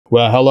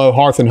Well, hello,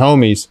 Hearth and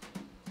Homies.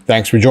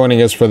 Thanks for joining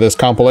us for this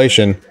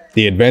compilation,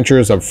 The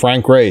Adventures of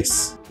Frank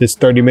Race. This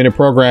 30-minute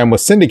program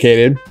was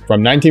syndicated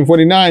from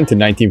 1949 to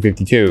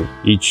 1952.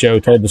 Each show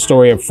told the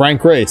story of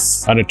Frank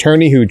Race, an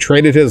attorney who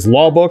traded his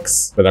law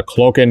books for the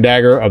cloak and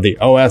dagger of the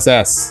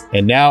OSS,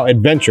 and now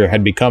adventure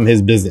had become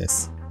his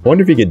business. I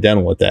wonder if he get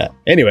done with that.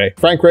 Anyway,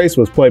 Frank Race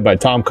was played by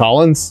Tom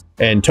Collins,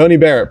 and Tony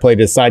Barrett played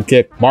his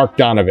sidekick, Mark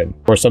Donovan.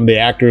 Or some of the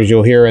actors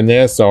you'll hear in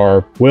this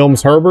are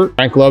Wilms Herbert,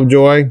 Frank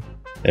Lovejoy,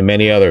 and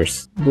many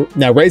others.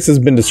 Now, Race has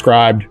been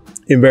described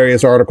in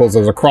various articles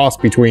as a cross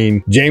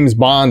between James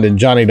Bond and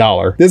Johnny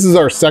Dollar. This is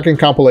our second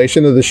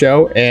compilation of the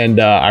show, and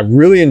I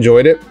really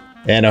enjoyed it,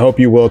 and I hope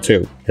you will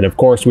too. And of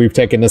course, we've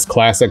taken this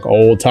classic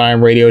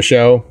old-time radio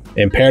show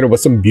and paired it with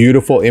some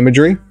beautiful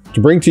imagery to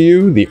bring to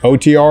you the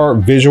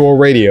OTR Visual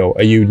Radio,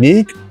 a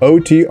unique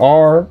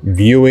OTR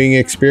viewing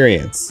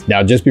experience.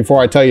 Now, just before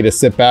I tell you to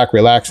sit back,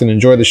 relax, and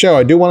enjoy the show,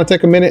 I do want to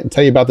take a minute and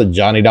tell you about the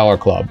Johnny Dollar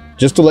Club.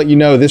 Just to let you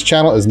know, this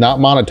channel is not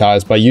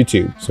monetized by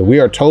YouTube, so we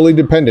are totally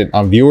dependent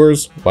on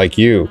viewers like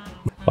you.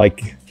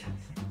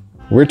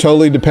 We're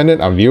totally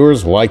dependent on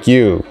viewers like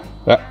you.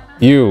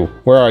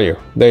 Where are you?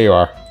 There you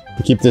are.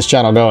 To keep this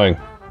channel going.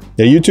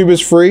 Now, YouTube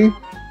is free,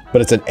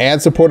 but it's an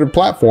ad-supported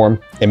platform,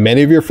 and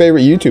many of your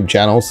favorite YouTube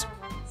channels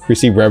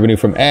receive revenue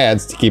from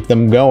ads to keep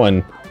them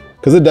going,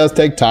 because it does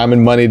take time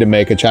and money to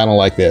make a channel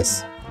like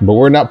this. But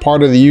we're not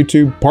part of the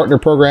YouTube partner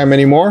program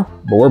anymore,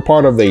 but we're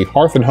part of the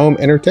Hearth and Home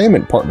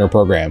Entertainment partner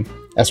program.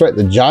 That's right,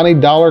 the Johnny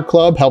Dollar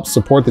Club helps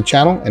support the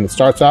channel, and it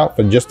starts out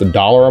for just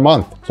 $1 a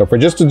month. So for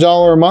just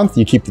 $1 a month,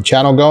 you keep the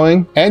channel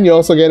going, and you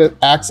also get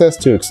access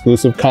to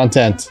exclusive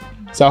content.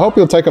 So I hope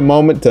you'll take a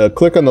moment to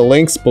click on the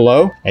links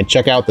below and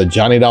check out the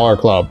Johnny Dollar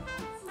Club.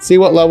 See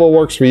what level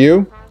works for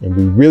you, and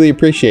we really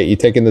appreciate you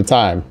taking the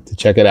time to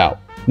check it out.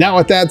 Now,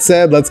 with that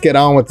said, let's get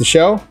on with the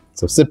show.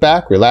 So sit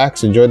back,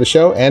 relax, enjoy the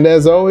show, and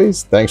as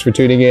always, thanks for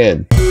tuning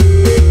in.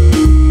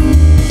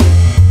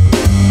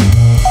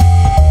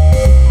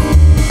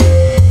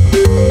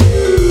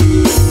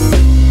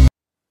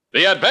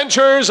 The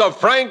Adventures of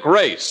Frank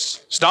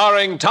Race,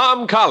 starring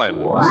Tom Collins.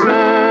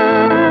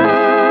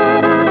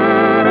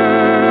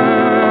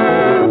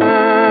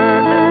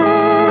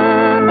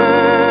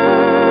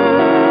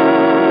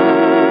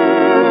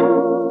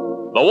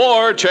 The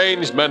war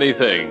changed many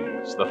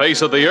things, the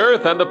face of the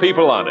earth and the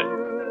people on it.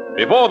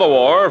 Before the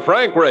war,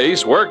 Frank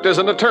Race worked as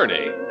an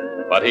attorney,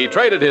 but he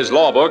traded his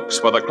law books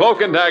for the cloak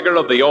and dagger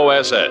of the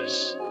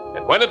OSS.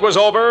 And when it was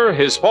over,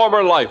 his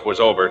former life was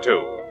over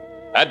too.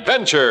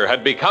 Adventure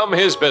had become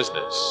his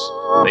business.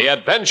 The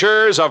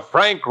Adventures of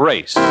Frank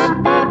Race.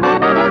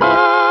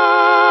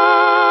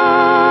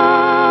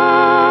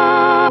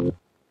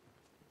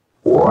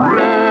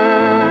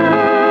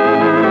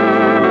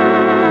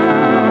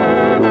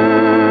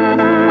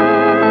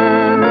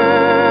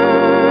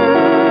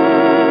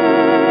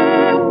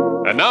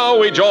 And now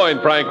we join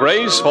Frank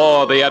Race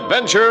for the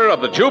adventure of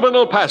the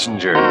Juvenile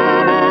passenger.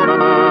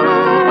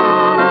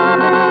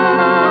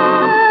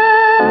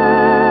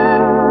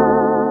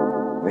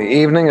 The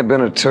evening had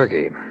been a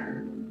turkey.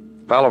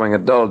 Following a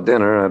dull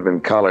dinner, I'd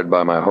been collared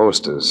by my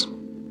hostess, a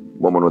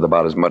woman with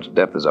about as much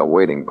depth as our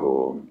wading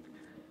pool.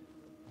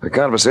 The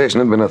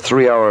conversation had been a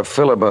 3-hour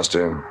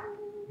filibuster,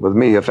 with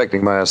me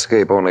effecting my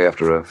escape only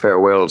after a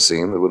farewell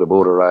scene that would have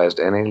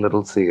odorized any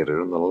little theater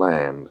in the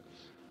land.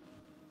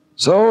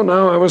 So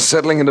now I was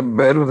settling into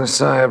bed with a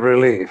sigh of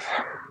relief.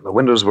 The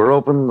windows were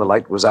open, the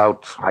light was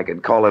out. I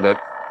could call it a...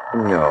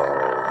 No.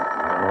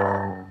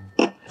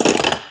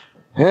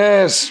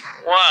 Yes?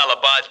 Well,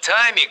 about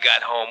time you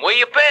got home. Where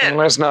you been?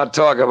 Let's not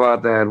talk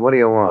about that. What do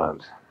you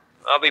want?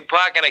 I'll be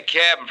parking a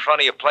cab in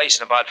front of your place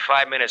in about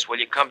 5 minutes. Will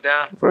you come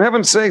down? For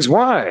heaven's sakes,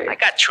 why? I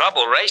got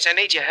trouble, Race. I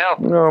need your help.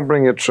 No,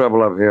 bring your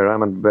trouble up here.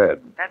 I'm in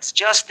bed. That's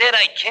just it.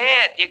 I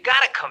can't. You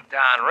gotta come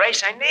down,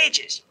 Race. I need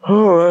you.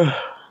 Oh,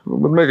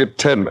 we'll make it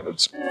 10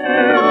 minutes.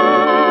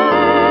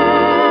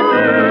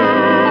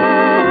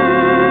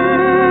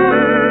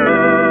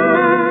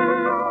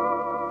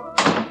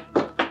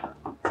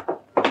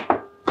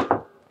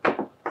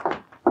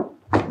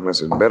 This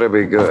had better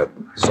be good.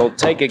 So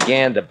take a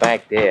gander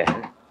back there.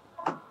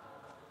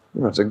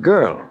 Oh, it's a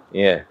girl.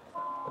 Yeah.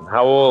 And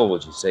how old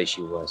would you say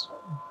she was?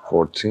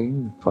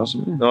 14,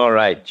 possibly. All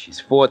right. She's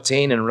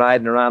 14 and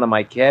riding around in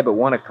my cab at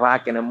 1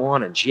 o'clock in the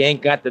morning. She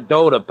ain't got the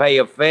dough to pay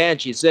her fare,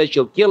 and she says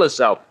she'll kill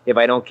herself if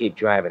I don't keep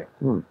driving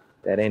her.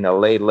 That ain't a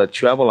ladle of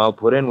trouble I'll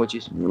put in with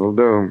you. It'll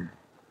do.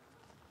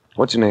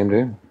 What's your name,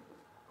 dear?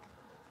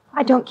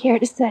 I don't care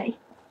to say.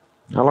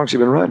 How long's she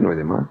been riding with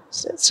you, Ma?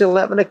 Since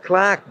 11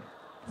 o'clock.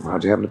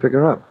 How'd you happen to pick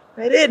her up?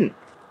 I didn't.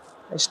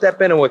 I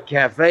step into a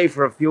cafe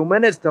for a few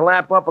minutes to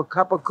lap up a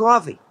cup of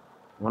coffee.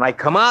 When I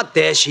come out,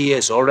 there she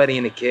is, already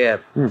in the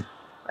cab.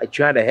 I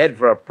tried to head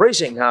for a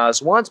precinct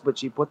house once, but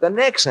she put the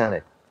nix on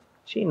it.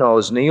 She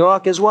knows New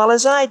York as well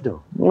as I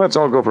do. Well, let's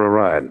all go for a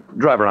ride.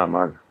 Drive around,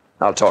 Mark.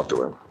 I'll talk to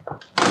her.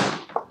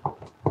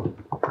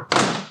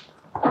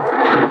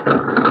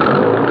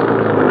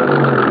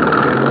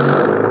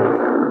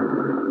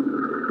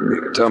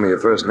 You could tell me your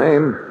first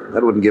name.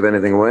 That wouldn't give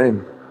anything away.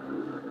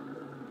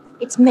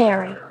 It's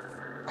Mary.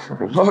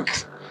 Look,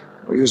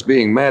 no use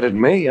being mad at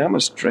me. I'm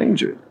a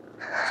stranger.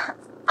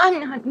 I'm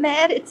not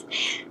mad.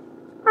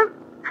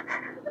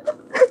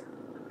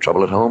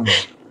 Trouble at home?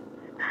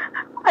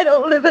 I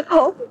don't live at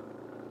home.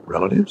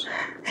 Relatives?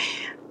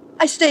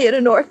 I stay at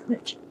an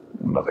orphanage.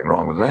 Nothing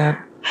wrong with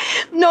that.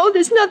 No,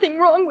 there's nothing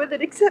wrong with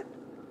it except...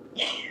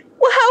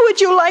 Well, how would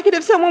you like it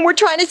if someone were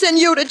trying to send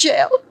you to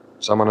jail?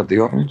 Someone at the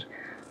orphanage?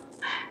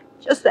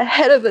 Just the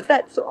head of it,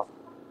 that's all.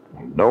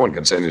 No one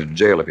can send you to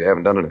jail if you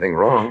haven't done anything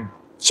wrong.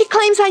 She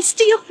claims I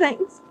steal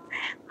things.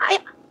 I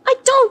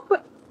don't,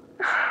 but...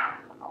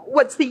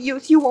 What's the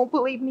use? You won't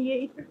believe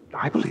me either.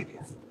 I believe you.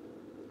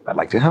 I'd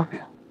like to help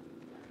you.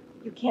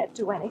 You can't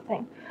do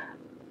anything.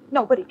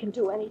 Nobody can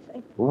do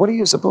anything. What are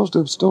you supposed to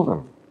have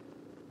stolen?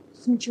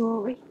 Some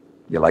jewelry.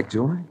 You like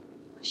jewelry?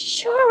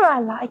 Sure, I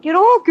like it.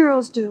 All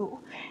girls do.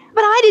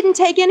 But I didn't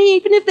take any,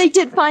 even if they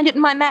did find it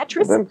in my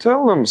mattress. Then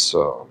tell them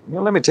so.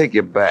 Now, let me take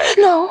you back.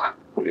 No.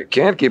 Well, you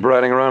can't keep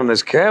riding around in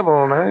this cab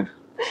all night.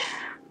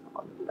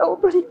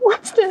 Nobody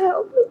wants to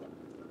help me.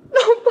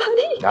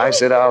 Nobody. I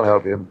said I'll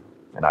help you,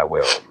 and I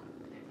will.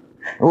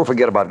 Oh,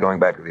 forget about going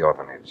back to the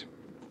orphanage.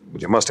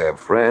 But you must have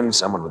friends,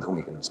 someone with whom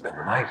you can spend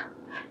the night.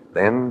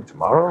 Then,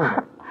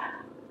 tomorrow...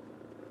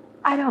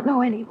 I don't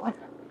know anyone.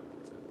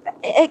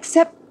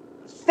 Except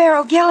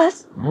Pharaoh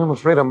Gillis. I'm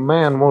afraid a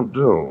man won't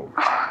do.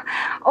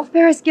 Oh,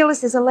 Ferris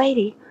Gillis is a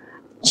lady.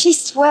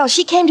 She's swell.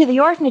 She came to the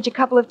orphanage a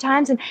couple of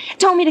times and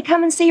told me to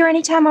come and see her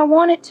anytime I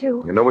wanted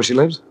to. You know where she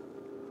lives?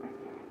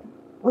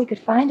 We could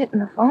find it in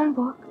the phone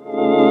book.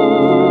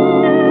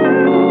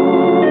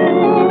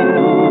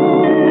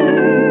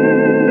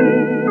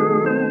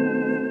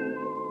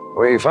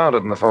 We found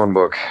it in the phone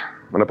book.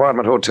 An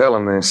apartment hotel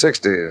in the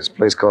 60s, a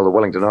place called the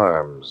Wellington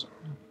Arms.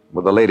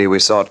 With the lady we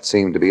sought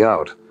seemed to be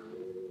out.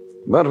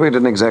 But we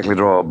didn't exactly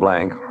draw a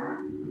blank.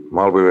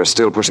 While we were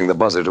still pushing the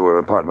buzzer to her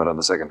apartment on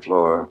the second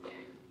floor,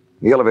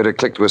 the elevator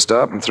clicked to a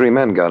stop and 3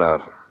 men got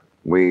out.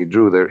 We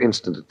drew their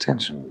instant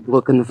attention.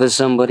 Looking for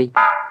somebody?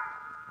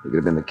 He could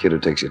have been the kid who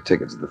takes your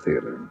tickets to the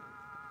theater.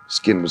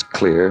 Skin was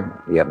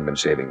clear. He hadn't been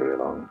shaving very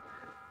long.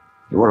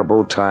 He wore a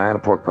bow tie and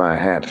a pork pie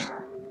hat,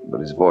 but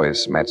his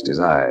voice matched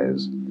his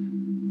eyes.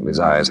 And his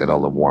eyes had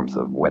all the warmth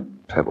of wet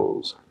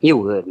pebbles.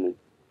 You heard me.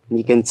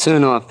 You can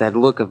turn off that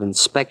look of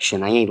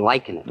inspection. I ain't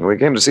liking it. We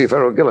came to see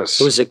Pharaoh Gillis.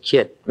 Who's a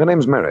kid? Her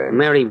name's Mary.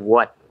 Mary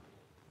what?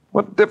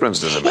 What difference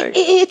does it make?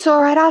 It's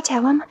all right, I'll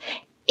tell him.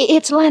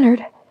 It's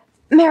Leonard.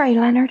 Mary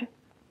Leonard.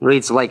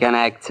 Reads like an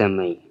act to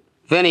me.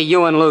 Vinny,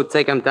 you and Lou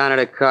take him down to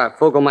the car.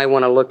 Fogel might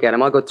want to look at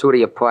him. I'll go through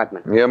the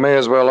apartment. You may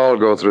as well all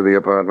go through the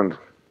apartment.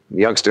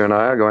 The youngster and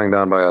I are going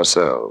down by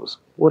ourselves.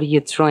 What are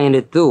you trying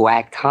to do,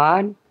 act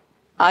hard?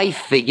 I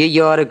figure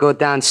you ought to go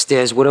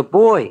downstairs with the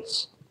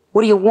boys.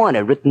 What do you want,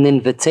 a written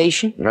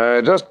invitation? I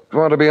just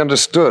want to be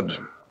understood,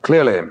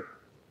 clearly.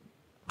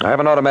 I have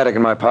an automatic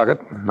in my pocket.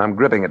 I'm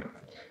gripping it.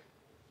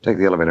 Take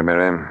the elevator,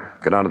 Mary.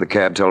 Get onto the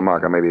cab. Tell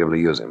Mark I may be able to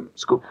use him.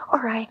 Scoop. All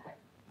right.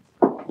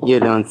 You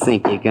don't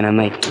think you're gonna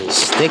make me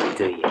stick,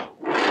 do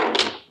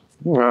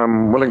you?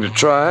 I'm willing to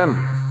try.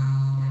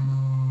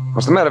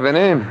 What's the matter,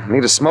 Vinny?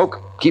 Need a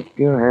smoke? Keep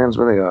your hands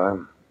where they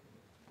are.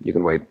 You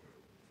can wait.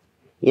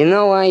 You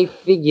know, I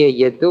figure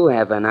you do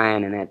have an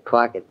iron in that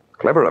pocket.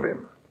 Clever of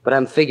you. But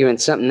I'm figuring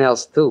something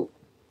else, too.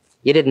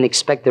 You didn't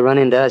expect to run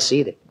into us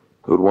either.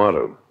 Who'd want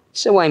to?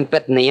 So I'm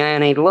betting the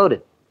iron ain't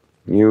loaded.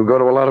 You go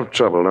to a lot of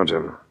trouble, don't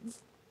you?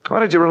 Why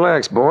don't you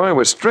relax, boy?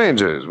 We're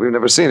strangers. We've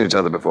never seen each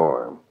other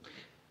before.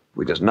 If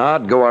we just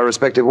nod, go our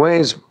respective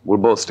ways, we'll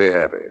both stay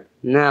happy.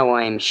 Now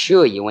I'm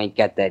sure you ain't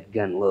got that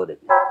gun loaded.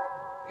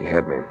 He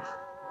had me.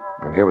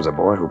 And here was a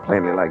boy who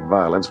plainly liked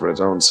violence for its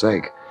own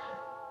sake.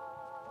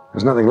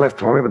 There's nothing left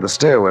for me but the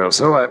stairwell,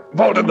 so I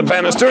vaulted the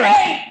banister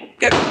and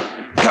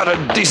got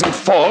a decent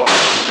fall.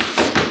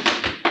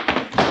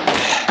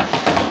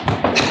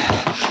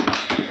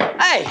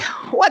 Hey,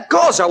 what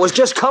goes? I was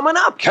just coming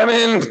up. Come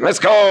in. Let's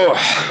go.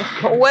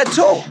 Where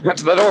to? Get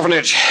to that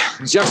orphanage.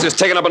 This youngster's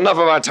taken up enough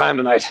of our time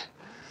tonight.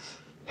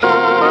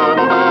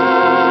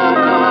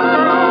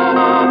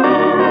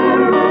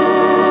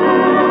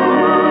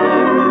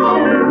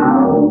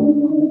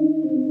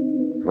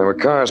 There were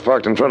cars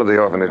parked in front of the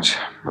orphanage,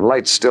 and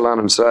lights still on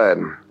inside.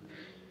 In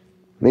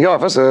the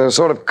office, a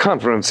sort of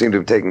conference seemed to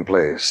have taken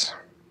place.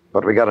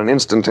 But we got an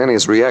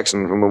instantaneous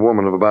reaction from a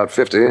woman of about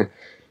 50, a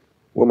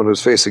woman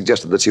whose face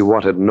suggested that she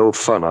wanted no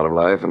fun out of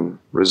life and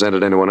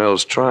resented anyone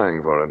else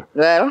trying for it.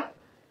 Well,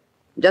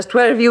 just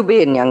where have you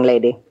been, young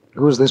lady?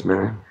 Who's this,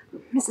 Mary?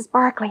 Mrs.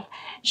 Barkley.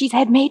 She's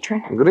head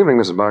matron. Good evening,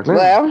 Mrs. Barkley.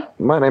 Well?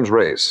 My name's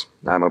Race.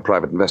 I'm a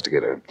private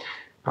investigator.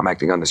 I'm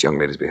acting on this young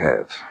lady's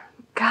behalf.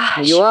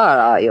 Gosh. You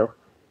are you?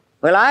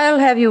 Well, I'll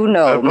have you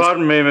know...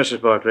 pardon me,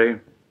 Mrs. Barkley.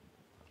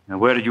 Now,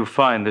 where did you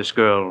find this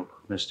girl,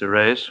 Mr.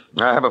 Reyes?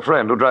 I have a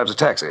friend who drives a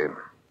taxi.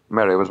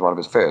 Mary was one of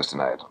his fares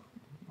tonight.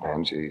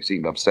 And she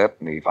seemed upset,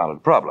 and he found it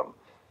a problem.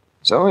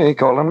 So he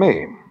called on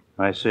me.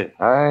 I see.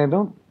 I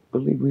don't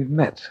believe we've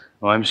met.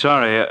 Oh, I'm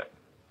sorry.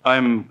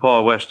 I'm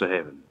Paul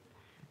Westerhaven.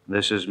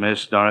 This is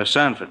Miss Doris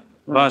Sanford.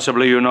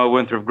 Possibly you know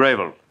Winthrop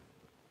Gravel.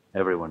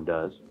 Everyone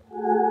does.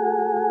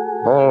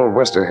 Paul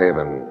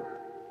Westerhaven.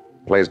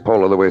 Plays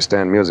polo the way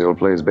Stan Musial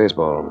plays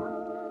baseball.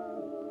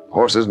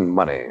 Horses and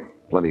money,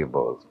 plenty of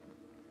both.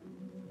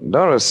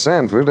 Doris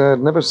Sanford I'd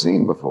never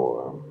seen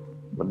before.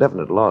 A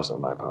definite loss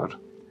on my part.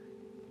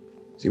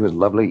 She was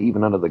lovely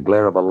even under the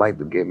glare of a light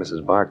that gave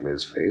Mrs.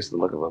 Barclay's face the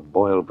look of a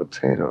boiled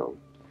potato.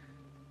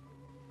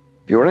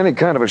 If you were any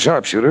kind of a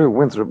sharpshooter,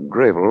 Winthrop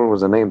Grable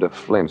was a name to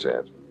flinch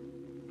at.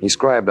 He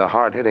scribed a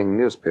hard-hitting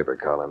newspaper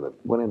column that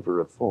went in for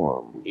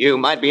reform. You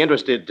might be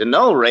interested to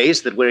know,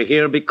 Race, that we're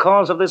here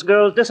because of this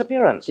girl's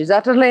disappearance. She's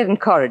utterly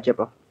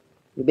incorrigible.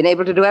 You've been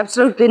able to do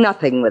absolutely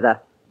nothing with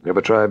her. You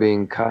ever try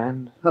being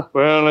kind?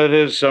 Well, it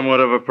is somewhat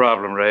of a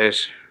problem,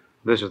 Race.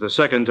 This is the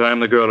second time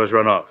the girl has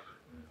run off.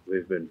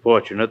 We've been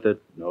fortunate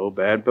that no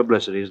bad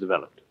publicity has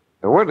developed.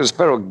 Now, where does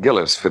Farrell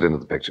Gillis fit into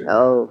the picture?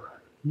 Oh,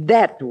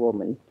 that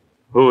woman.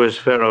 Who is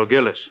Farrell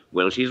Gillis?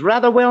 Well, she's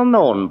rather well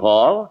known,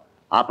 Paul.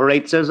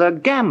 Operates as a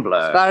gambler.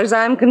 As far as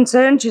I'm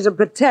concerned, she's a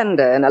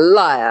pretender and a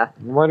liar.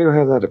 Why do you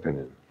have that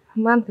opinion? A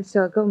month or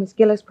so ago, Miss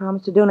Gillis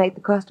promised to donate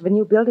the cost of a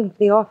new building for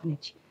the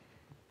orphanage.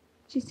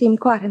 She seemed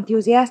quite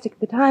enthusiastic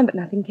at the time, but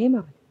nothing came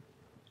of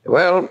it.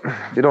 Well,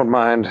 if you don't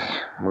mind,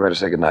 I'm ready to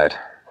say goodnight.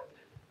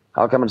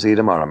 I'll come and see you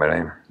tomorrow,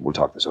 Mary. We'll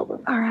talk this over.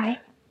 All right.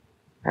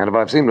 And if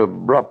I've seemed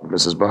abrupt,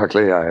 Mrs.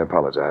 Barclay, I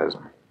apologize.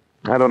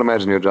 I don't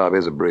imagine your job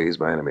is a breeze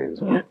by any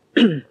means.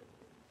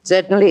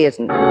 Certainly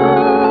isn't.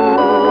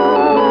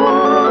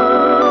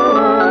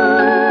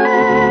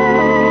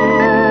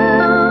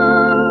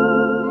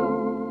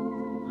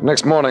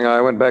 Next morning,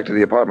 I went back to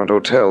the apartment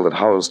hotel that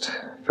housed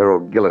Farrell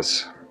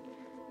Gillis.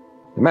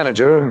 The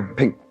manager,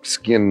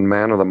 pink-skinned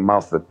man with a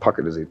mouth that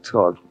puckered as he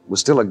talked,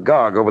 was still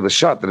agog over the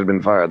shot that had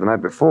been fired the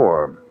night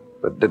before,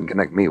 but didn't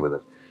connect me with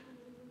it.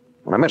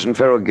 When I mentioned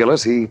Farrell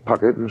Gillis, he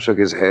puckered and shook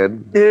his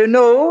head.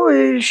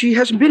 No, she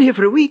hasn't been here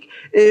for a week.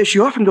 She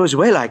often goes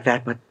away like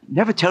that, but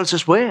never tells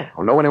us where.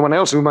 Or know anyone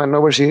else who might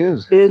know where she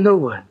is? No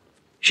one.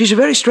 She's a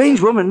very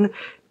strange woman.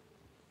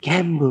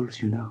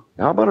 Gambles, you know.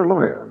 How about her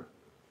lawyer?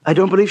 I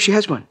don't believe she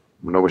has one.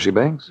 Know where she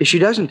banks? She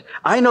doesn't.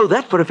 I know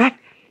that for a fact.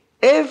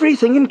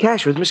 Everything in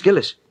cash with Miss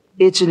Gillis.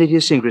 It's an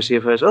idiosyncrasy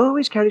of hers.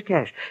 Always carries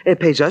cash.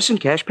 Pays us in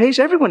cash, pays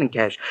everyone in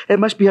cash. It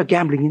must be a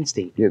gambling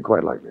instinct. Yeah,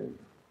 quite likely.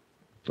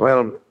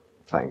 Well,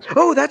 thanks.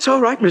 Oh, that's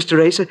all right, Mr.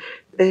 Racer.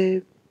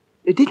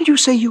 Didn't you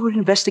say you were an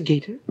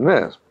investigator?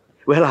 Yes.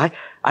 Well,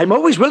 I'm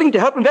always willing to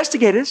help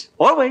investigators.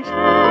 Always.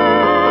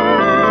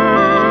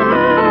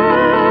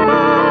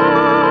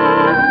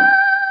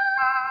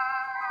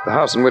 The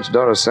house in which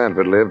Doris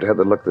Sanford lived had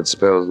the look that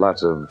spells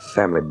lots of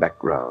family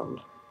background.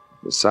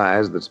 The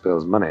size that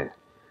spells money.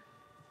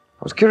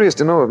 I was curious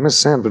to know if Miss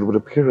Sanford would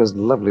appear as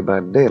lovely by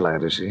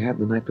daylight as she had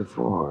the night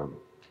before.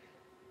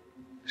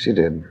 She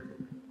did.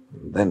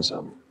 Then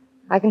some.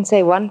 I can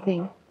say one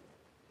thing.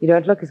 You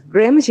don't look as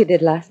grim as you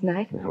did last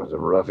night. It was a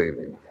rough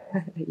evening.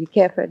 You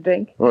care for a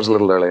drink? Well, it's a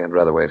little early. I'd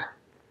rather wait.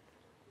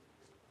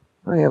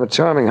 Well, you have a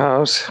charming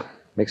house.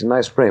 Makes a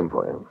nice frame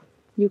for you.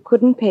 You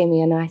couldn't pay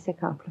me a nicer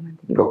compliment.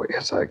 Oh,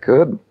 yes, I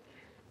could.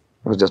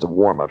 It was just a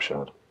warm-up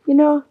shot. You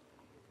know,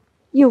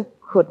 you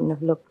couldn't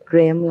have looked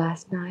grim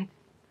last night.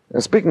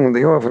 Speaking of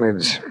the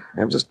orphanage,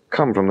 I've just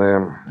come from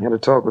there. I had a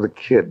talk with a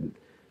kid.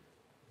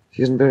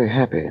 She isn't very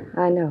happy.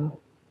 I know.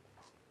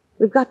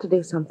 We've got to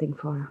do something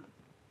for her.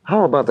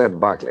 How about that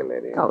Barclay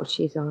lady? Oh,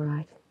 she's all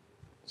right.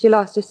 She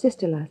lost her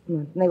sister last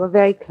month, and they were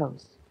very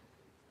close.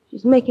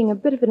 She's making a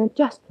bit of an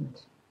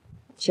adjustment.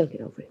 She'll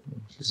get over it.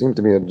 She seems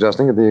to be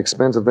adjusting at the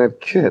expense of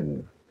that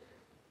kid.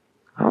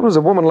 How does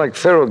a woman like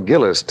Farrell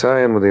Gillis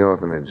tie in with the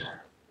orphanage?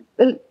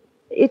 Well,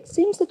 it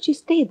seems that she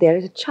stayed there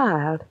as a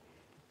child.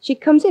 She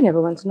comes in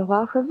every once in a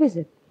while for a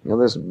visit. Now,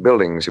 this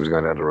building she was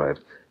going to have to write,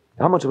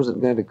 how much was it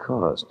going to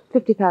cost?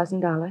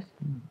 $50,000.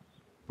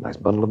 Nice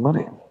bundle of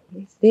money.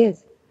 Yes, it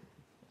is.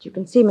 But you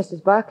can see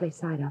Mrs. Barclay's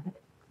side of it.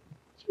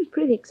 She was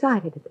pretty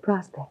excited at the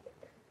prospect.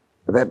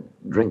 That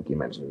drink you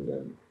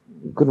mentioned,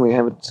 couldn't we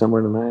have it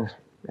somewhere tonight?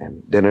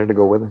 And dinner to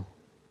go with it?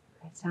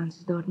 That sounds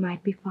as though it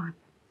might be fun.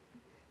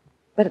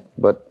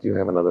 But you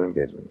have another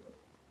engagement.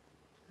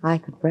 I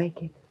could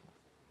break it.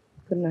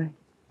 Couldn't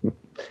I? I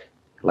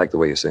like the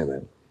way you say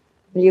that.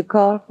 Will you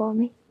call for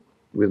me?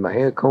 With my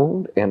hair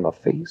combed and my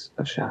face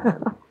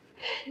ashine.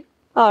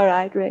 All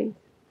right, Ray.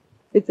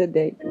 It's a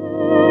date.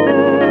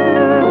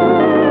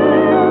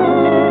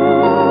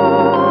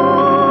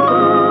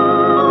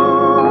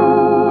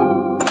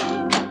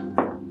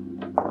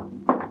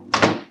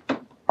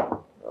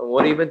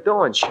 What have you been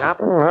doing,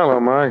 shopping? Oh, hello,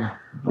 Mike.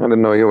 I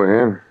didn't know you were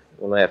here.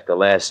 Well, after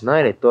last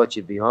night, I thought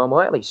you'd be home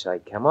early, so I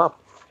come up.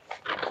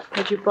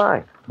 What'd you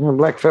buy? A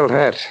black felt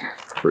hat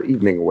for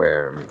evening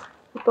wear.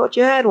 I thought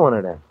you had one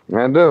of them.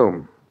 I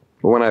do.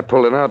 But when I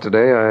pulled it out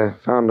today, I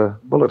found a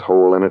bullet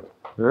hole in it.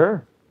 Huh?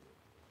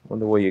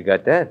 Wonder where you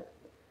got that.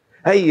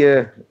 Hey,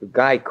 a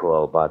guy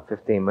called about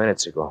 15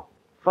 minutes ago.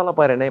 A fella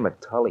by the name of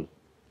Tully.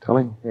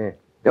 Tully? Yeah.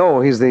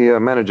 Oh, he's the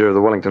manager of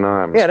the Wellington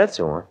Arms. Yeah, that's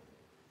the one.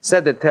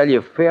 Said to tell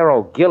you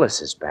Farrell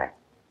Gillis is back.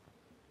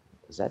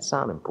 Does that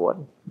sound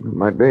important? It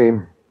might be.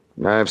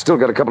 I've still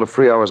got a couple of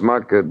free hours,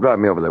 Mark. Drive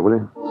me over there, will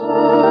you?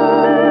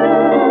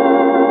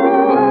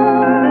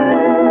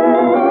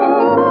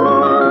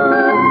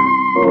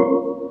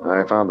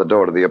 I found the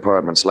door to the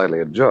apartment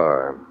slightly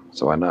ajar,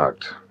 so I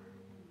knocked.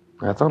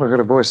 I thought I heard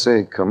a voice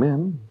say, "Come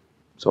in,"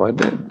 so I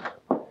did.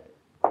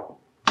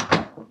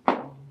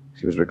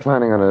 She was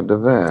reclining on a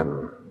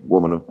divan,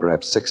 woman of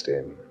perhaps 60.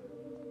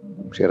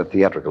 She had a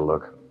theatrical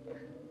look.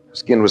 Her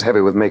skin was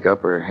heavy with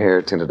makeup, her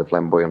hair tinted a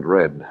flamboyant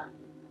red.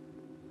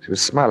 She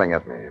was smiling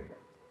at me,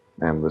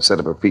 and the set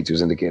of her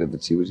features indicated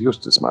that she was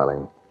used to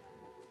smiling.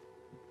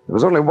 There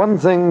was only one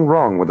thing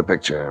wrong with the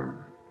picture.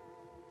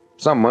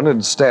 Someone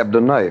had stabbed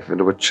a knife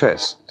into her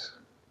chest.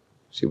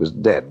 She was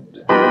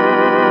dead.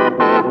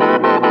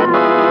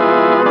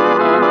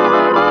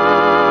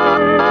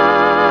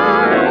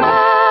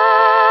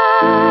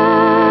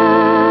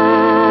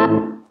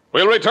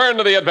 We'll return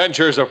to the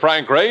adventures of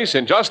Frank Race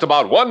in just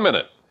about 1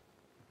 minute.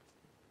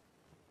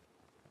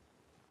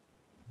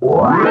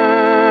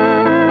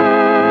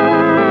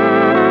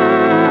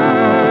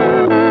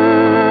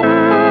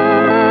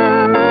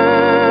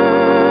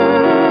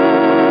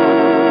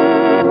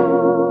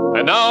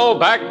 And now,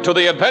 back to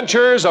the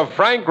adventures of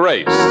Frank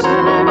Race.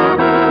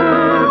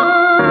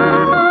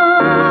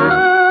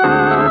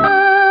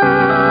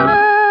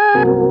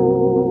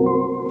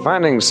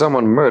 Finding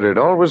someone murdered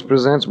always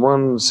presents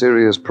one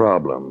serious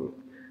problem.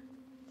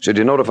 Should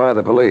you notify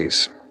the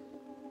police?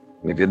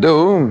 If you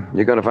do,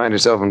 you're going to find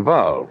yourself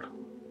involved.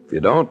 If you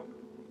don't,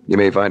 you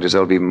may find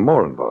yourself even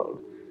more involved.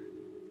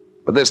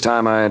 But this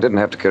time I didn't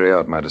have to carry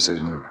out my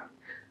decision.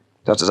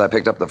 Just as I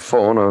picked up the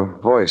phone, a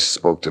voice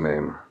spoke to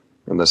me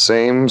in the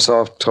same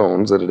soft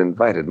tones that had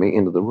invited me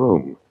into the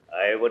room.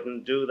 I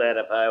wouldn't do that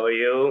if I were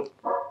you.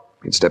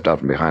 He'd stepped out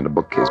from behind a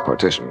bookcase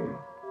partition.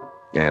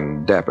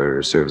 And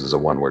dapper serves as a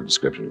one-word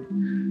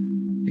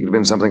description. He'd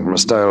been something from a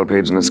style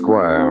page in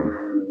Esquire.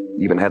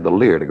 Even had the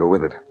leer to go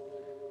with it.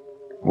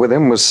 With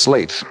him was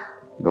Slate,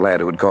 the lad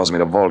who had caused me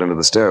to vault into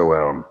the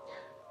stairwell.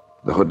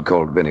 The hood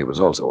called Vinny was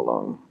also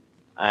along.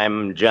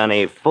 I'm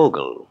Johnny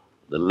Fogel.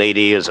 The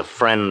lady is a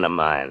friend of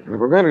mine. If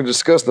we're going to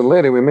discuss the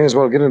lady, we may as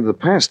well get into the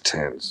past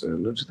tense,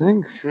 don't you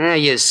think? Yeah,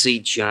 you see,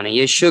 Johnny,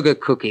 you're sugar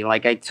cookie,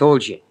 like I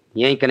told you.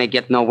 You ain't gonna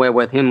get nowhere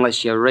with him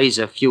unless you raise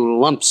a few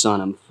lumps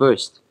on him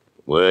first.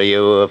 Were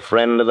you a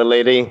friend of the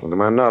lady? Well, to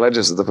my knowledge,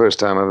 this is the first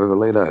time I've ever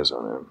laid eyes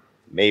on her.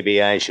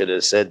 Maybe I should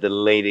have said the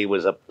lady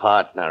was a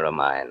partner of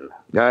mine.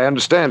 Yeah, I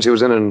understand she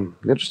was in an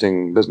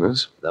interesting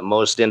business. The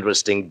most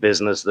interesting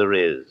business there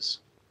is.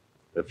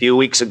 A few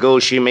weeks ago,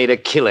 she made a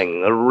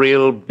killing, a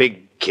real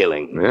big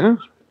killing. Yes?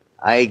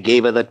 I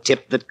gave her the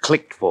tip that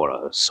clicked for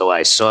her, so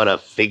I sort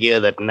of figure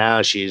that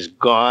now she's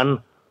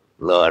gone,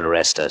 Lord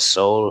rest her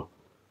soul,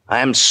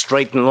 I'm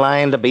straight in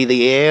line to be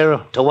the heir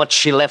to what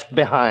she left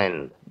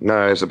behind.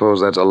 I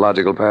suppose that's a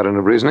logical pattern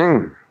of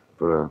reasoning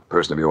for a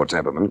person of your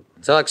temperament.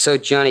 Talk so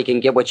Johnny can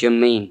get what you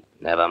mean.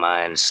 Never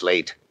mind,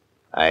 Slate.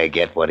 I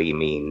get what he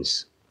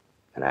means,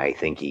 and I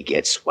think he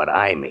gets what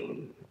I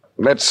mean.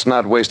 Let's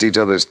not waste each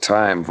other's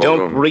time, Fogel.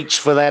 Don't reach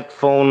for that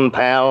phone,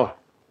 pal.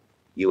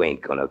 You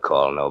ain't gonna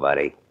call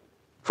nobody.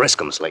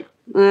 Frisk him, Slate.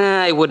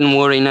 I wouldn't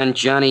worry none,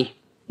 Johnny.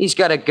 He's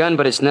got a gun,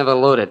 but it's never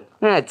loaded.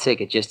 I'd take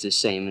it just the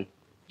same and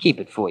keep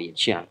it for you,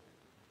 chum.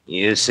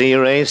 You see,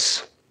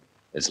 Race?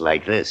 It's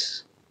like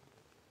this.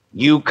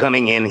 You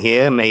coming in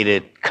here made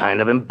it kind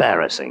of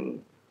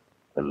embarrassing.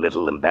 A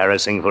little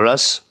embarrassing for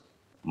us,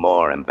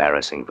 more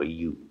embarrassing for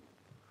you.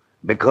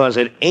 Because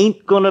it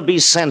ain't gonna be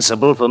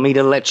sensible for me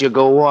to let you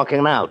go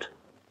walking out,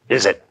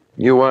 is it?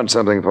 You want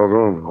something,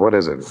 Fogel. What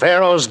is it?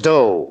 Pharaoh's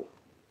dough.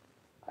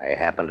 I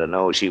happen to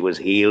know she was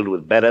healed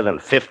with better than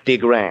 50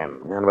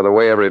 grand. And with the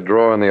way every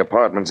drawer in the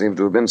apartment seems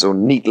to have been so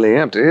neatly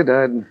emptied,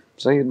 I'd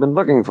say you'd been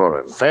looking for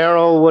it.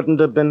 Pharaoh wouldn't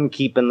have been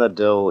keeping the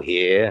dough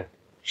here.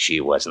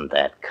 She wasn't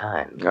that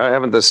kind. I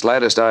haven't the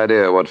slightest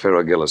idea what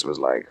Pharaoh Gillis was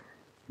like.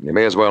 You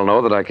may as well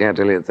know that I can't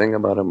tell you a thing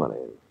about her money.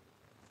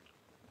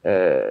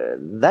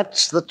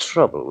 That's the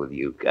trouble with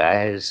you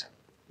guys.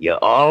 You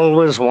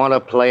always want to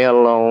play a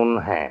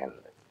lone hand.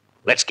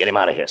 Let's get him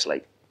out of here,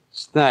 Slate.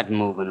 Start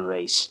moving,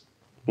 Race.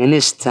 And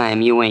this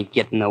time you ain't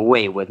getting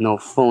away with no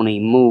phony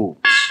moves.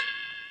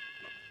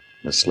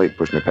 As Slate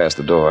pushed me past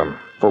the door,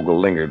 Fogel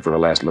lingered for a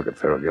last look at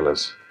Pharaoh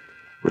Gillis,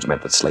 which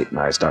meant that Slate and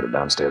I started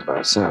downstairs by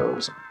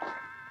ourselves.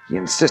 He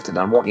insisted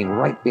on walking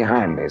right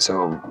behind me,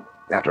 so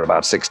after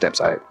about 6 steps,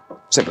 I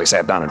simply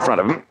sat down in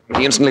front of him.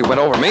 He instantly went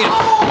over me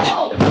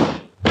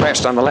and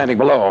crashed on the landing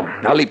below.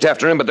 I leaped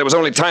after him, but there was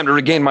only time to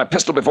regain my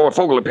pistol before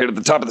Fogel appeared at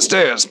the top of the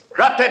stairs.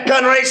 Drop that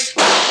gun, Race!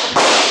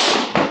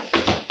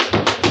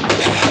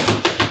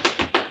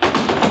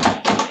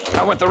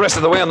 I went the rest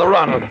of the way on the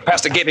run,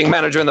 past a gaping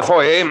manager in the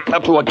foyer,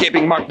 up to a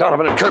gaping Mark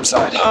Donovan at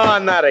curbside. Oh,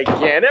 not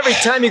again. Every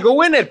time you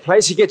go in that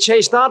place, you get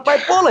chased out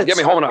by bullets. Get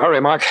me home in a hurry,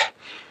 Mark.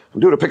 I'm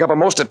due to pick up a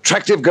most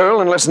attractive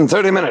girl in less than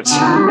 30 minutes.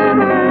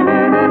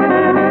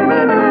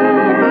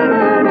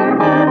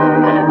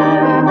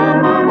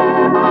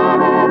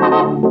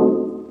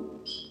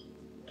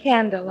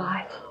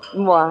 Candlelight.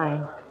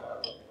 Wine.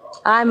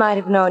 I might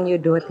have known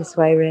you'd do it this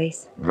way,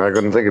 Race. I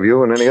couldn't think of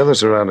you in any other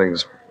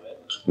surroundings.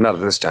 Not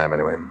at this time,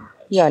 anyway.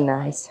 You're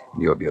nice.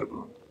 You're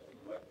beautiful.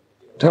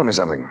 Tell me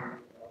something.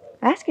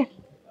 Ask it.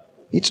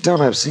 Each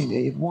time I've seen you,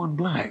 you've worn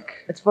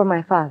black. It's for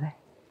my father.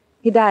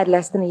 He died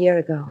less than a year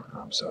ago.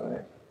 I'm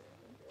sorry.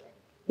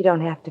 You don't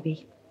have to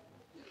be.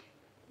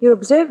 You're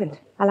observant.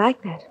 I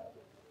like that.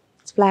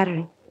 It's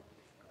flattering.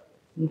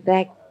 In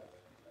fact,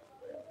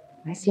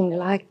 I seem to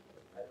like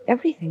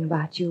everything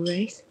about you,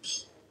 Race.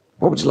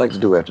 What would you like to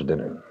do after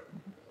dinner?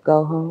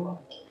 Go home.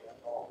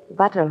 The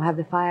butler will have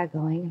the fire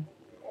going.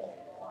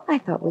 I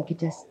thought we could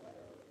just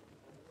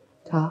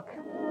talk.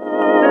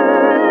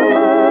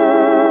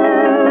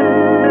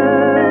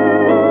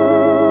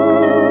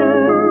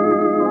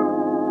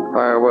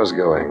 Fire was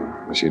going,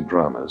 as she'd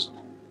promised.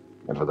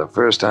 And for the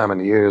first time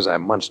in years, I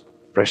munched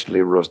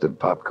freshly roasted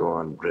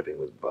popcorn dripping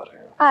with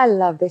butter. I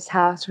love this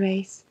house,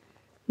 Race.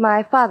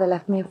 My father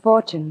left me a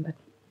fortune, but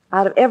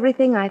out of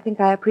everything, I think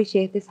I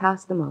appreciate this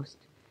house the most.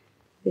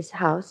 This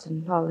house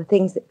and all the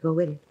things that go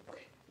with it.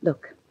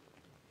 Look,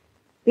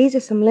 these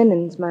are some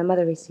linens my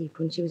mother received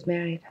when she was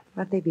married.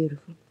 Aren't they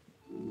beautiful?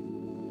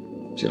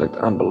 She looked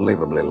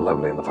unbelievably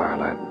lovely in the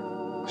firelight.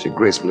 She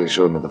gracefully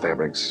showed me the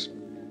fabrics,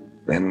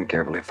 then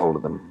carefully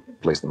folded them,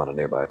 placed them on a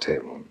nearby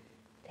table.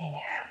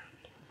 There.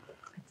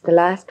 It's the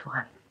last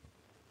one.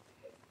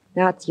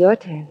 Now it's your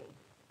turn.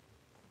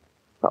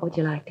 What would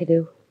you like to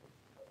do?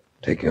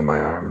 Take you in my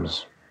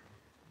arms.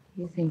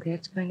 You think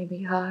that's going to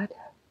be hard?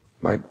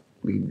 Might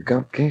lead to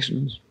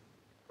complications.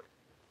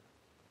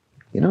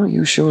 You know,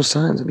 you show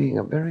signs of being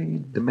a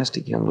very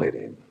domestic young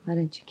lady. Why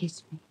don't you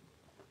kiss me?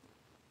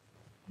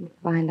 You'll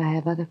find I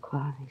have other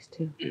qualities,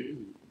 too.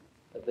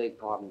 I beg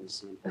pardon, Miss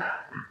Sanford.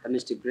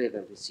 Mr.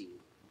 Graver to see you.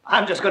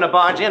 I'm just going to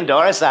barge in,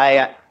 Doris.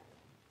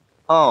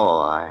 Oh,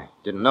 I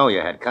didn't know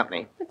you had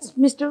company. It's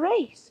Mr.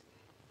 Race.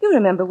 You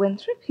remember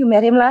Winthrop? You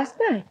met him last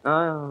night.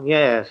 Oh,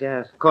 yes.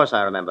 Of course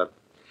I remember.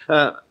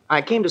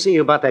 I came to see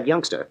you about that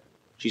youngster.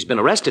 She's been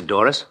arrested,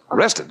 Doris.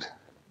 Arrested?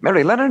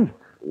 Mary Leonard?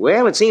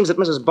 Well, it seems that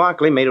Mrs.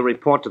 Barkley made a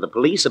report to the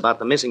police about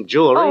the missing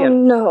jewelry. Oh,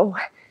 no.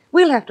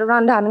 We'll have to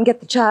run down and get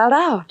the child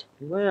out.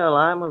 Well,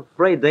 I'm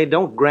afraid they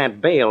don't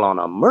grant bail on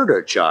a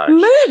murder charge.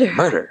 Murder?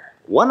 Murder?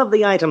 One of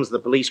the items the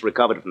police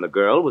recovered from the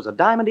girl was a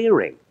diamond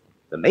earring.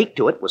 The mate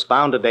to it was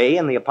found today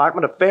in the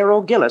apartment of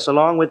Pharaoh Gillis,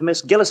 along with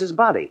Miss Gillis's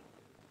body.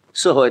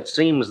 So it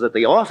seems that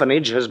the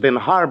orphanage has been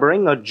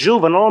harboring a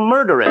juvenile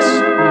murderess.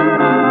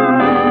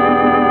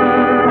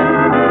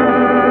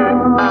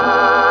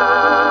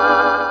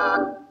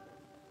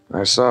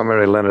 I saw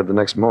Mary Leonard the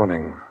next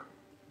morning.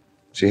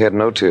 She had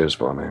no tears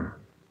for me.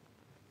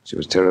 She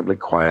was terribly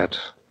quiet,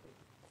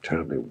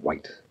 terribly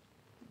white.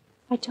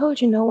 I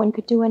told you no one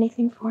could do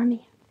anything for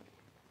me.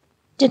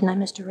 Didn't I,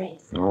 Mr.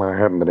 Wraith? Well, I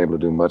haven't been able to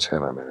do much,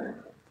 have I, Mary?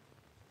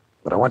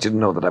 But I want you to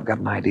know that I've got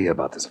an idea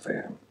about this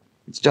affair.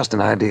 It's just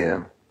an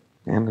idea,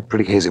 and a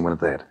pretty hazy one at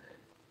that.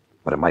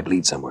 But it might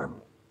lead somewhere.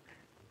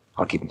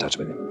 I'll keep in touch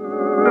with you.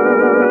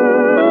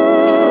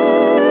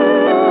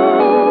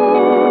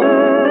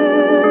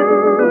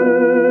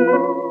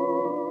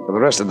 For the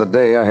rest of the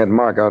day, I had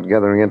Mark out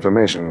gathering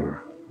information,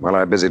 while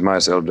I busied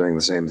myself doing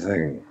the same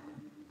thing.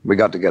 We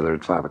got together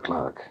at 5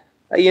 o'clock.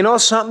 Hey, you know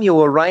something? You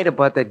were right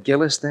about that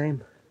Gillis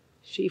dame.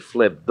 She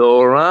flipped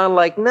all around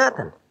like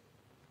nothing.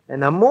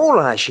 And the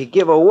moolah she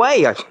give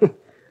away,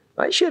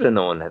 I should have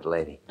known that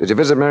lady. Did you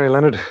visit Mary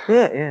Leonard?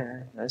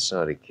 Yeah, I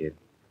saw the kid.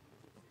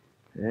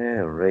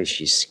 Yeah, Ray,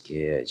 she's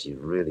scared. She's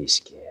really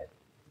scared.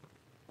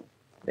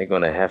 They're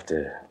gonna have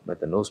to let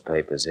the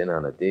newspapers in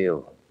on a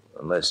deal,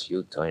 unless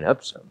you turn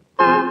up some.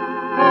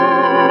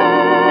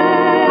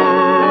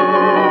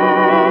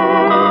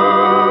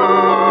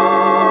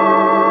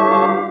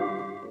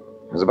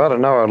 It was about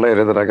an hour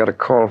later that I got a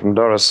call from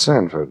Doris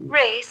Sanford.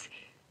 Race,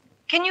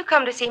 can you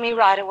come to see me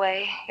right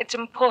away? It's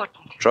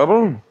important.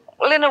 Trouble?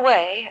 Well, in a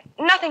way.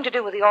 Nothing to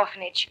do with the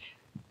orphanage.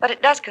 But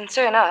it does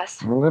concern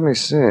us. Well, let me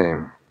see.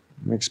 I'm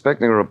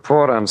expecting a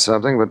report on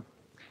something, but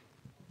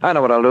I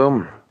know what I'll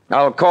do.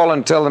 I'll call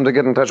and tell them to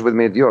get in touch with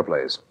me at your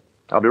place.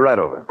 I'll be right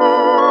over.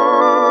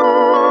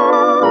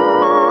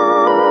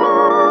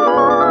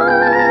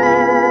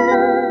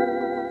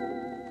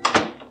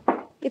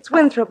 It's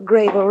Winthrop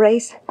Gravel,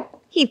 Race.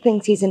 He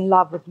thinks he's in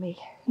love with me,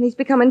 and he's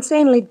become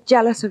insanely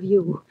jealous of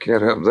you.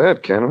 Can't help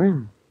that, can we?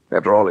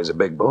 After all, he's a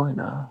big boy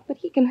now. But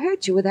he can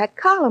hurt you with that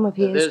column of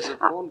his. There's a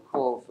phone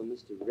call for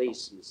Mr.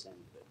 Race, Miss Sanford.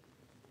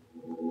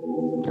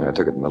 I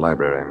took it in the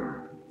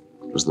library.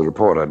 It was the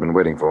report I'd been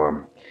waiting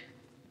for.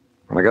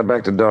 When I got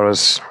back to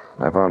Doris,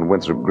 I found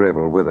Winthrop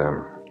Gravel with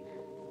her.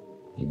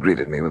 He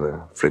greeted me with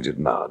a frigid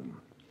nod.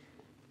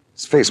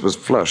 His face was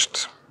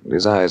flushed, and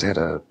his eyes had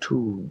a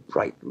too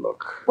bright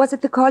look. Was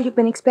it the call you've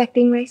been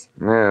expecting, Race?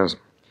 Yes.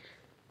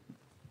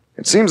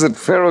 It seems that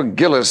Pharaoh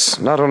Gillis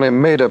not only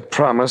made a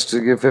promise to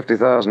give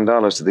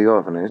 $50,000 to the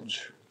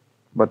orphanage,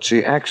 but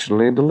she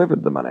actually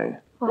delivered the money.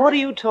 What are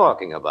you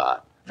talking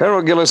about?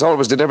 Pharaoh Gillis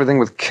always did everything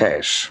with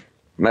cash,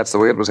 and that's the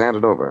way it was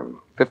handed over.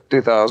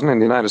 $50,000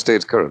 in United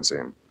States currency.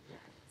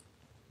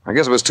 I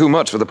guess it was too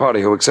much for the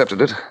party who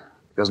accepted it,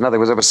 because nothing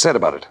was ever said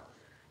about it.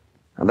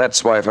 And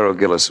that's why Pharaoh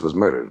Gillis was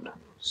murdered.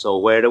 So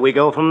where do we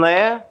go from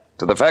there?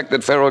 To the fact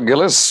that Pharaoh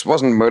Gillis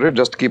wasn't murdered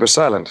just to keep her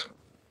silent.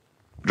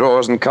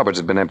 Drawers and cupboards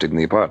had been emptied in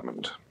the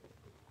apartment.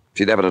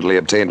 She'd evidently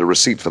obtained a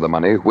receipt for the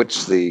money,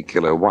 which the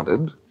killer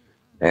wanted,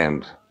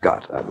 and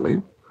got, I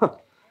believe.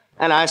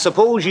 And I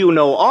suppose you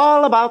know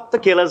all about the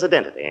killer's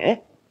identity, eh?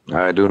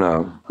 I do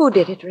know. Who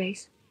did it,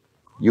 Race?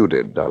 You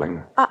did,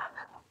 darling.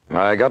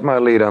 I got my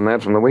lead on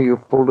that from the way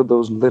you folded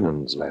those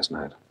linens last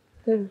night.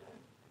 The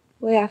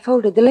way I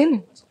folded the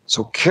linens.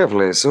 So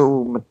carefully,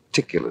 so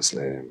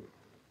meticulously.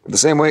 The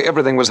same way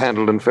everything was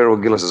handled in Pharaoh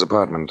Gillis's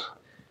apartment.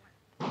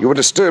 You were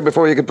disturbed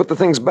before you could put the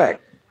things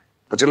back,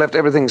 but you left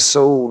everything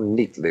so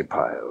neatly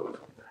piled.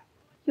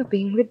 You're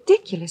being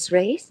ridiculous,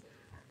 Race.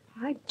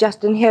 I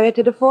just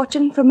inherited a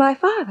fortune from my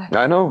father.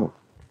 I know.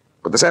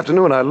 But this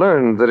afternoon I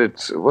learned that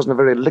it wasn't a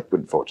very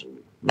liquid fortune.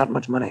 Not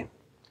much money.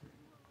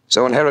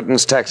 So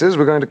inheritance taxes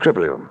were going to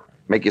cripple you,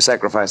 make you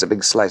sacrifice a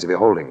big slice of your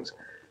holdings.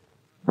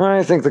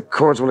 I think the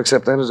courts will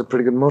accept that as a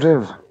pretty good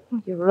motive.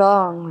 You're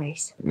wrong,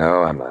 Race.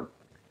 No, I'm not.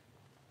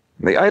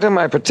 The item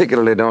I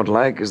particularly don't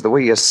like is the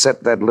way you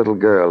set that little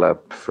girl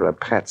up for a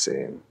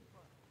patsy.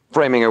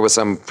 Framing her with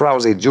some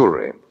frowsy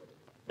jewelry.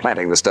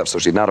 Planting the stuff so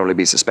she'd not only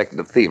be suspected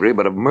of thievery,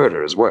 but of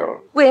murder as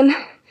well. Win,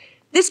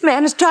 this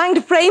man is trying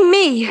to frame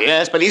me.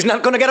 Yes, but he's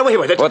not going to get away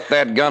with it. Put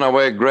that gun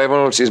away,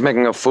 Grable. She's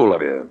making a fool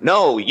of you.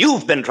 No,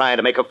 you've been trying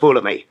to make a fool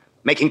of me.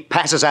 Making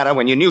passes at her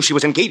when you knew she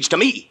was engaged to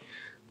me.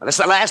 But it's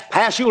the last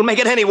pass you'll make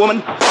at any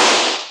woman.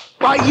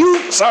 Why,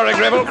 you... Sorry,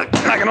 Grable.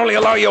 I can only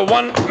allow you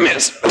one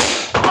miss.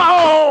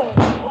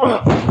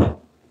 Oh!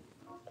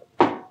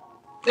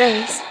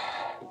 Race,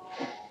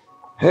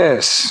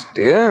 Yes,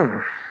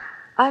 dear.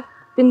 I've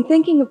been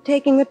thinking of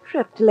taking a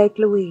trip to Lake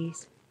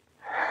Louise.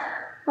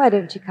 Why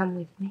don't you come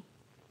with me?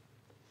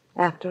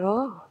 After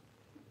all,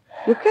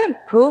 you can't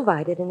prove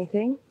I did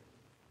anything.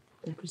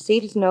 That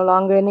receipt is no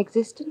longer in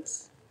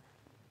existence,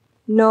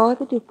 nor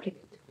the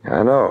duplicate.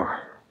 I know.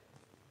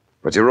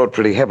 But you wrote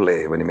pretty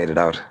heavily when you made it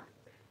out.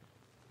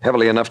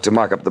 Heavily enough to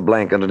mark up the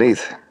blank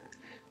underneath.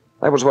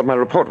 That was what my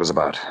report was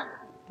about.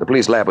 The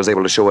police lab was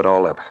able to show it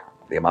all up.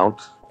 The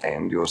amount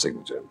and your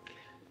signature.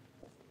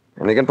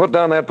 And you can put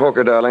down that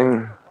poker,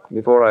 darling,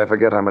 before I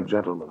forget I'm a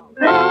gentleman.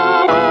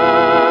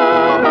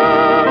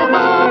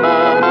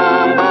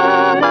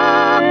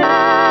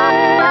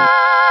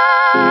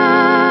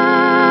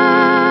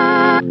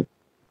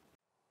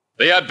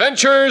 The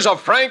Adventures of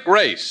Frank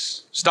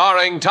Race,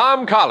 starring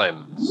Tom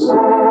Collins.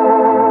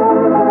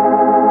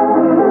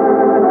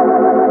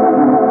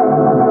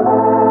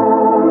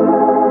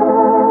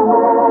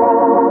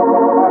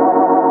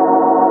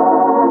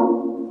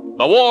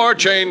 The war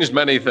changed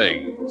many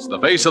things, the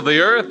face of the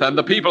earth and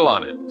the people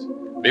on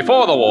it.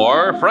 Before the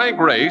war, Frank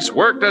Race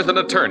worked as an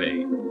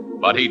attorney,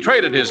 but he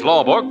traded his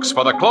law books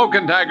for the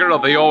cloak-and-dagger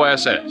of the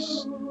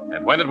OSS.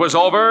 And when it was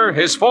over,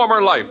 his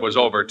former life was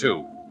over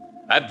too.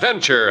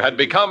 Adventure had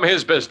become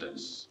his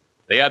business.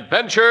 The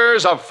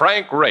Adventures of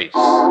Frank Race.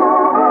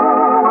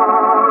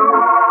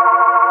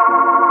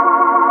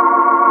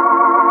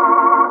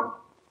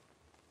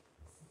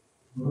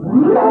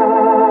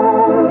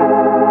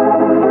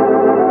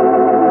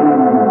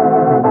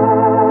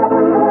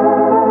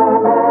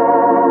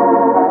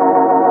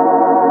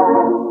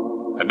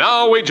 And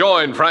now we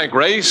join Frank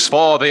Race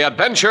for The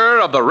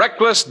Adventure of the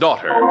Reckless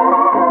Daughter.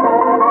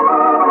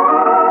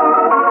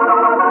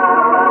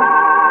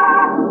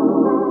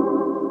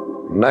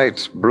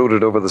 Night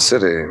brooded over the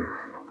city,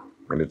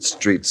 and its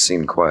streets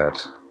seemed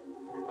quiet.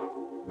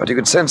 But you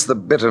could sense the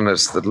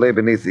bitterness that lay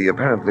beneath the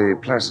apparently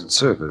placid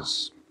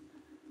surface.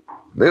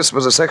 This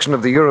was a section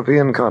of the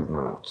European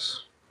continent,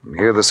 and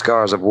here the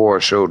scars of war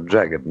showed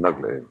jagged and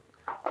ugly,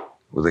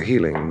 with the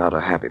healing not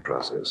a happy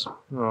process.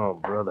 Oh,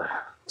 brother.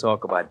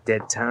 Talk about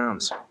dead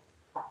towns.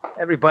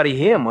 Everybody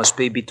here must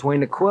be between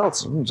the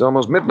quilts. It's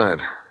almost midnight.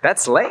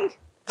 That's late?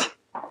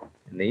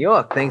 In New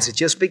York, things would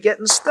just be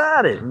getting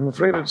started. I'm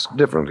afraid it's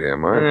different here,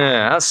 Mark.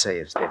 Yeah, I'll say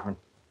it's different.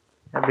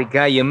 Every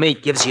guy you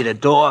meet gives you the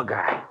dog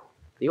eye.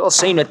 They all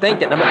seem to think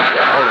that no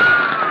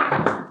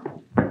matter...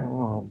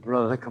 Oh,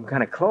 brother, they come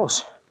kind of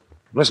close.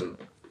 Listen.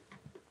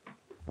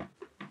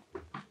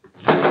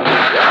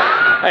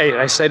 Hey,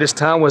 I say this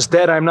town was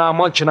dead. I'm now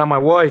munching on my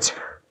words.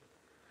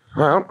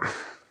 Well,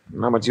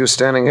 now with you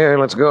standing here,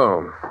 let's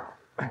go.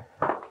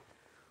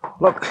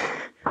 Look,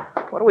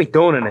 what are we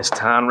doing in this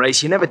town,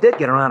 Race? You never did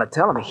get around to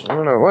telling me. I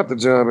don't know what the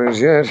job is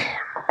yet.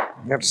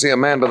 You have to see a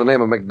man by the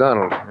name of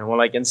McDonald.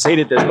 Well, I can see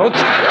that there's no...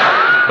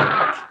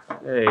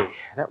 Hey,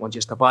 that one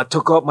just about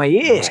took off my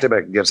ear. Stay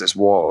back against this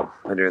wall,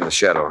 right here in the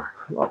shadow.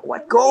 Look,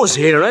 what goes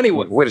here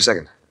anyway? Wait a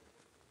second.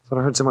 I thought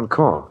I heard someone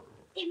call.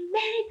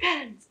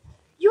 Americans,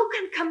 you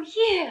can come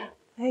here.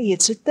 Hey,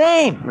 it's a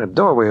dame. A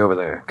doorway over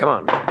there. Come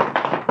on.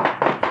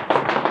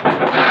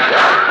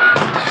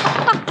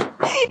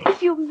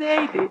 You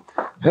made it.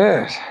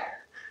 Yes.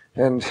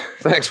 And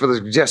thanks for the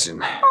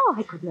suggestion. Oh,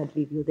 I could not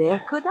leave you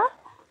there, could I?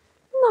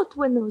 Not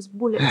when those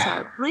bullets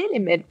are really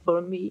meant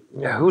for me.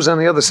 Yeah, who's on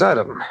the other side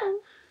of them?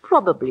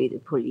 Probably the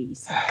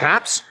police.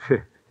 Cops?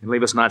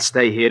 Leave us not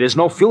stay here. There's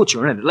no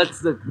future in it.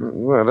 Let's...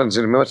 Well, doesn't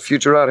seem to be much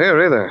future out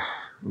here either.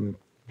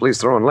 Police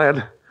throwing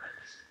lead.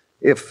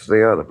 If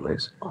they are the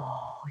police.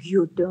 Oh,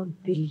 you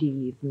don't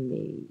believe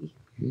me.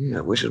 Yeah,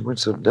 I wish it went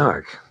so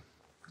dark.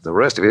 The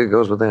rest of you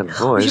goes with that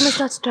voice. You must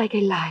not strike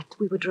a light.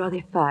 We would draw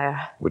their fire.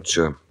 Which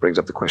brings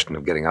up the question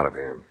of getting out of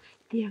here.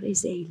 There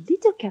is a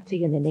little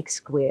cafe in the next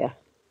square.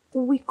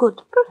 We could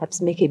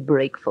perhaps make a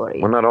break for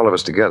it. Well, not all of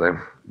us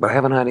together, but I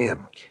have an idea.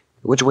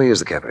 Which way is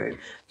the cafe?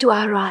 To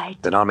our right.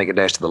 Then I'll make a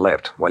dash to the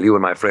left, while you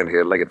and my friend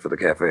here leg it for the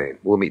cafe.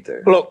 We'll meet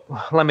there. Look,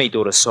 let me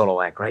do the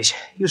solo act, Grace.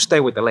 You stay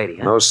with the lady,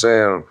 huh? No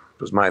sale.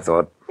 It was my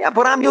thought. Yeah,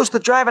 but I'm used to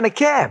driving a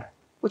cab,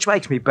 which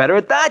makes me better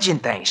at dodging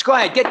things. Go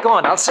ahead, get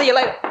going. I'll see you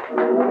later.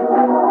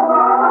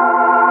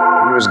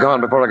 He was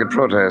gone before I could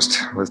protest,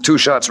 with 2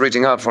 shots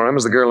reaching out for him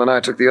as the girl and I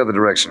took the other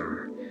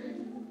direction.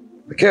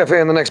 The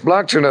cafe in the next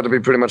block turned out to be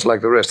pretty much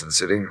like the rest of the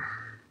city.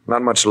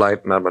 Not much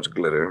light, not much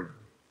glitter.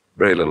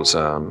 Very little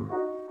sound.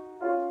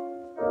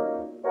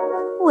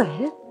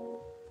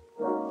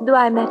 Well, do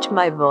I match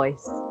my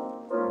voice?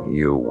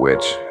 You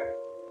witch.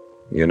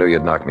 You knew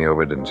you'd knock me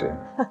over, didn't you?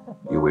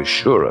 You were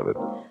sure of it.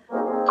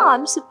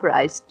 I'm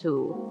surprised,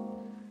 too.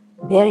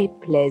 Very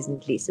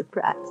pleasantly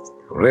surprised.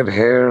 Red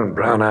hair and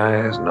brown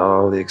eyes and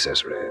all the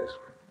accessories.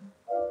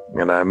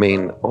 And I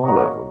mean all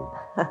of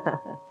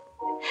them.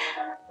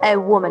 A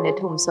woman at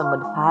whom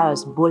someone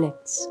fires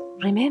bullets.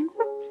 Remember?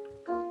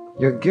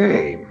 You're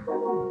gay.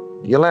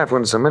 You laugh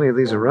when so many of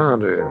these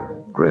around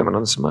are grim and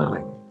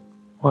unsmiling.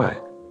 Why?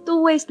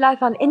 To waste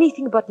life on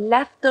anything but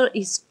laughter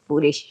is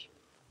foolish.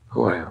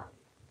 Who are you?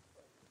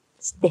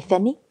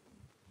 Stephanie?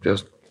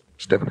 Just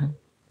Stephanie?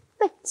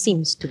 That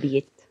seems to be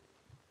it.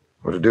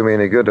 Would it do me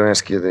any good to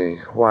ask you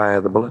the why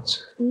of the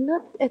bullets?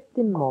 Not at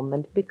the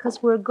moment,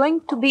 because we're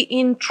going to be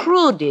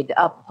intruded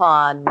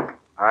upon.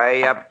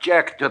 I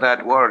object to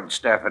that word,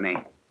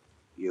 Stephanie.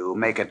 You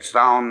make it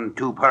sound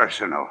too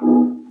personal.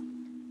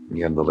 He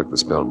had the look that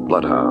spelled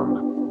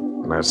bloodhound.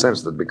 And I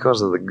sensed that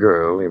because of the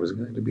girl, he was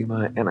going to be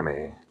my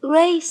enemy.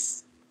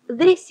 Grace,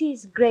 this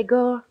is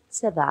Gregor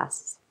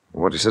Savas.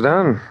 Won't you sit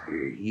down?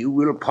 You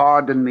will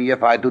pardon me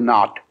if I do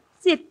not.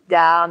 Sit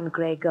down,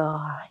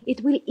 Gregor.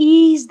 It will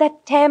ease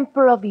that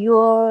temper of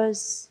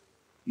yours.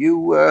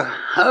 You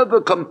have a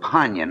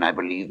companion, I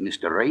believe,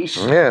 Mr. Race.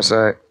 Yes,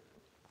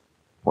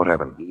 What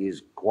happened? He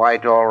is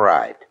quite all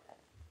right.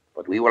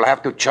 But we will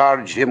have to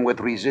charge him with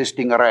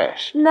resisting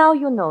arrest. Now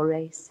you know,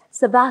 Race.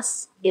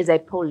 Savas is a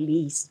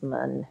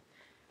policeman.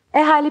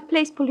 A highly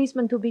placed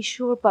policeman, to be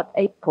sure, but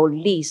a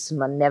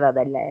policeman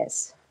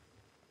nevertheless.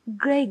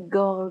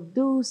 Gregor,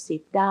 do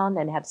sit down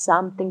and have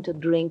something to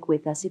drink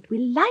with us. It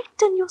will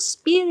lighten your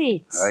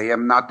spirits. I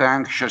am not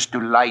anxious to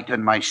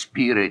lighten my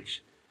spirits.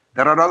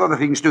 There are other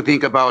things to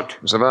think about.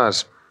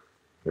 Savas,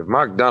 if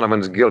Mark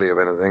Donovan's guilty of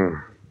anything,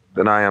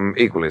 then I am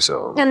equally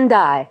so. And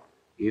I.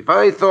 If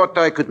I thought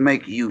I could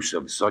make use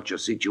of such a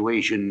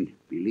situation,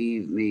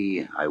 believe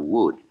me, I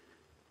would.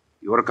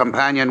 Your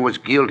companion was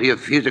guilty of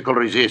physical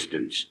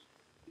resistance.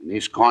 In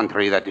this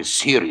country, that is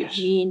serious.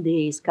 In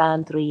this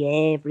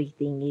country,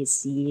 everything is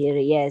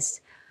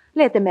serious.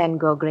 Let the man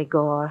go,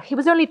 Gregor. He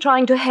was only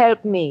trying to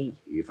help me.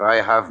 If I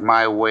have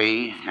my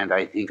way, and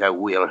I think I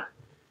will,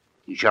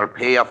 he shall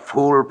pay a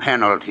full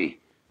penalty.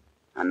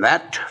 And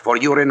that, for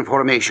your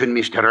information,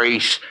 Mr.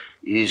 Race,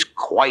 is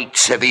quite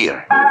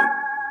severe.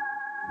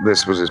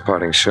 This was his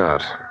parting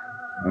shot.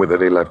 With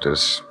it, he left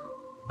us,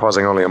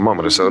 pausing only a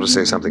moment or so to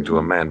say something to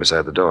a man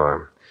beside the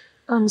door.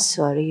 I'm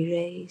sorry,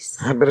 Race.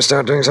 I'd better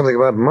start doing something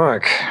about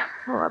Mark.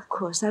 Oh, of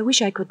course. I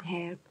wish I could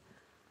help.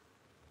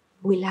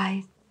 Will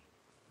I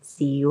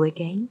see you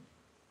again?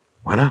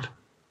 Why not?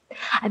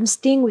 I'm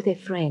staying with a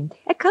friend,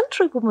 a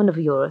countrywoman of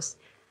yours.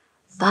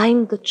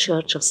 Find the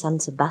church of San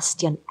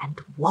Sebastian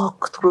and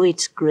walk through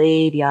its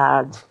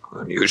graveyard.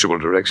 Unusual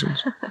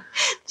directions.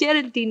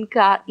 Geraldine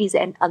Carr is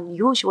an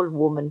unusual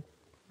woman.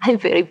 I'm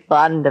very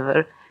fond of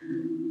her.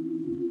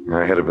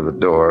 I headed for the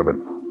door, but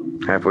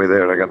halfway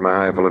there I got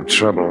my eye full of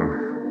trouble.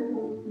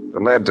 The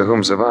lad to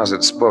whom Savas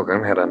had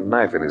spoken had a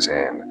knife in his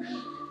hand.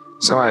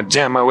 So I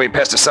jammed my way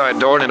past a side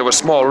door and into a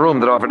small room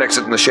that offered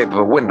exit in the shape of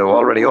a window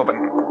already open.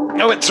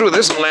 I went through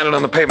this and landed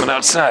on the pavement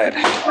outside.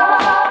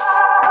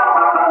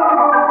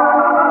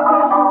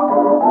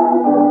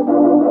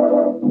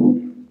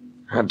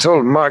 I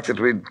told Mark that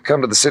we'd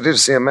come to the city to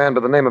see a man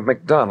by the name of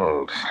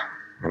MacDonald,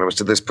 and it was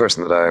to this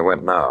person that I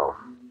went now.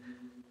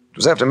 It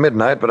was after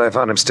midnight, but I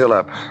found him still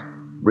up,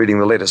 reading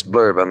the latest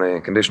blurb on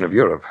the condition of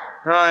Europe.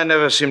 Oh, I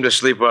never seem to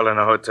sleep well in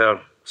a hotel.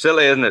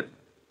 Silly, isn't it?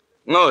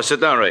 No, sit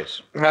down,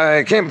 Race.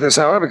 I came at this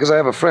hour because I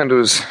have a friend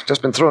who's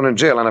just been thrown in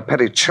jail on a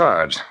petty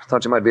charge.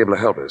 Thought you might be able to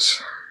help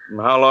us.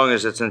 How long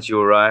is it since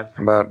you arrived?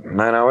 About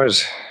 9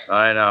 hours.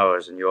 9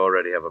 hours, and you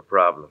already have a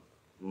problem.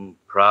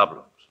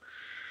 Problems.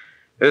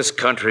 This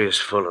country is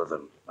full of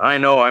them. I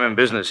know I'm in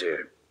business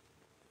here.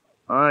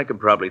 I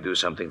could probably do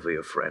something for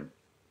your friend.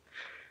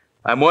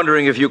 I'm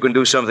wondering if you can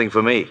do something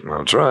for me.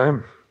 I'll try.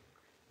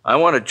 I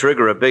want to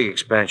trigger a big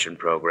expansion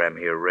program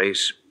here,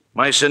 Race.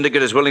 My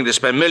syndicate is willing to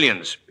spend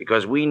millions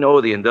because we know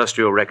the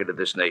industrial record of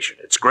this nation.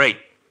 It's great.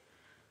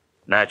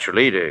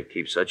 Naturally, to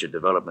keep such a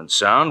development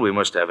sound, we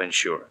must have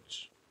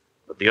insurance.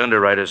 But the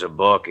underwriters are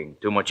balking.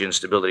 Too much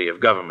instability of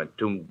government,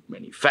 too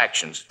many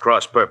factions at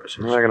cross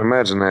purposes. I can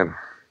imagine that.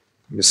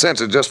 You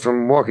sense it just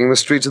from walking the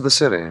streets of the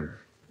city.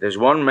 There's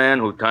one man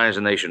who ties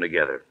a nation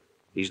together.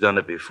 He's done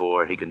it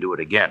before. He can do it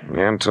again.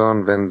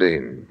 Anton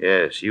Vendine.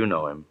 Yes, you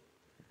know him.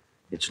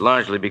 It's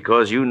largely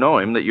because you know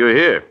him that you're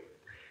here.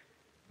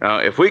 Now,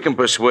 if we can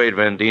persuade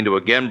Vendine to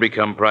again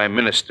become prime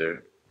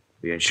minister,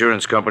 the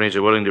insurance companies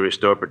are willing to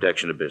restore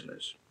protection to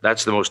business.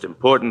 That's the most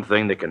important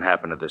thing that can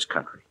happen to this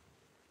country.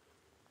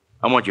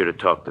 I want you to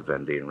talk to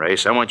Vendine,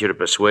 Race. I want you to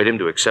persuade him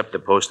to accept the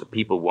post the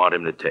people want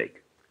him to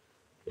take.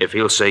 If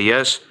he'll say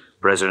yes,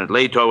 President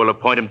Lator will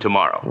appoint him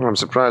tomorrow. I'm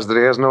surprised that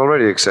he hasn't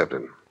already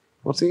accepted.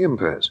 What's the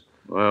impasse?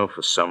 Well,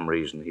 for some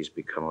reason, he's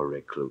become a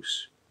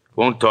recluse.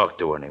 Won't talk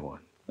to anyone.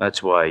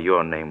 That's why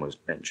your name was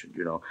mentioned,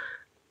 you know.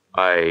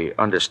 I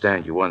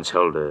understand you once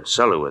held a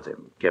cellar with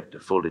him, kept a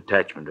full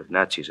detachment of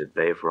Nazis at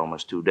bay for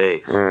almost 2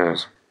 days.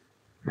 Yes.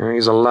 Yeah,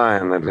 he's a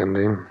lion, that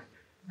Vendine.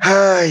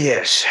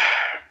 Yes.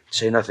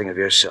 Say nothing of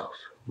yourself.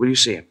 Will you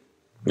see him?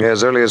 Yeah,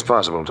 as early as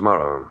possible,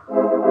 tomorrow.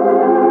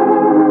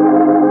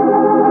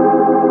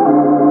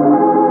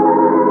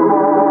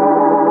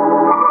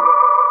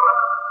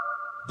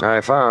 I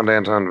found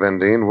Anton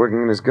Vendine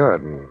working in his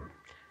garden.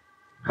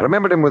 I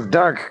remembered him with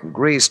dark,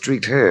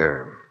 gray-streaked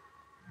hair.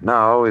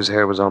 Now his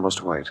hair was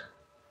almost white.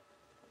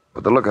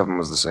 But the look of him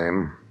was the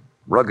same.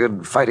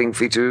 Rugged, fighting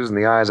features and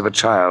the eyes of a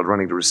child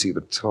running to receive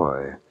a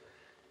toy.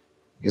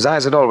 His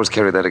eyes had always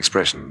carried that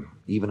expression,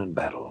 even in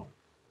battle.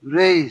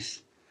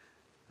 Race,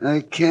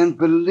 I can't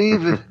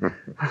believe it.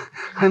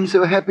 I'm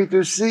so happy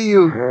to see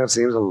you. Yeah, it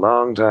seems a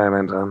long time,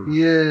 Anton.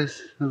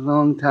 Yes, a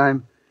long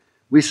time.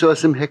 We saw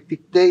some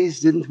hectic days,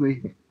 didn't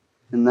we?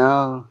 And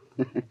now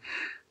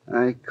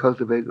I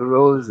cultivate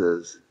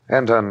roses.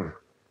 Anton,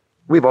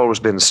 we've always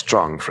been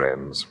strong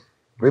friends.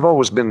 We've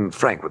always been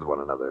frank with one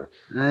another.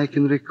 I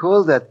can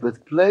recall that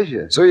with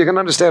pleasure. So you can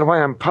understand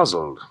why I'm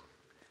puzzled.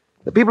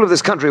 The people of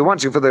this country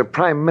want you for their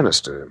prime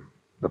minister.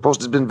 The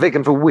post has been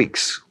vacant for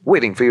weeks,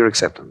 waiting for your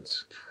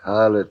acceptance.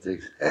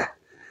 Politics.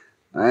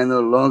 I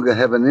no longer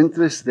have an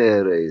interest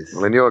there, Race.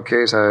 Well, in your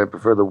case, I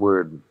prefer the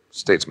word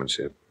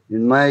statesmanship.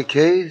 In my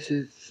case,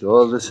 it's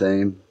all the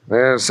same.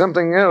 There's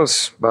something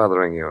else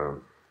bothering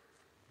you.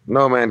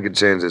 No man could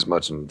change this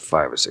much in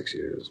 5 or 6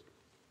 years.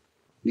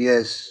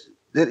 Yes,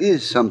 there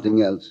is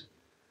something else.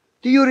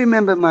 Do you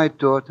remember my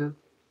daughter?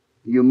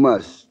 You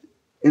must.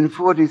 In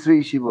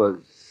 43, she was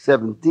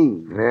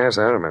 17. Yes,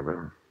 I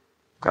remember.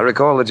 I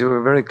recall that you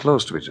were very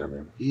close to each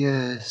other.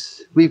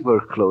 Yes, we were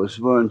close,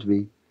 weren't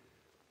we?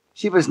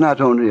 She was not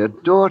only a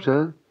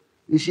daughter,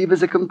 she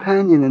was a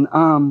companion in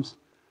arms,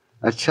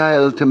 a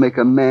child to make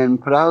a man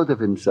proud of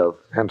himself.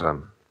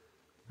 Anton,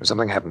 has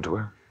something happened to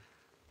her?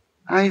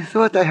 I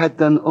thought I had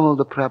done all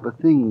the proper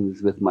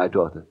things with my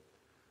daughter.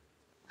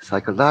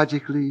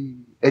 Psychologically,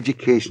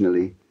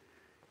 educationally.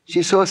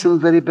 She saw some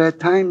very bad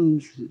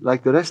times,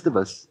 like the rest of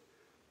us.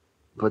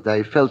 But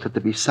I felt her to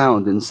be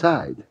sound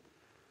inside.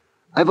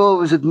 I've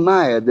always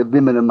admired the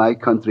women of my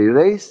country,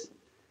 Race.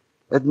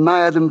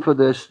 Admired them for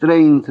their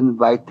strength and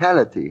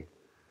vitality.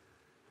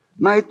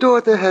 My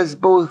daughter has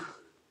both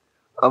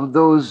of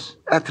those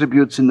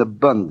attributes in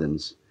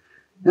abundance.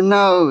 And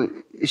now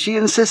she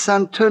insists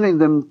on turning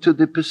them to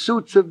the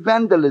pursuits of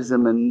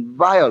vandalism and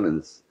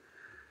violence.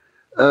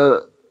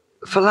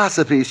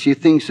 Philosophy she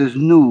thinks is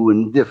new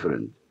and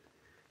different.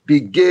 Be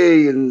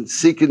gay and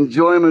seek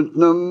enjoyment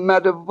no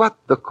matter what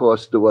the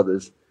cost to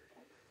others.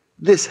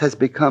 This has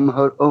become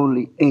her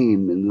only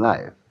aim in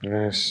life.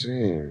 I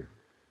see.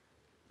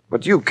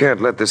 But you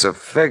can't let this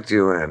affect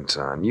you,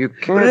 Anton. You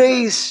can't...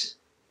 Race!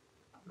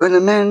 When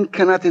a man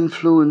cannot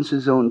influence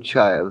his own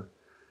child,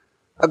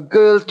 a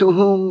girl to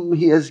whom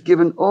he has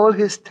given all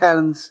his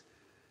talents,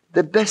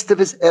 the best of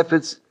his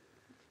efforts,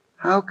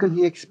 how can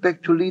he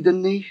expect to lead a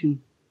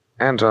nation?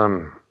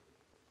 Anton,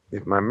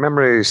 if my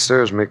memory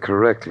serves me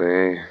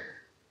correctly,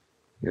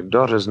 your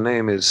daughter's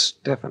name is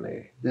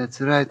Stephanie.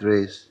 That's right,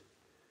 Race.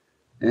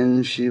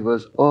 And she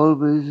was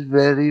always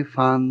very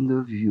fond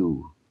of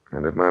you.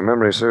 And if my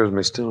memory serves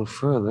me still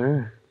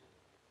further,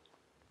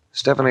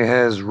 Stephanie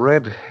has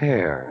red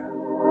hair.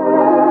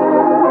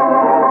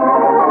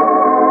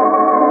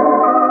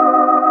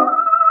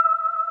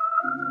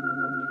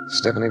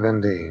 Stephanie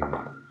Vendine.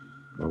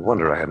 No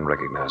wonder I hadn't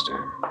recognized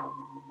her.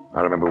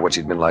 I remember what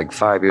she'd been like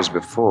 5 years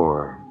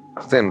before,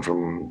 thin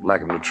from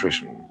lack of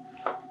nutrition.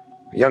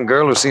 A young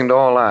girl who seemed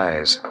all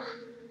eyes.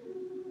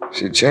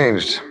 She'd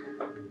changed,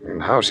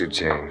 and how she'd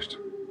changed.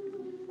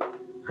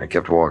 I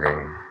kept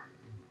walking.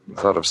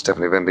 The thought of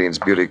Stephanie Vendine's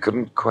beauty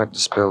couldn't quite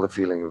dispel the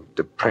feeling of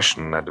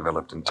depression I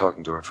developed in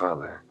talking to her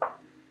father.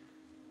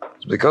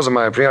 Because of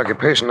my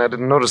preoccupation, I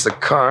didn't notice the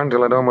car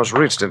until I'd almost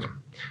reached it.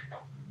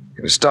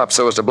 It stopped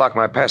so as to block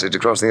my passage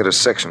across the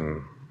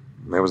intersection.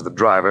 There was the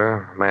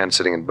driver, a man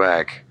sitting in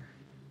back.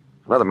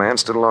 Another man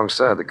stood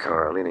alongside the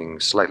car, leaning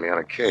slightly on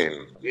a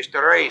cane.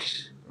 Mr.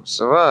 Race.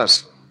 So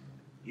us.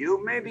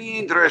 You may be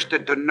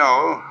interested to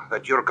know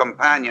that your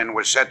companion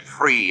was set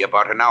free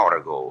about an hour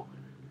ago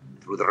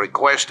through the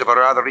request of a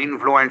rather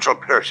influential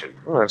person.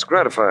 Oh, that's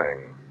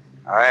gratifying.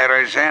 I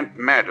resent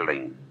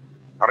meddling,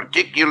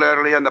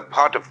 particularly on the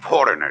part of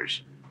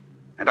foreigners.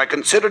 And I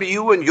consider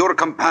you and your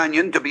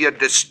companion to be a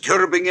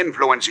disturbing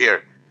influence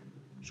here.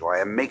 So I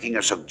am making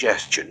a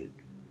suggestion.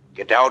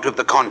 Get out of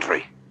the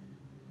country.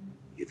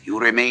 If you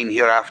remain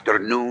here after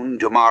noon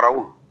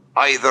tomorrow,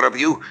 either of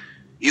you,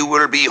 you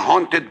will be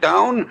hunted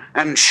down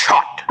and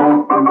shot.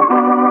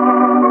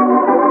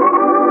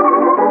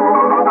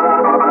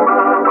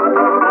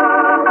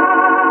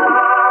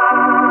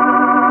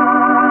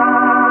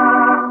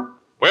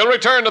 We'll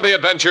return to the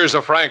adventures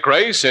of Frank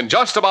Race in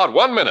just about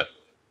 1 minute.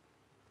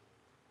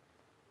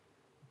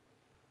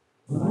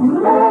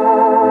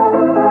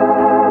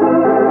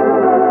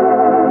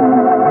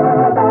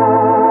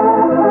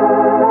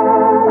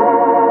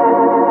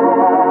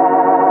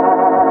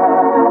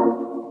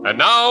 And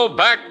now,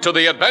 back to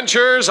the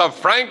adventures of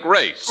Frank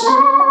Race.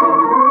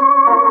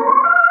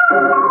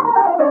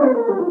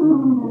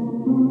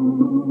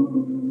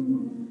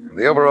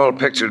 The overall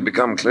picture had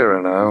become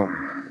clearer now.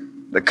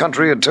 The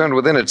country had turned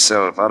within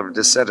itself out of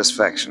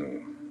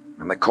dissatisfaction,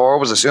 and the Corps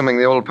was assuming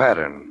the old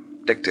pattern,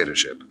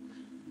 dictatorship.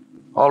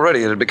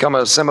 Already it had become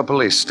a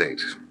semi-police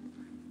state.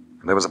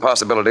 There was a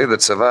possibility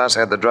that Savas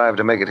had the drive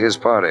to make it his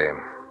party,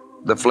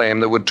 the flame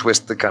that would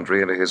twist the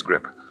country into his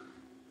grip.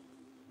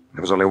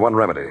 There was only one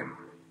remedy.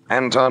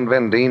 Anton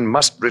Vendine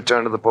must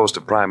return to the post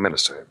of Prime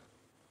Minister,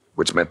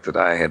 which meant that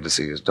I had to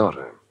see his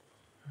daughter.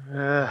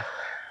 I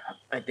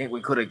think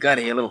we could have got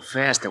here a little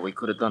faster. We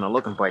could have done a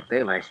looking by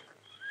daylight.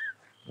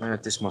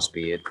 This must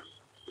be it.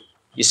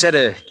 You said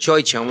a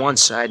church on one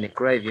side and a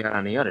graveyard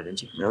on the other,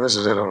 didn't you? Yeah, this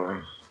is it, all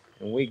right.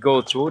 And we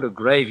go through the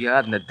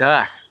graveyard in the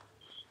dark.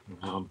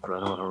 I'm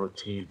proud of the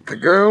routine. The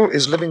girl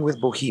is living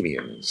with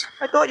Bohemians.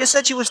 I thought you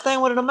said she was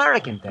staying with an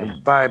American then.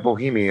 By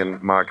Bohemian,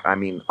 Mark, I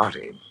mean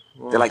Artie.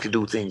 They like to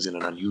do things in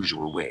an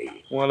unusual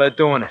way. Well, they're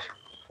doing it.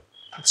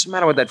 What's the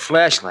matter with that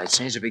flashlight?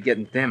 Seems to be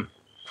getting dim.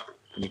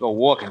 When you go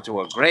walking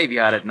through a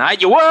graveyard at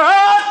night, you...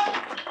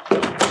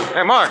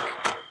 Hey, Mark.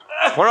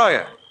 Where are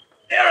you?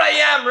 Here I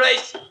am,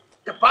 Race.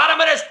 The bottom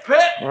of this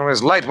pit. Well,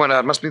 his light went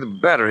out. Must be the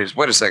batteries.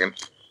 Wait a second.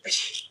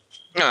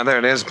 Ah, there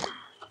it is.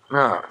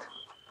 Oh.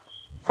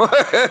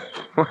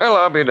 Well,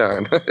 I'll be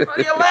darned. What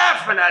are you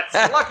laughing at? It's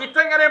a lucky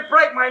thing I didn't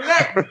break my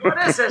neck. What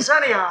is this,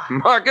 anyhow?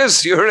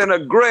 Marcus, you're in a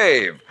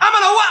grave. I'm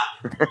in a what?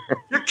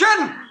 You're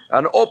kidding?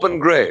 An open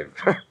grave.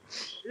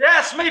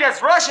 Yes, me,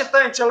 that's Russian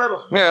things a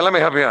little. Yeah, let me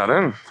help you out,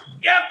 huh?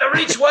 You have to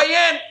reach way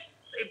in.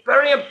 They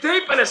bury him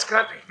deep in this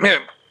country.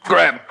 Here,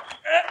 grab.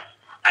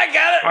 I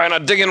got it. All right, now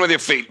dig in with your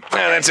feet.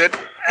 Yeah, that's it.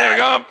 There we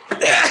go.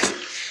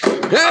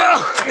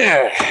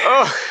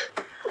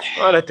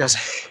 Oh, that does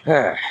it.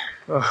 Yeah.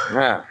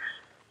 Yeah.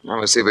 Now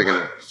let's see if we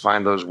can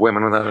find those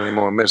women without any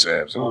more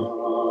mishaps.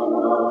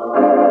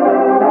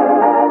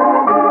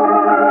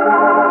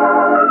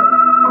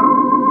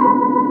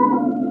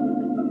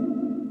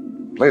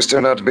 Place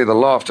turned out to be the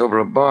loft over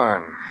a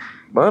barn,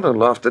 but a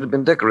loft that had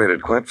been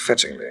decorated quite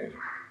fetchingly.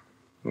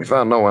 We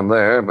found no one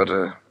there, but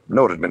a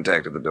note had been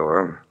tacked to the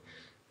door.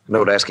 A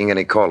note asking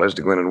any callers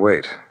to go in and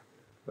wait.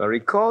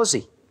 Very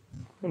cozy.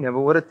 I never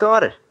would have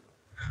thought it.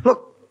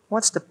 Look,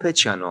 what's the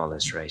pitch on all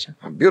this, Razor?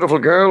 A beautiful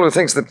girl who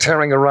thinks that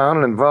tearing around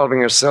and involving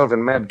herself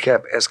in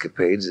madcap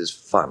escapades is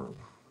fun,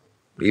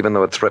 even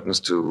though it threatens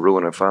to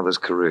ruin her father's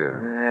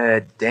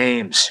career.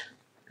 Dames.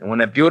 And when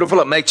they're beautiful,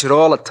 it makes it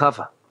all the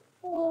tougher.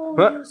 Oh,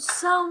 Huh? you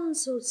sound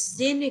so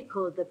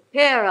cynical, the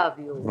pair of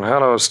you. Well,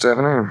 hello,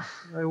 Stephanie.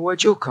 Hey,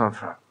 where'd you come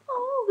from?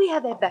 Oh, we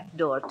have a back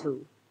door,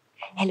 too.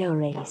 Hello,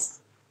 Race.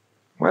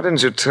 Why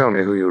didn't you tell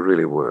me who you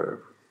really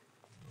were?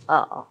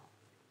 Oh,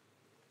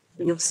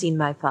 you've seen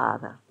my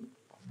father.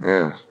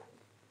 Yes,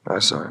 I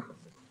saw him.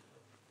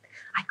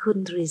 I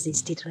couldn't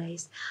resist it,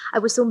 Race. I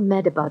was so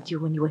mad about you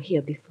when you were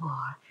here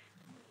before.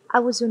 I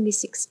was only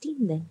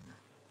 16 then.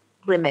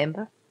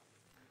 Remember?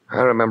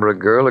 I remember a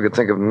girl who could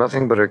think of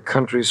nothing but her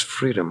country's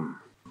freedom.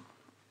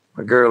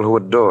 A girl who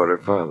adored her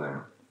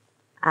father.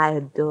 I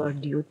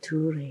adored you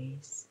too,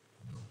 Race.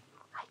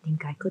 I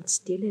think I could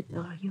still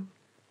adore you.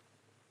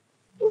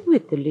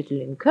 With a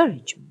little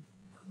encouragement.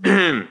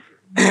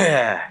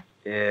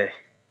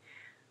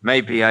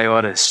 Maybe I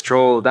ought to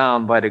stroll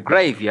down by the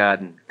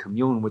graveyard and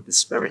commune with the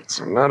spirits.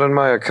 Not on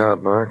my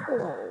account, Mark.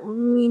 Oh,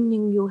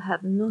 meaning you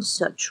have no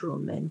such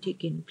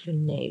romantic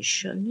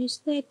inclination.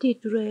 Is that it,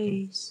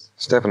 Race?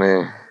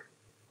 Stephanie,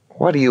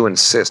 why do you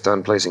insist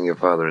on placing your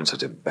father in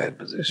such a bad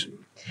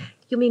position?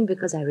 You mean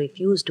because I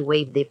refuse to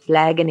wave the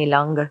flag any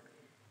longer?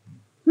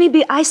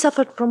 Maybe I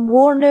suffered from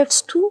war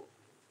nerves too?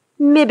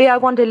 Maybe I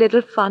want a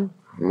little fun.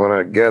 From what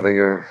I gather,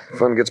 your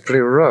fun gets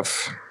pretty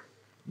rough.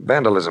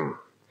 Vandalism.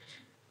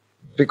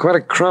 Be quite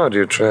a crowd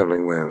you're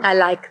traveling with. I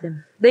like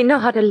them. They know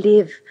how to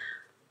live.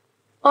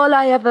 All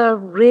I ever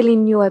really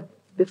knew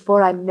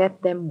before I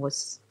met them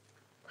was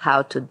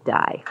how to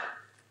die.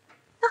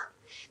 Ah,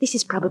 this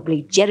is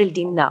probably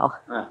Geraldine now.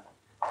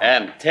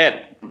 And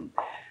Ted.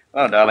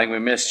 Oh, darling, we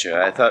missed you.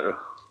 I thought...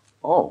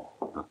 Oh,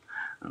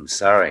 I'm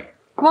sorry.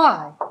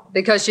 Why?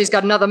 Because she's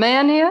got another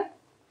man here?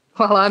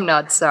 Well, I'm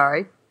not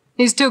sorry.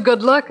 He's too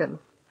good looking.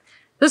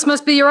 This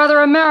must be your other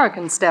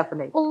American,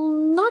 Stephanie. Oh,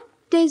 not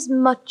as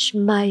much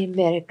my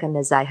American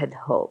as I had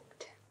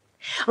hoped.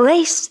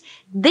 Race,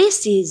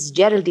 this is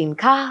Geraldine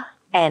Carr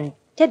and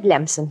Ted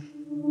Lamson.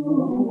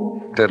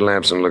 Ted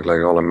Lamson looked like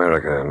All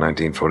America in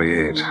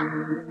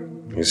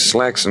 1948. His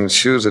slacks and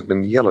shoes had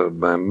been yellowed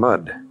by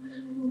mud,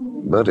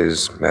 but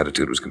his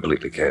attitude was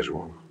completely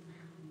casual.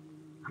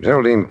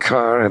 Geraldine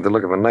Carr had the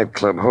look of a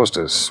nightclub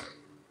hostess,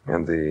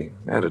 and the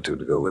attitude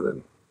to go with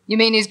it. You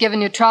mean he's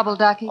giving you trouble,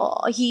 Ducky?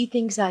 Oh, he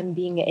thinks I'm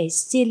being a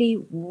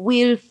silly,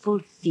 willful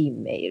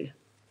female.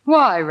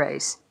 Why,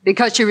 Race?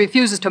 Because she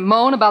refuses to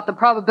moan about the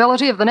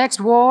probability of the next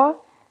war?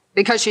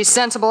 Because she's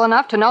sensible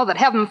enough to know that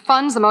having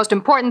fun's the most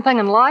important thing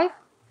in life?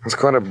 It's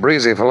quite a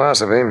breezy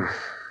philosophy.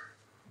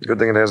 Good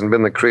thing it hasn't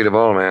been the creed of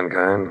all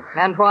mankind.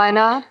 And why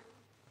not?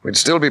 We'd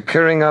still be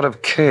peering out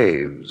of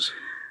caves.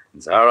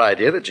 It's our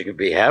idea that you could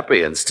be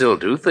happy and still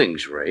do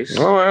things, Race.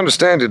 Oh, I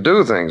understand you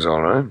do things,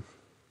 all right.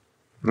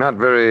 Not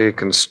very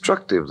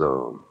constructive,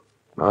 though,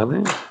 are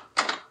they?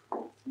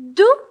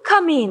 Do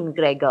come in,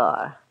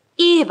 Gregor,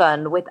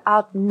 even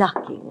without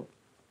knocking.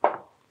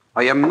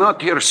 I am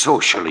not here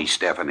socially,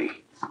 Stephanie.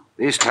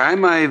 This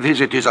time my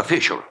visit is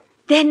official.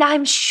 Then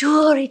I'm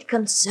sure it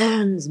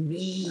concerns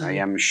me. I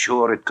am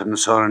sure it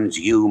concerns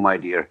you, my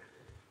dear.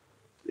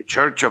 The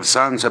Church of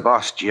San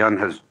Sebastian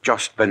has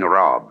just been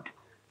robbed,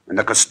 and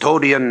the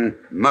custodian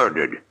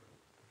murdered.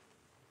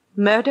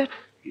 Murdered?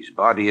 His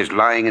body is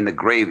lying in the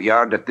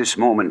graveyard at this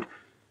moment,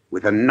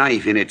 with a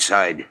knife in its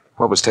side.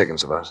 What was taken,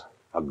 Savas?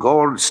 A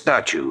gold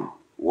statue,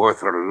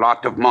 worth a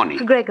lot of money.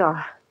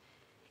 Gregor,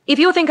 if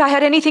you think I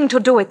had anything to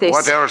do with this...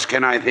 What else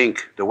can I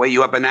think? The way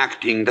you have been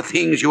acting, the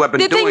things you have been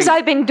doing... The things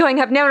I've been doing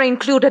have never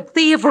included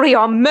thievery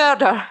or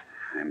murder.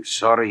 I'm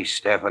sorry,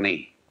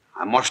 Stephanie.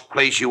 I must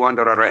place you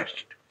under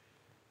arrest.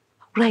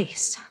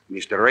 Race.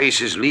 Mr.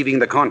 Race is leaving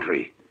the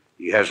country.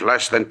 He has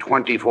less than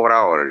 24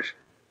 hours.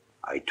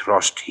 I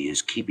trust he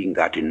is keeping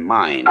that in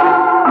mind.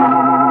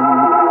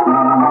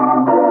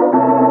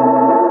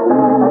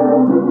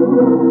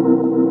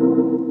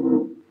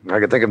 I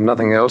could think of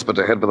nothing else but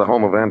to head for the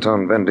home of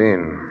Anton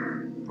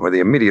Vendine, where the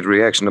immediate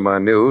reaction to my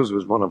news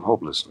was one of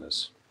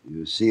hopelessness.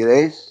 You see,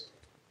 Race?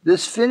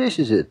 This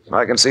finishes it.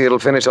 I can see it'll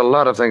finish a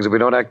lot of things if we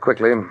don't act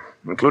quickly,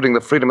 including the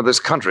freedom of this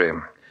country.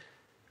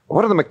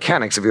 What are the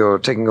mechanics of your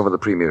taking over the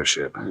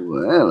premiership?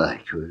 Well,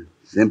 I could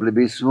simply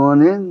be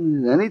sworn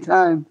in at any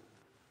time.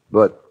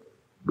 But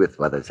with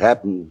what has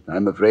happened,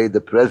 I'm afraid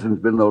the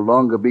president will no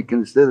longer be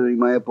considering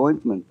my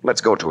appointment. Let's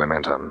go to him,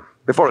 Anton,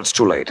 before it's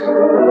too late.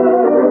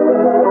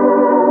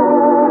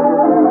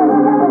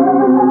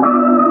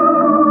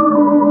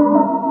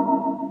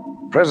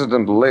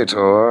 President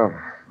Lator,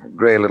 a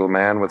gray little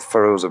man with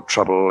furrows of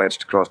trouble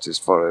etched across his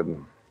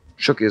forehead,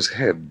 shook his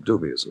head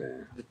dubiously.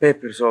 The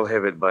paper's all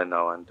heavy by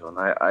now, Anton.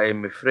 I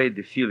am afraid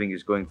the feeling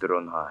is going to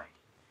run high.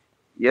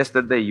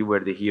 Yesterday you were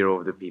the hero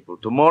of the people.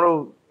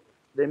 Tomorrow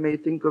they may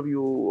think of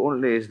you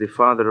only as the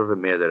father of a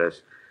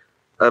murderess.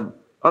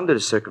 Under the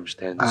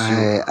circumstances...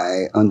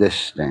 I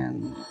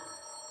understand.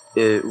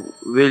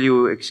 Will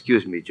you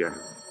excuse me,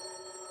 General?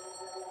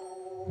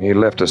 He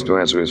left us to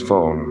answer his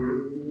phone.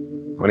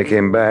 When he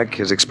came back,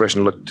 his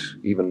expression looked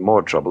even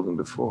more troubled than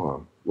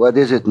before. What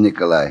is it,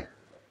 Nikolai?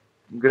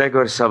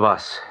 Gregor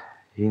Savas.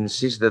 He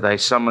insists that I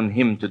summon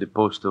him to the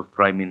post of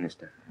Prime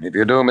Minister. If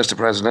you do, Mr.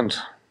 President,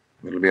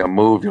 it'll be a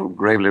move you'll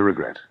gravely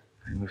regret.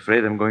 I'm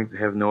afraid I'm going to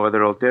have no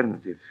other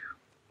alternative.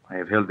 I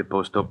have held the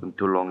post open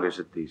too long as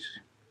it is,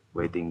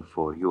 waiting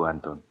for you,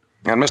 Anton.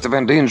 And Mr.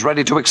 Vendine's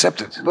ready to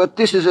accept it. But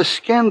this is a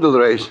scandal,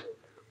 Race.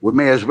 We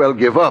may as well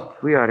give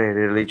up. We are a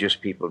religious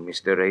people,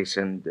 Mr. Race,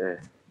 and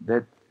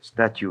that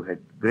statue had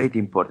great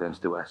importance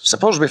to us.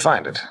 Suppose we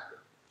find it.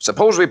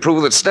 Suppose we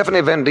prove that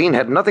Stephanie Vendine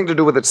had nothing to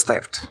do with its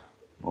theft.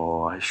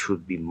 Oh, I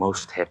should be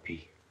most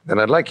happy. Then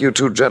I'd like you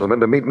two gentlemen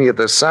to meet me at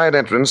the side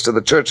entrance to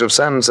the Church of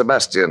San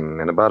Sebastian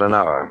in about an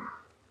hour.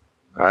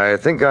 I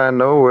think I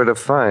know where to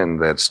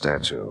find that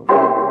statue.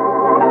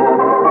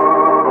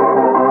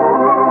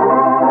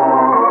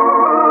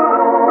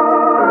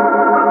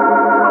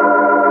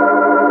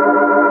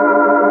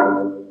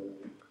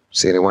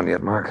 See anyone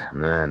yet, Mark?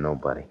 Nah,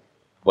 nobody.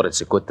 But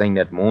it's a good thing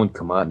that moon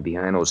come out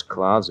behind those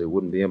clouds. They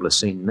wouldn't be able to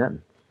see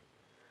nothing.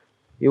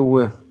 You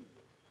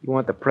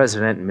want the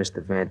president and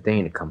Mr. Van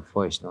Dane to come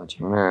first, don't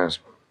you? Yes.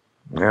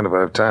 And if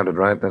I've timed it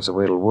right, that's the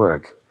way it'll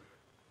work.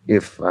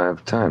 If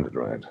I've timed it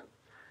right.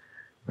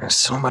 There's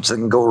so much that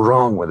can go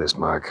wrong with this,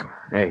 Mark.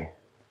 Hey,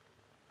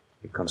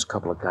 here comes a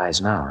couple of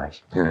guys now,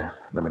 right? Here,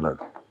 let me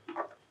look.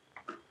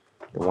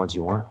 The ones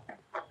you want?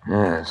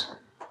 Yes.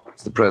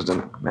 It's the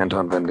president,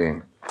 Anton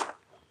Vendine.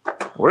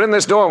 We're in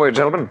this doorway,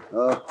 gentlemen.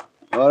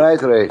 All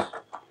right, Race.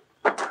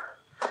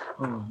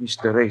 Oh,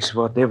 Mr. Race,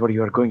 whatever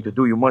you are going to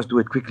do, you must do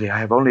it quickly. I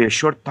have only a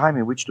short time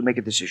in which to make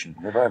a decision.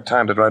 If I've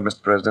timed it right,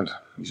 Mr. President,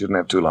 you shouldn't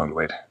have too long to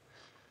wait.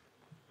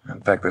 In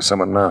fact, there's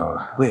someone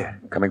now. Where?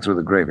 Coming through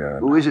the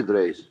graveyard. Who is it,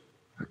 Race?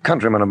 A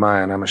countryman of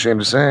mine, I'm ashamed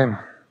to say.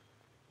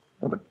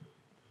 Oh, but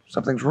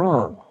something's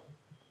wrong.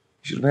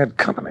 He should have had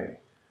company.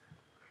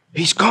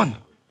 He's gone.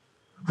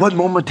 One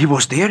moment he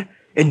was there,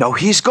 and now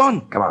he's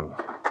gone. Come on.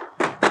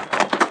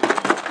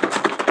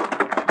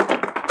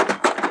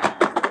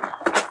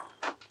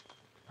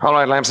 All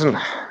right, Lamson.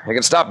 You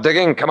can stop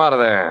digging. Come out of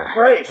there.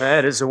 Grace!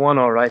 That is the one,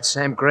 all right.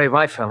 Same grave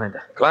I fell into.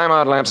 Climb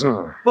out,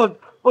 Lamson. But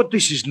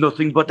this is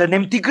nothing but an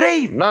empty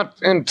grave. Not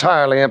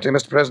entirely empty,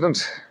 Mr.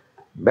 President.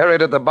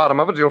 Buried at the bottom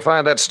of it, you'll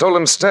find that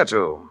stolen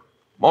statue.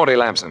 Morty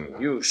Lamson.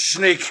 You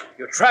sneak.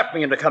 You trapped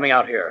me into coming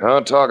out here.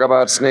 Don't talk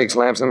about sneaks,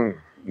 Lamson.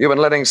 You've been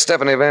letting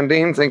Stephanie Van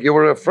Deen think you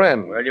were a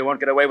friend. Well, you won't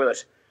get away with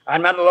it.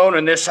 I'm not alone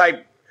in this.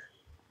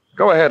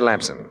 Go ahead,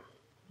 Lamson.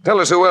 Tell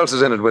us who else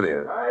is in it with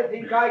you. I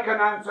think I can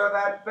answer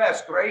that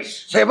best,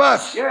 Grace.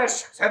 Sebas!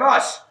 Yes,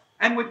 Sebas.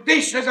 And with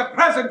this as a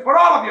present for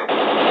all of you.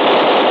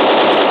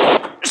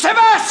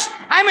 Sebas!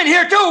 I'm in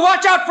here too.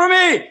 Watch out for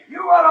me.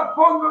 You are a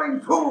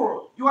bungling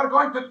fool. You are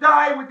going to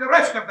die with the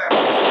rest of them.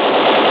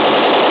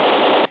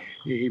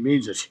 He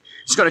means it.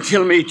 He's going to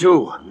kill me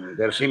too.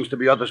 There seems to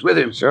be others with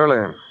him.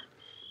 Surely.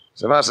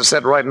 Sebas is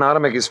set right now to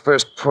make his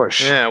first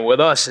push. Yeah, with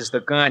us is the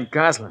Gone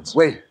Goslings.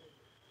 Wait.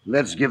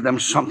 Let's give them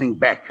something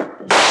back.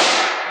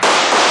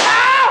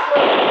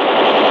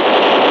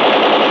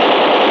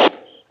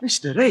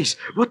 Mr. Race,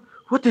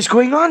 what is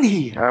going on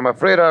here? I'm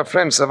afraid our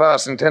friend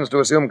Savas intends to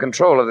assume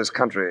control of this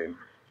country.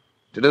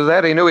 To do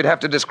that, he knew he'd have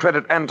to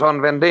discredit Anton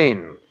Van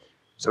Deen.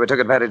 So he took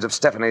advantage of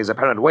Stephanie's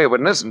apparent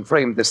waywardness and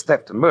framed this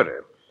theft and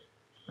murder.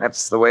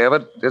 That's the way of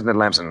it, isn't it,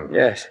 Lamson?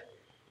 Yes.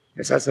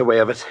 Yes, that's the way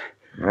of it.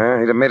 He'd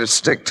have made it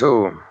stick,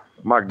 too.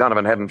 If Mark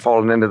Donovan hadn't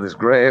fallen into this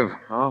grave.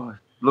 Oh, it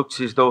looks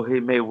as though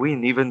he may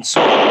win even so.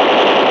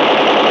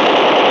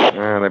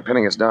 They're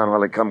pinning us down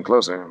while they come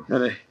closer.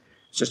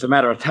 It's just a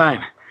matter of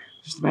time.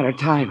 Just a matter of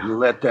time.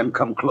 Let them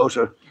come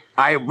closer.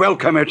 I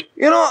welcome it.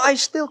 You know, I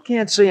still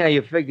can't see how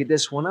you figured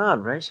this one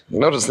out, Race. You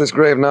notice this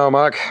grave now,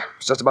 Mark?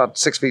 It's just about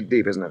 6 feet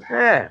deep, isn't it?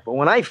 Yeah, but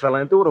when I fell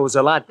into it, it was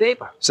a lot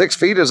deeper. 6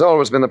 feet has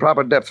always been the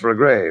proper depth for a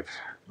grave.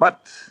 But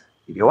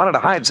if you wanted to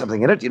hide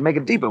something in it, you'd make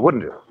it deeper,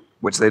 wouldn't you?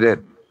 Which they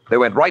did. They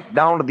went right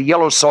down to the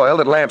yellow soil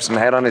that Lamson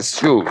had on his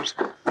shoes.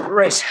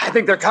 Race, I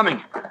think they're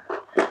coming.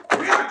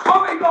 We are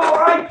coming, all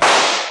right.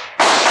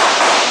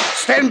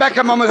 Stand back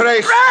a moment,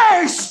 Race.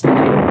 Race!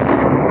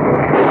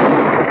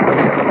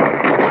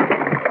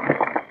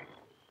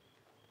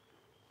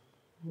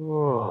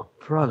 Oh,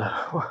 brother.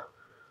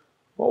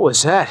 What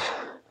was that?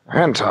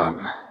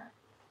 Anton,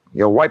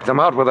 you wiped them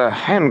out with a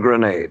hand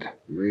grenade.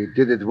 We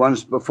did it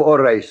once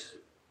before, Race.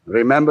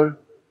 Remember?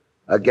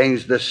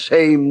 Against the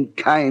same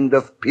kind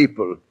of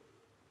people.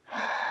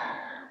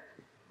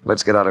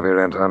 Let's get out of here,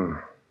 Anton.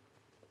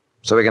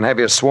 So we can have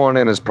you sworn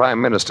in as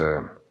Prime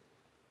Minister.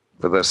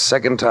 For the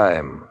second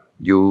time,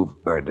 you've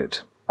earned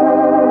it.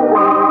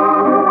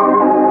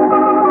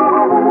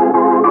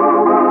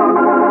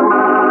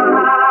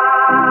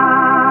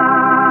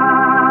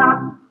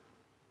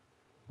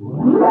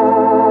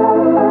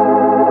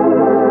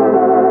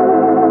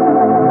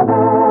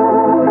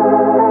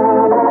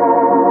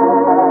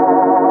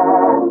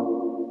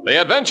 The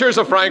Adventures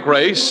of Frank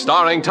Race,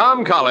 starring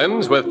Tom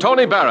Collins with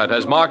Tony Barrett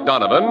as Mark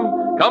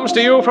Donovan, comes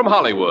to you from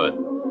Hollywood.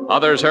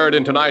 Others heard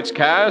in tonight's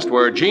cast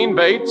were Gene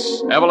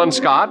Bates, Evelyn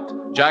Scott,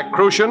 Jack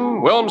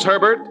Crucian, Wilms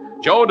Herbert,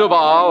 Joe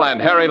Duvall,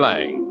 and Harry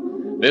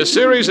Lang. This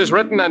series is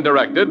written and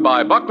directed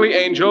by Buckley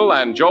Angel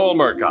and Joel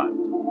Murcott.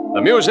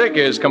 The music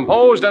is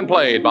composed and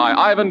played by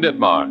Ivan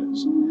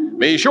Ditmars.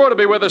 Be sure to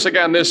be with us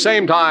again this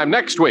same time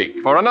next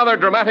week for another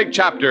dramatic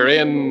chapter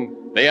in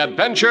The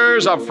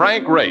Adventures of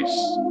Frank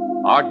Race.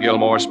 Art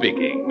Gilmore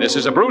speaking. This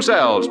is a Bruce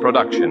Ells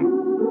production.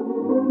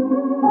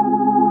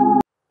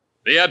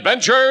 The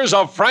Adventures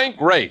of Frank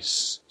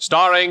Race,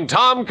 starring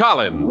Tom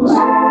Collins.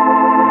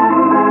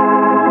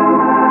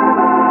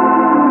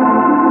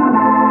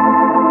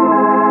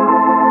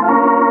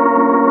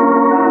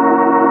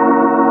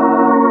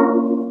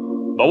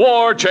 The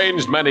war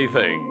changed many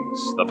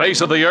things, the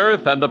face of the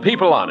earth and the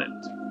people on it.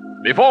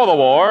 Before the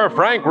war,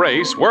 Frank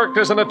Race worked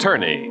as an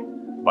attorney,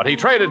 but he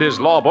traded his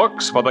law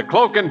books for the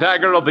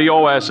cloak-and-dagger of the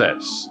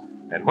OSS.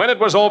 And when it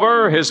was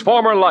over, his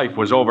former life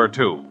was over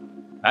too.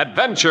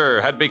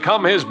 Adventure had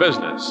become his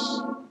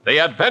business. The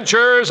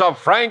Adventures of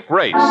Frank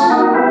Race.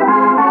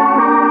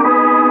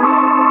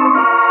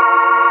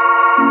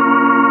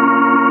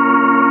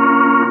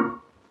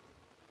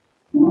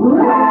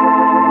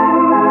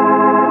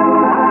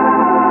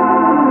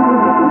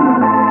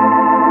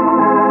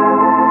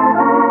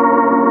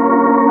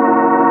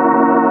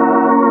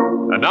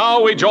 And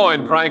now we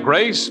join Frank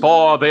Race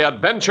for The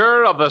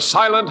Adventure of the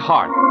Silent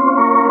Heart.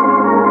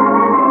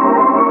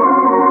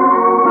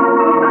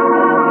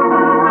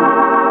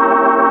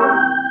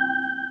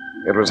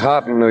 It was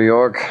hot in New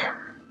York.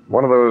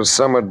 One of those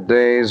summer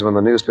days when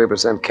the newspaper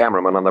sent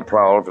cameramen on the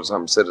prowl for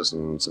some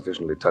citizen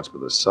sufficiently touched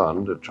with the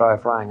sun to try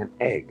frying an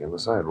egg in the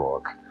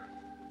sidewalk.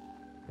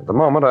 At the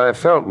moment, I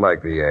felt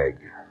like the egg.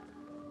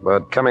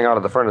 But coming out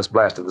of the furnace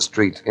blast of the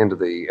street into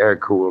the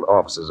air-cooled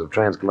offices of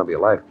Trans-Columbia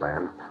Life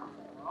Plan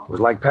was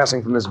like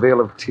passing from this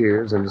vale of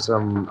tears into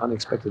some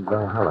unexpected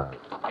Valhalla.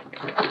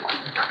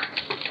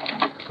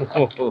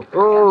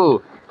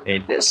 Oh,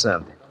 ain't this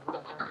something?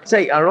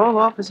 Say, are all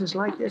offices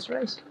like this,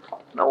 Race?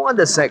 No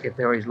wonder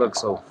secretaries look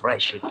so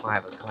fresh at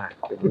 5 o'clock.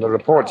 In the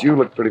reports, you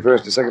look pretty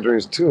fresh to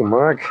secretaries, too,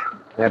 Mark.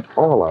 At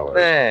all hours.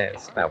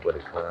 That's not what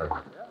it comes.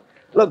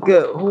 Look,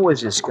 who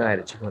is this guy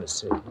that you're going to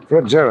see?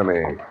 Fred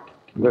Jeremy.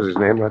 There's his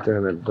name right there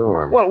in that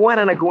door. Well, why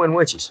don't I go in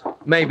with you?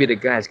 Maybe the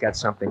guy's got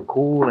something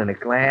cool in a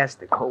glass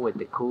to go with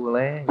the cool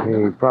air.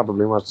 He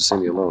probably wants to see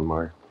me alone,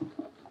 Mark.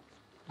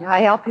 Can I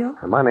help you?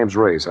 My name's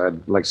Race.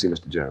 I'd like to see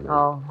Mr. Jeremy.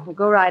 Oh, well,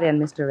 go right in,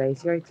 Mr.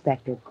 Race. You're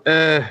expected.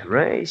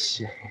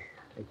 Race,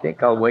 I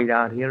think I'll wait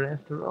out here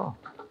after all.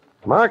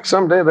 Mark,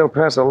 someday they'll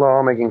pass a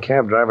law making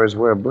cab drivers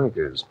wear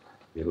blinkers.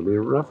 It'll be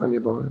rough on you,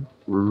 boy.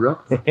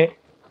 Rough.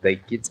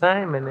 Take your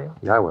time, man.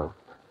 I will.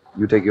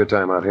 You take your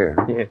time out here.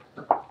 Yeah.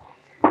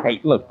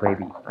 Hey, look,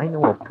 baby. I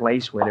know a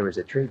place where there is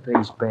a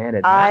three-piece band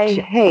at I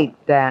hate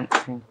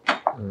dancing.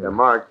 Yeah,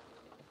 Mark.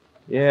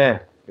 Yeah.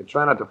 You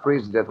try not to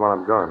freeze to death while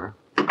I'm gone,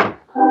 huh?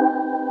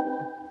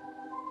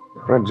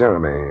 Fred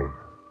Jeremy.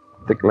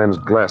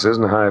 Thick-lensed glasses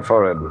and a high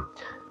forehead.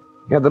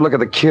 You had the look of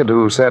the kid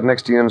who sat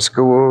next to you in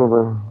school,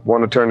 the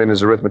one who turned in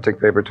his arithmetic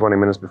paper 20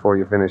 minutes before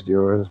you finished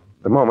yours.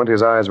 The moment,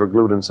 his eyes were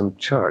glued on some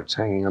charts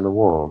hanging on the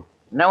wall.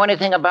 Know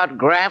anything about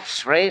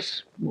graphs,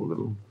 Race? A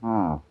little.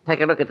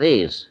 Take a look at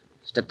these.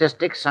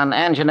 Statistics on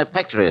angina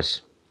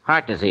pectoris,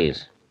 heart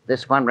disease.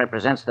 This one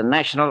represents the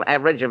national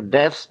average of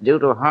deaths due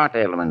to heart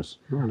ailments.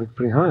 Oh, looks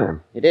pretty high.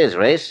 It is,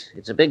 Race.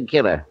 It's a big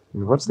killer.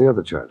 And what's the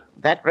other chart?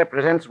 That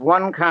represents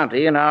one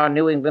county in our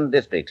New England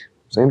district.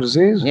 Same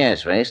disease?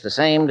 Yes, Race, the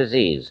same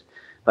disease.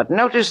 But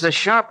notice the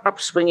sharp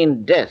upswing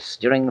in deaths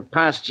during the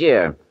past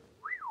year.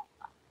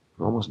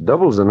 Almost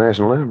doubles the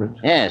national average.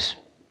 Yes.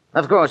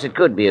 Of course, it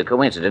could be a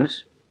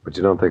coincidence. But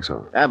you don't think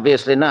so?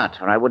 Obviously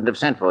not, or I wouldn't have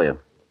sent for you.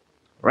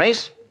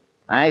 Race,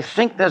 I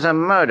think there's a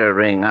murder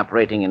ring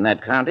operating in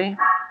that county.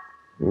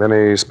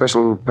 Any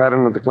special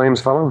pattern that the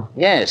claims follow?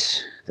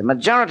 Yes. The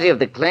majority of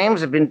the claims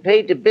have been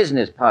paid to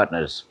business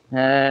partners.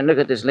 Look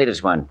at this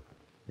latest one.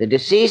 The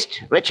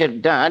deceased,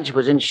 Richard Dodge,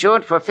 was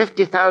insured for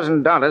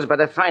 $50,000 by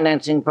the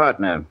financing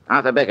partner,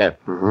 Arthur Becker.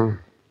 Mm-hmm.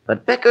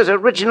 But Becker's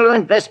original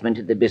investment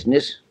in the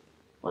business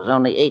was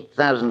only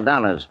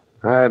 $8,000.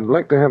 I'd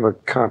like to have a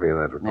copy of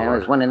that report. Now,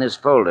 there's one in this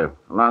folder,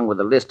 along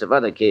with a list of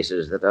other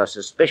cases that are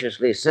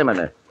suspiciously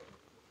similar.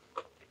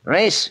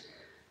 Race,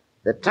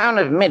 the town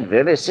of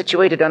Midville is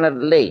situated on a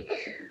lake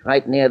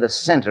right near the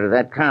center of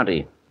that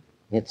county.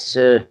 It's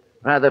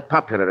rather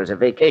popular as a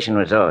vacation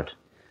resort.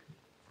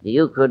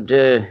 You could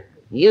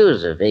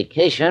use a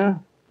vacation,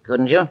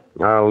 couldn't you?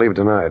 I'll leave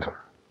tonight.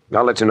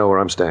 I'll let you know where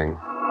I'm staying.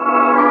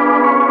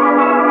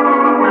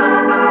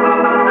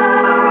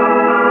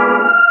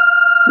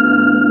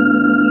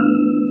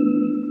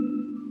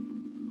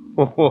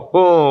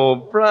 Oh,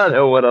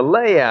 brother, what a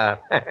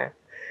layout.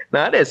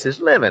 Now, this is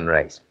living,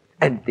 Race.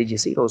 And did you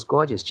see those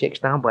gorgeous chicks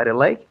down by the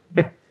lake?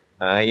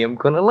 I am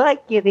going to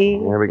like you there.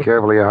 Yeah, be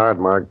careful of your heart,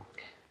 Mark.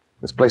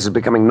 This place is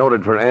becoming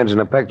noted for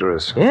angina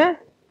pectoris. Yeah?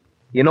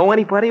 You know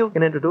anybody who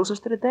can introduce us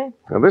to the dame?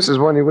 Now, this is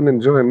one you wouldn't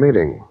enjoy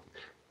meeting.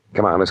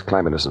 Come on, let's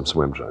climb into some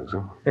swim trunks,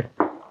 huh?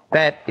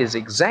 That is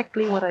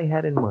exactly what I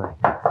had in mind.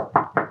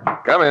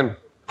 Come in.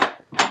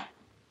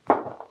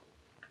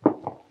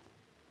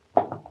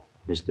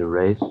 Mr.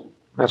 Race?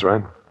 That's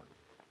right.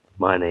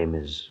 My name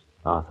is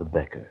Arthur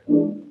Becker.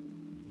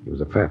 He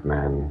was a fat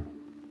man.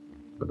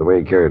 But the way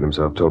he carried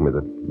himself told me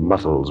that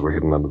muscles were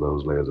hidden under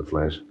those layers of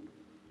flesh.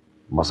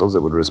 Muscles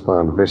that would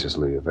respond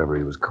viciously if ever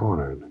he was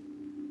cornered.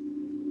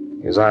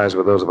 His eyes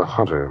were those of a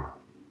hunter.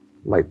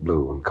 Light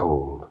blue and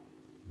cold.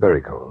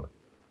 Very cold.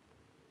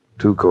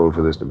 Too cold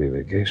for this to be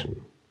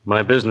vacation.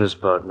 My business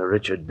partner,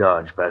 Richard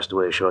Dodge, passed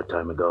away a short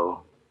time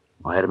ago.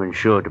 I had him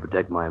insured to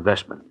protect my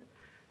investment.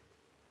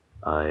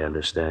 I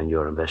understand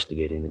you're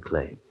investigating the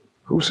claim.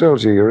 Who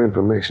sells you your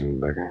information,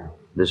 Becker?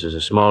 This is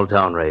a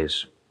small-town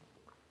race.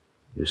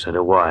 You sent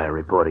a wire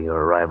reporting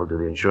your arrival to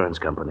the insurance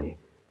company.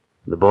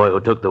 The boy who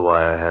took the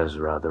wire has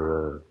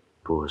rather a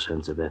poor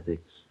sense of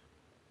ethics.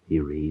 He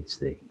reads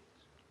things.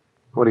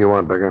 What do you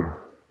want, Becker?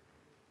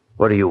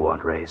 What do you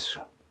want, Race?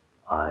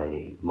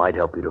 I might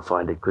help you to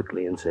find it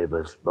quickly and save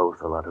us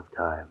both a lot of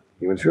time.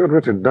 You insured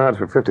Richard Dodge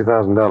for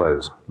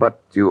 $50,000,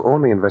 but you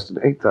only invested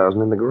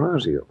 $8,000 in the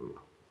garage he opened.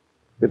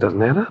 It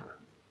doesn't add up.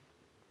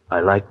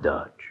 I like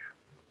Dodge.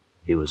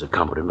 He was a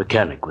competent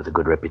mechanic with a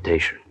good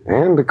reputation.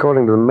 And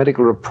according to the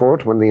medical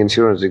report, when the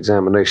insurance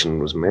examination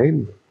was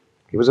made,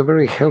 he was a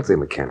very healthy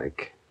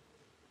mechanic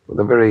with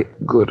a very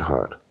good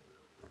heart.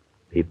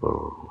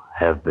 People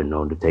have been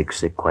known to take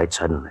sick quite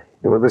suddenly.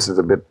 Yeah, well, this is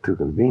a bit too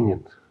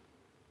convenient,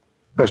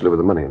 especially with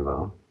the money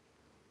involved.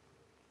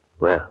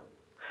 Well,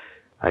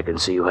 I can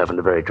see you haven't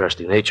a very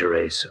trusting nature,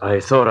 Race. I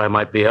thought I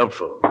might be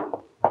helpful.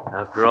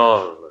 After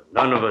all,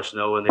 none of us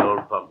know when the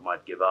old pump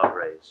might give out,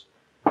 Race.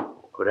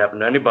 Could happen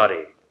to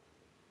anybody.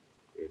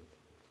 It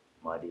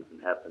might even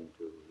happen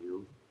to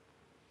you.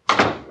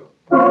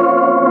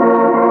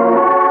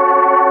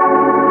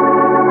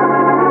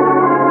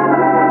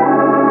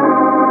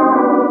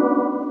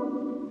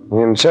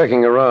 In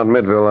checking around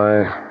Midville,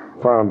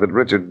 I found that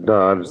Richard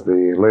Dodge,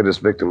 the latest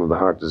victim of the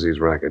heart disease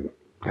racket,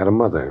 had a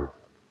mother.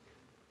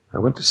 I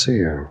went to see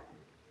her.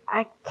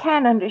 I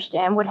can't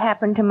understand what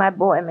happened to my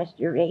boy,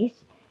 Mr. Race.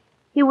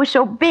 He was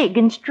so big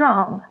and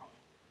strong.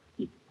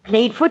 He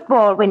played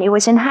football when he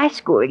was in high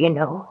school, you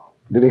know.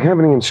 Did he have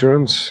any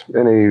insurance?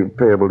 Any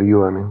payable to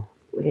you, I mean?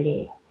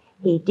 Well,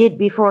 he did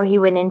before he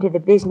went into the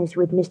business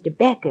with Mr.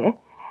 Becker.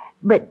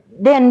 But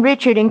then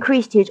Richard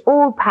increased his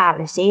old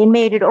policy and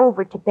made it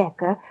over to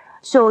Becker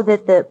so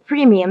that the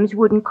premiums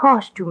wouldn't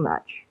cost too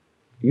much.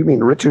 You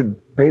mean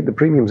Richard paid the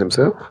premiums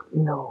himself?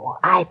 No,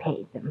 I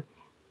paid them.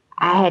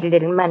 I had a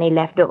little money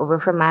left over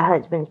from my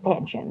husband's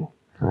pension.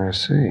 I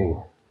see.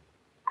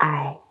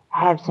 I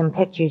have some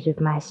pictures of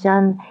my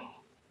son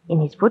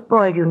in his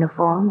football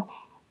uniform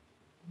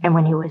and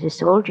when he was a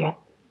soldier.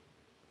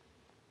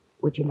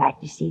 Would you like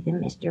to see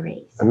them, Mr.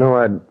 Race? No,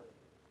 I'd...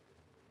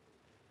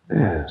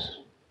 Yes.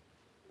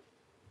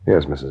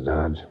 Yes, Mrs.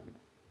 Dodge.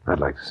 I'd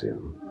like to see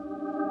them.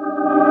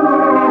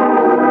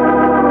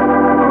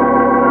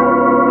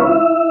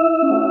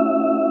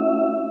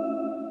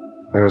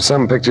 There are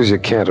some pictures you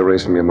can't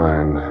erase from your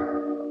mind.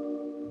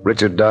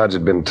 Richard Dodge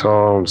had been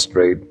tall and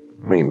straight,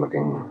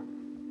 mean-looking.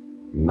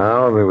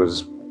 Now there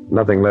was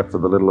nothing left for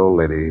the little old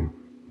lady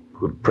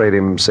who'd prayed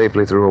him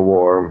safely through a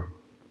war,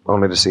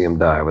 only to see him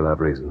die without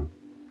reason.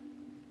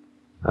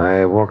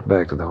 I walked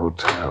back to the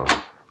hotel.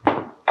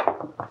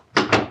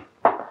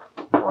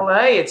 Well,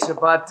 hey, it's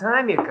about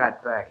time you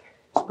got back.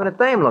 It's been a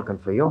dame looking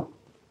for you.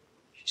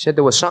 She said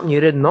there was something you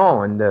didn't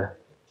know, and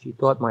she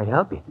thought might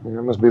help you.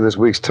 I must be this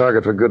week's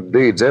target for good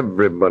deeds.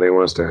 Everybody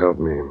wants to help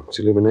me. Did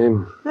she leave a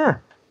name? Yeah.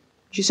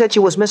 She said she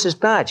was Mrs.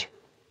 Dodge.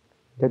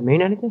 That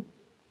mean anything?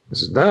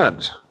 Mrs.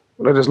 Dodge?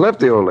 Well, I just left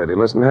the old lady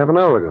less than half an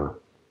hour ago.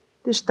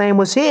 This dame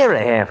was here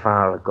a half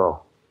hour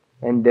ago.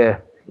 And,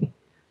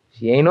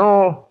 she ain't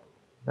old.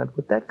 Not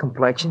with that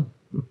complexion.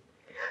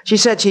 She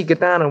said she'd get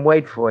down and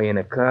wait for you in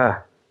a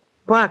car.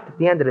 Parked at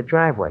the end of the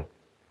driveway.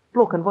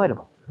 Blue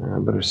convertible. I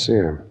better see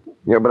her.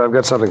 Yeah, but I've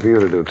got something for you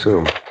to do,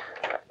 too.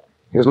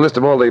 Here's a list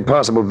of all the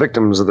possible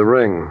victims of the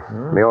ring.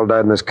 They all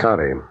died in this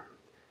county.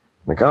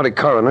 The county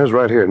coroner's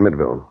right here in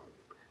Midville.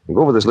 You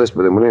go over this list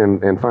with him, will you,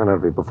 and find out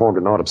if he performed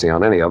an autopsy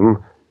on any of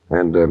them,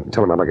 and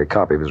tell him I'd like a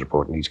copy of his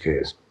report in each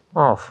case.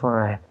 Oh,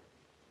 fine.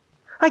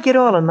 I get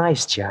all the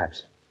nice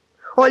jobs.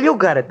 All you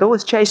gotta do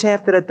is chase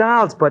after the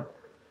dolls, but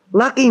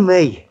lucky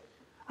me.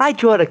 I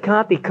draw the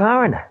county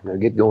coroner. Now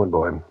get going,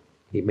 boy.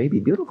 He may be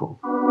beautiful.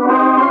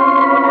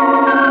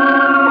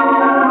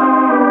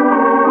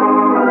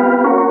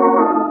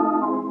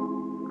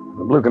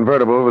 The blue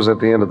convertible was at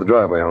the end of the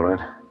driveway, all right.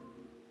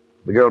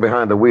 The girl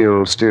behind the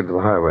wheel steered to the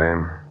highway.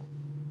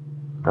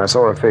 I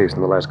saw her face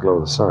in the last glow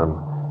of the sun.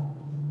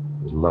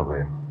 It was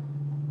lovely.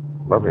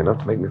 Lovely enough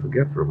to make me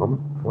forget for a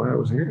moment why I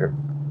was here.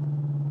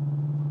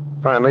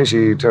 Finally,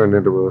 she turned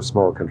into a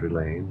small country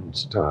lane and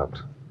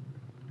stopped.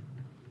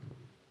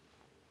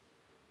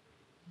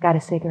 Got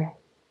a cigarette?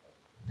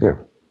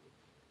 Here.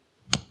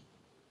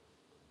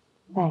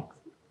 Thanks.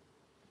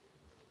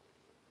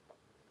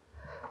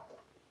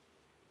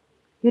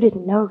 You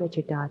didn't know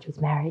Richard Dodge was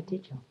married,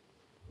 did you?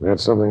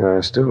 That's something I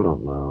still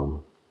don't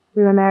know.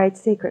 We were married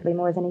secretly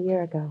more than a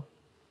year ago.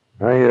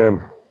 I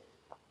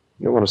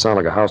don't want to sound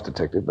like a house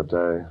detective, but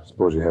I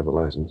suppose you have the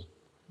license.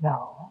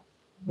 No,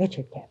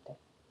 Richard kept it.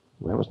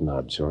 That was an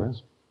odd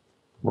choice.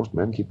 Most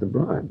men keep the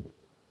bride.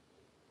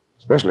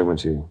 Especially when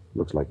she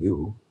looks like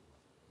you,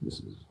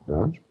 Mrs.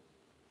 Dodge.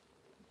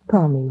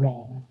 Call me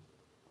Rain.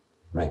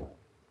 Rain.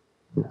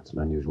 That's an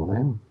unusual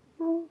name.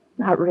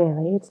 Not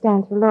really. It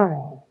stands for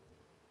Lorraine.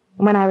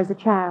 And when I was a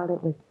child,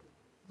 it was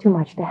too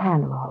much to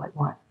handle all at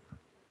once.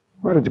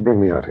 Why did you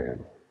bring me out here?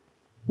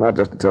 Not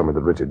just to tell me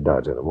that Richard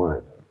Dodge had a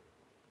wife.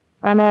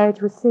 Our marriage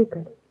was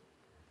secret.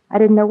 I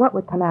didn't know what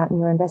would come out in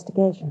your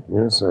investigation.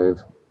 You're safe.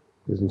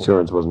 His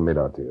insurance wasn't made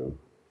out to you.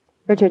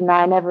 Richard and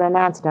I never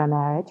announced our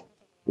marriage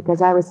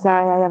because I was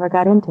sorry I ever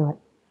got into it.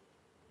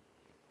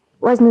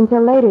 It wasn't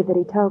until later that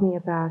he told me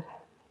about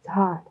his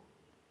heart.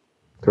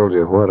 Told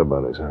you what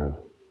about his heart?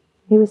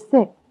 He was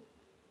sick.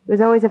 He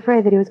was always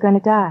afraid that he was going to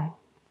die.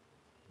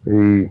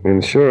 The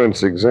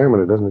insurance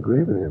examiner doesn't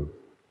agree with him.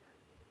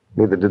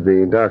 Neither did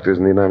the doctors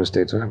in the United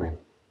States Army.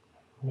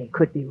 They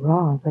could be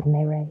wrong, couldn't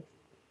they, Ray?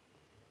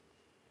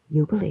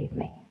 You believe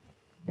me,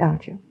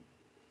 don't you?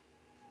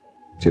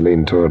 She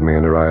leaned toward me,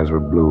 and her eyes were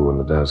blue in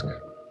the dusk.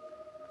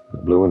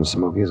 Blue and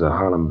smoky as a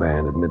Harlem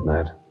band at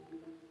midnight.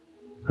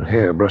 Her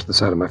hair brushed the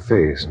side of my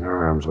face, and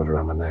her arms went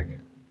around my neck.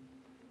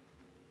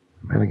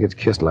 A man who gets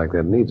kissed like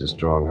that needs a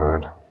strong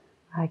heart.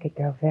 I could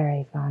grow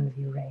very fond of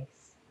you,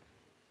 Race,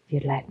 if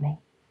you'd let me.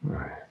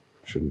 I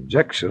shouldn't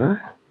object, should I?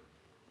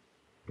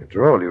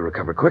 After all, you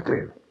recover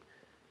quickly.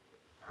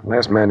 The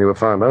last man you were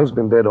found out has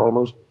been dead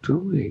almost 2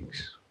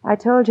 weeks. I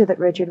told you that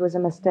Richard was a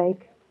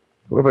mistake.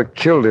 Whoever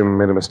killed him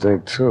made a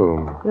mistake,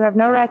 too. You have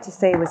no right to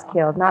say he was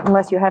killed, not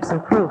unless you have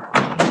some proof.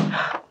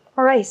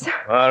 Race.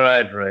 All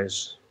right,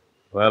 Race.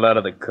 Well, out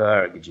of the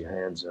car. Get your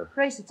hands up.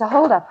 Race, it's a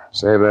holdup.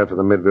 Save that for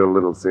the Midville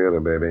Little Theater,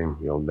 baby.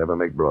 You'll never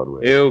make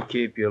Broadway. You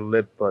keep your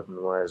lip buttoned,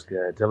 wise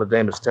guy. Tell the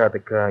dame to start the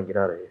car and get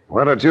out of here.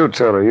 Why don't you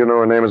tell her? You know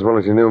her name as well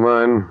as you knew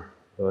mine.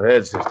 Go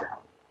ahead, sister.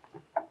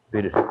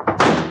 Beat it.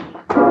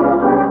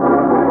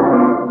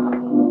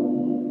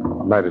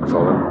 Night had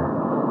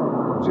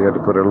fallen. She had to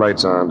put her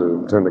lights on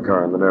to turn the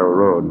car on the narrow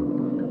road.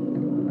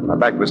 My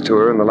back was to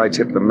her, and the lights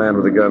hit the man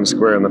with the gun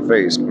square in the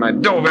face. And I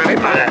dove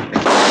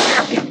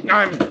at him.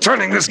 I'm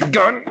turning this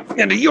gun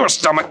into your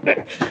stomach.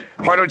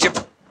 Why don't you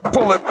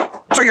pull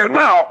the trigger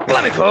now?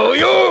 Let me pull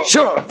you.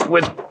 Sure,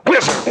 with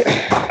pleasure.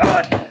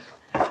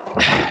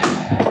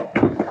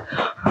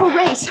 Oh,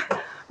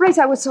 Race,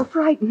 I was so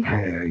frightened.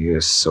 Yeah,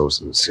 you're so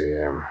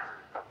sincere.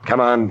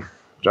 Come on,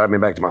 drive me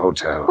back to my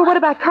hotel. But what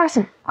about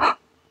Carson?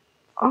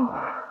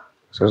 Oh.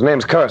 So his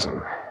name's Carson.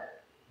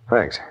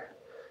 Thanks.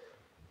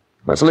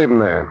 Let's leave him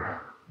there.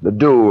 The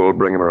dew will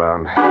bring him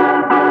around.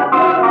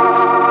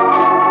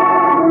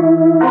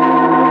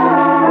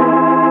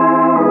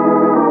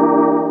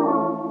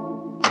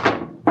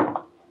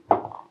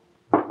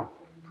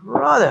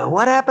 Brother,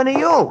 what happened to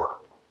you?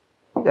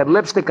 You got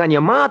lipstick on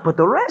your mouth, but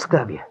the rest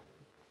of you.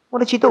 What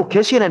did she do,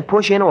 kiss you and then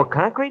push you into a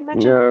concrete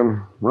mix?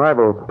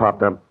 Rival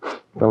popped up. A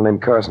fellow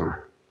named Carson.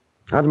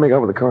 How'd you make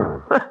out with the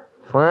coroner?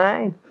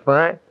 Fine.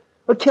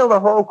 We'll kill the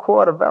whole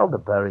quart of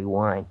elderberry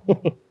wine.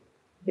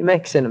 He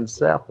makes it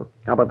himself.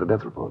 How about the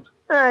death report?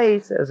 He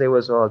says it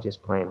was all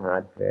just plain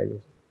heart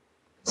failures.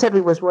 Said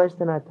we was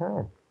wasting our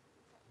time.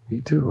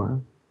 He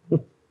too, huh?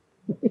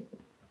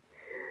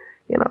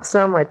 You know,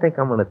 some I think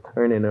I'm going to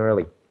turn in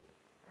early.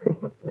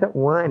 That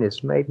wine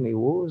has made me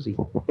woozy.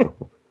 Will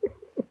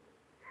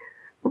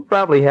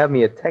probably have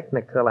me a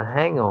Technicolor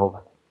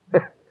hangover.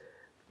 A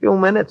few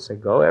minutes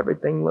ago,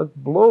 everything looked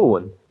blue,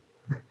 and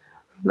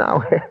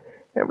now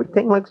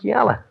everything looks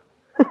yellow.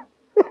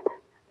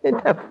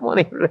 Isn't that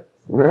funny?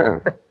 Yeah.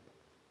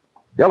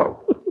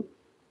 Yellow.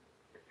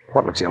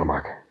 What looks yellow,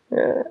 Mark?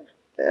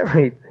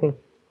 Everything.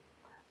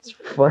 It's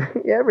funny.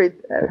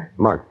 Everything.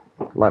 Mark,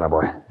 light up,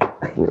 boy.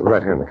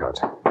 Right here in the couch.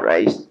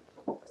 Race.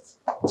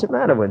 What's the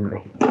matter with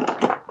me?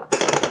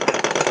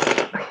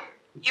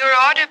 Your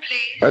order,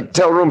 please.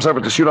 Tell room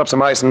service to shoot up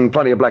some ice and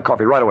plenty of black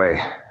coffee right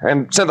away.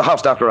 And send the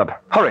house doctor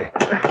up. Hurry.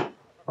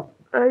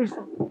 Race.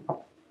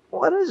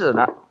 What is it?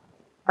 I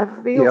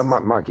feel... Yeah,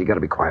 Mark, you gotta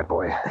be quiet,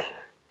 boy.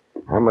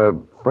 I'm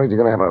afraid you're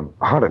gonna have a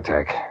heart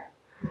attack.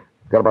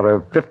 Got about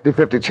a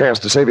 50-50 chance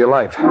to save your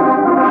life.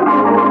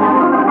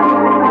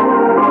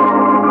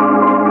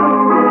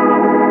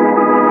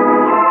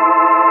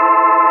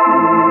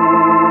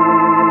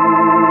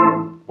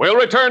 We'll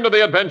return to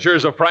the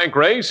adventures of Frank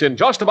Race in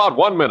just about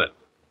 1 minute.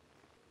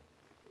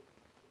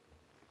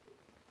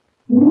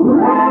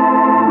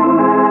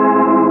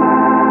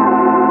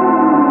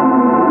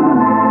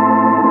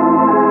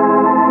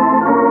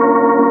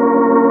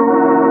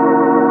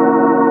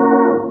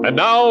 And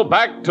now,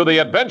 back to the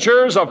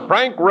adventures of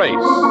Frank Race.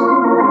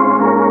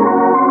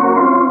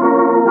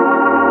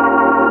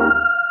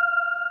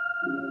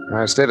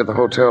 I stayed at the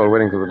hotel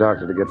waiting for the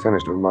doctor to get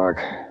finished with Mark.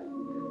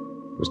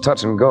 It was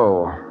touch and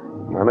go.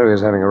 I knew he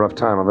was having a rough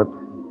time of it,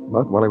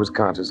 but while he was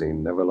conscious, he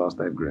never lost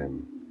that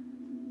grin.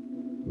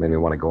 It made me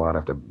want to go out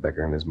after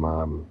Becker and his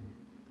mom.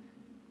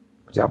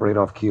 But you operate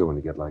off cue when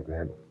you get like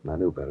that. I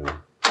knew better.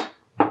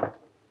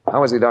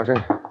 How is he,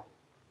 Doctor?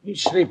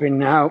 He's sleeping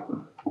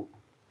now.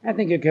 I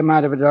think he'll come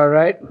out of it all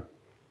right. The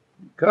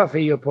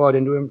coffee you poured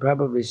into him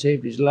probably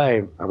saved his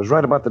life. I was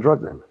right about the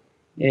drug, then.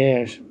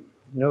 Yes,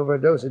 an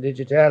overdose of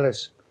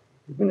digitalis.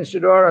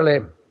 Administered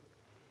orally.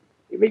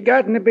 If he'd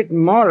gotten a bit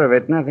more of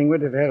it, nothing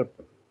would have helped.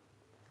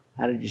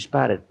 How did you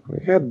spot it?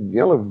 He had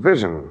yellow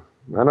vision.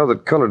 I know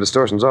that color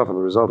distortion's often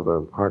the result of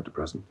a heart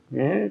depressant.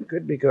 Yeah, it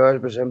could be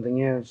caused by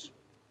something else.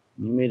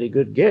 You made a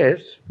good guess.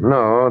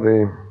 No,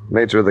 the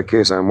nature of the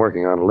case I'm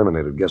working on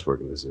eliminated guesswork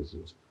in this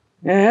instance.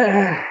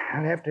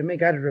 I'll have to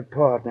make out a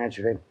report,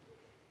 naturally.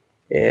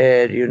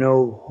 Do you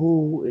know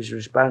who is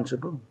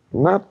responsible?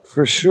 Not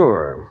for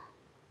sure,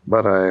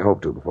 but I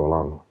hope to before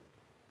long.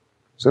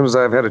 As soon as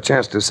I've had a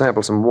chance to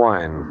sample some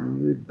wine.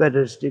 You'd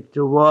better stick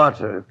to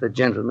water if the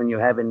gentleman you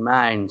have in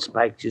mind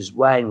spikes his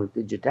wine with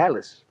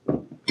digitalis.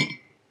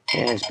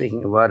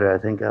 Speaking of water, I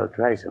think I'll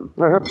try some.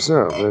 I hope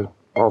so. There's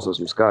also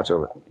some scotch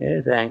over it.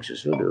 Yeah, thanks.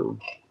 This will do.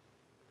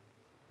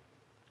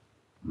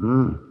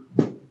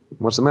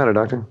 What's the matter,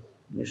 Doctor?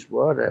 This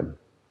water.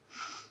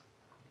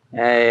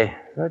 I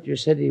thought you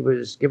said he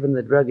was given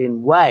the drug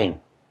in wine.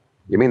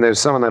 You mean there's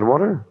some in that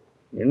water?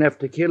 Enough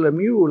to kill a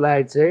mule,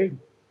 I'd say.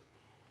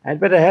 I'd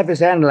better have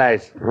this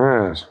analyzed.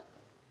 Yes.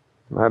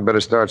 I'd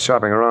better start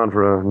shopping around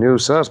for a new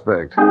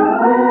suspect. For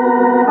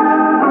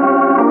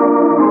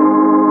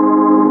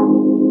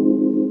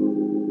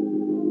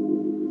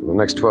the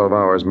next 12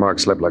 hours, Mark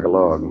slept like a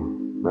log.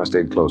 I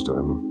stayed close to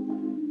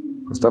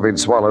him. The stuff he'd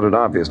swallowed had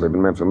obviously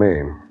been meant for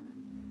me.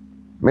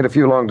 Made a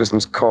few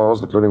long-distance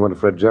calls, including one to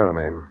Fred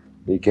Jeremy.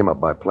 He came up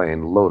by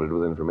plane, loaded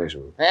with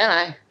information. Well,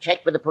 I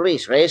checked with the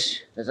police,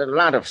 Race. There's a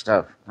lot of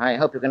stuff. I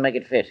hope you can make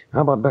it fit. How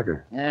about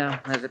Becker? Yeah,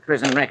 there's a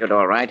prison record,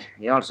 all right.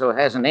 He also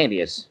has an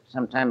alias.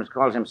 Sometimes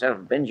calls himself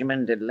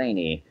Benjamin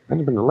Delaney.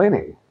 Benjamin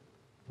Delaney?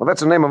 Well, that's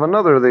the name of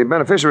another of the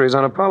beneficiaries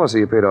on a policy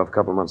you paid off a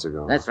couple months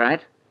ago. That's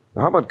right.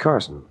 Now, how about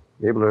Carson?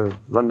 You able to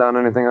run down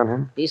anything on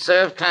him? He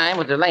served time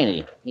with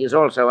Delaney. He's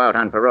also out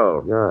on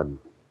parole. Good.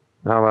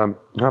 Now,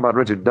 how about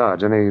Richard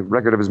Dodge? Any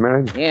record of his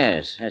marriage?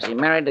 Yes, he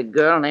married a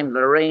girl named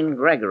Lorraine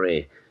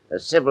Gregory. A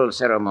civil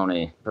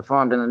ceremony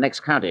performed in the next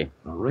county.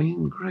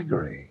 Lorraine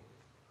Gregory.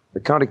 The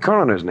county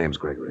coroner's name's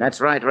Gregory. That's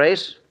right,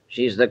 Race.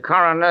 She's the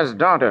coroner's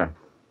daughter.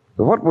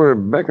 But what were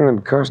Becker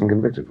and Carson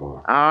convicted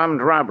for?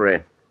 Armed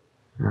robbery.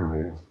 Oh,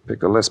 they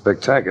picked a less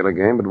spectacular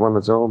game, but one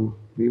that's all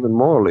even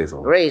more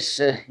lethal. Race,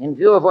 in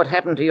view of what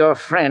happened to your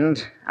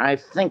friend, I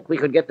think we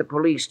could get the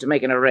police to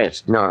make an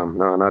arrest. No,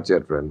 not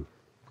yet, Fred.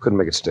 Couldn't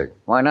make it stick.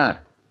 Why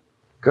not?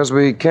 Because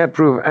we can't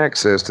prove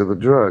access to the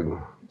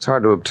drug. It's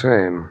hard to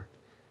obtain.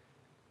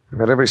 I've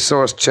had every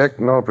source checked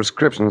and all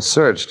prescriptions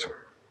searched.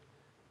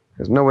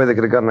 There's no way they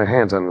could have gotten their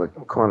hands on the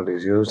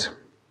quantities used.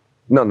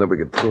 None that we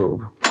could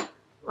prove.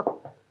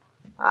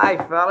 Hi,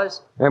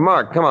 fellas. Hey,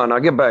 Mark, come on now,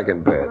 get back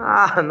in bed.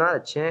 Not a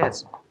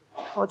chance.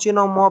 Don't you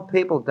know more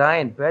people die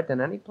in bed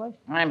than any place?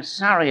 I'm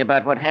sorry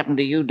about what happened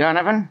to you,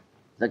 Donovan.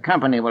 The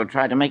company will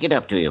try to make it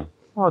up to you.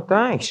 Oh,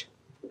 thanks.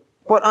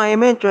 But I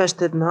am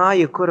interested in how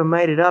you could have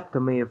made it up to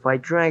me if I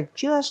drank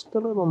just a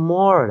little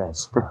more of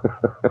this.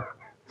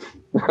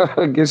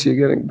 I guess you're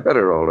getting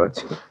better, all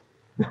right.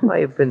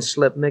 I've been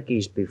slip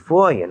Mickeys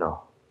before, you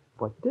know.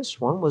 But this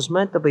one was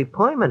meant to be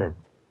permanent.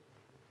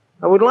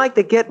 I would like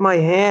to get my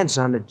hands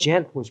on the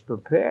gent who's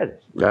prepared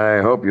it.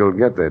 I hope you'll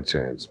get that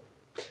chance.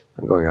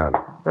 I'm going out.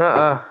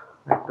 I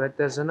bet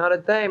there's another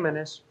dame in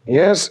this.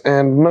 Yes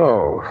and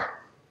no.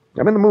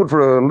 I'm in the mood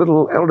for a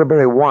little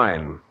elderberry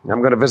wine.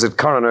 I'm going to visit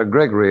Coroner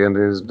Gregory and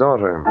his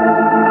daughter.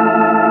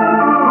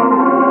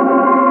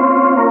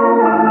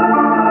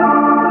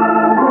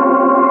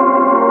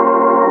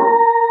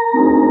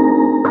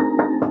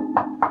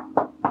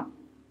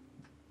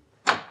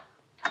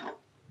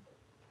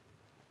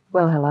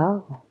 Well,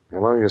 hello.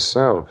 Hello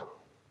yourself.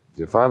 Is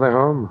your father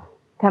home?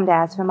 Come to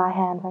ask for my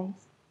hand,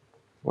 Race?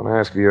 When I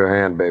ask for your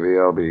hand, baby,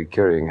 I'll be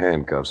carrying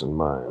handcuffs in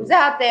mine. Who's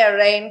out there,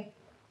 Rain?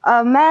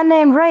 A man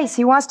named Race.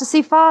 He wants to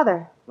see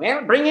Father.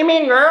 Well, bring him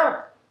in,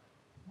 girl.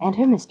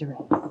 Enter, Mr.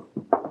 Race.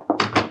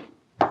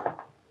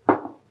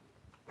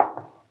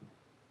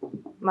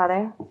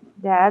 Mother,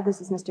 Dad,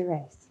 this is Mr.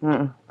 Race.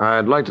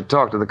 I'd like to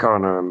talk to the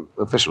coroner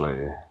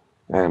officially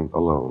and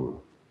alone.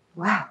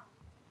 Wow.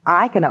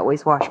 I can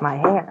always wash my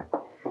hair.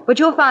 But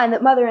you'll find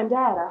that Mother and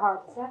Dad are hard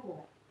to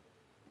separate.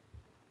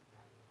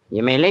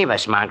 You may leave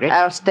us, Margaret.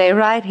 I'll stay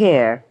right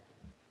here.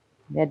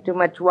 You had too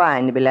much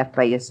wine to be left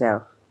by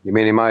yourself. You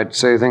mean he might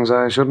say things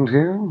I shouldn't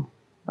hear?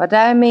 What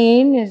I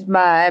mean is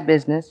my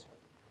business.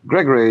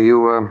 Gregory,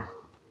 you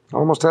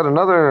almost had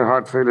another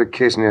heart failure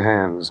case in your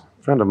hands.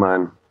 Friend of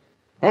mine.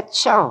 That's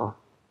so.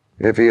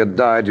 If he had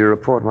died, your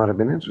report might have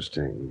been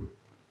interesting.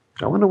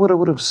 I wonder what it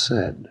would have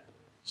said.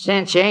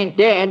 Since he ain't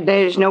dead,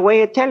 there's no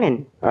way of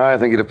telling. I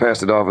think you'd have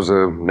passed it off as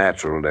a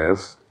natural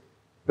death,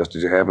 just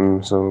as you have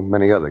in so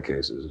many other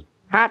cases.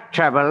 Heart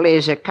trouble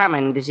is a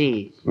common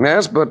disease.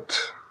 Yes, but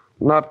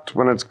not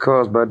when it's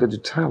caused by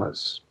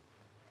digitalis.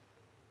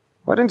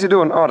 Why didn't you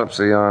do an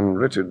autopsy on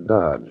Richard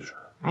Dodge?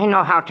 I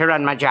know how to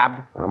run my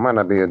job. Well, it might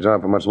not be a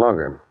job for much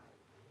longer.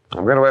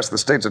 I'm going to ask the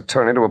state's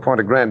attorney to appoint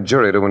a grand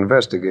jury to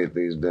investigate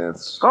these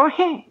deaths. Go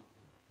ahead.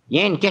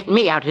 You ain't getting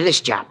me out of this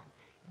job.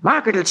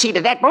 Margaret will see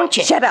to that, won't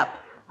you? Shut up.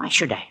 Why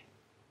should I?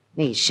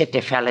 These city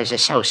fellas are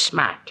so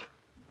smart.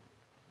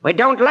 We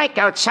don't like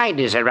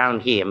outsiders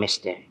around here,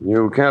 mister.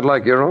 You can't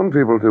like your own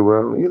people too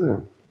well,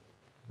 either.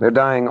 They're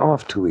dying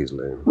off too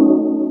easily.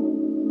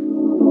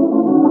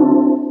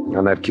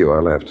 On that cue,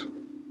 I left.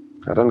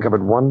 I'd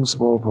uncovered one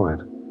small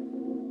point.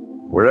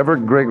 Wherever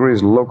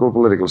Gregory's local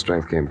political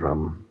strength came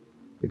from,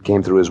 it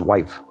came through his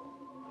wife.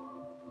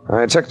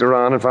 I checked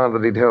around and found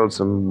that he'd held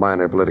some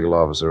minor political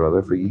office or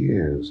other for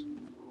years.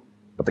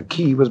 But the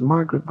key was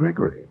Margaret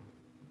Gregory.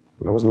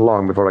 And it wasn't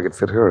long before I could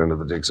fit her into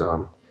the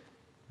jigsaw.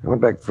 I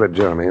went back to Fred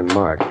Jeremy and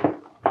Mark.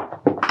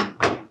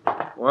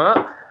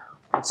 Well,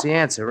 what's the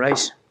answer,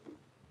 Race?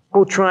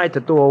 Who tried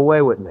to do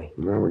away with me?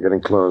 Well, we're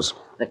getting close.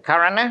 The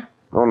coroner?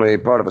 Only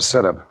part of a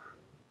setup.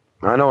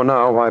 I know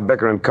now why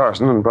Becker and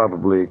Carson and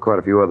probably quite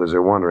a few others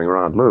are wandering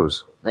around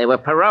loose. They were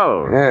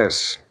paroled.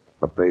 Yes,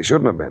 but they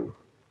shouldn't have been.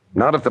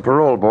 Not if the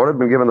parole board had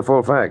been given the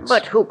full facts.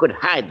 But who could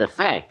hide the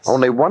facts?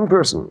 Only one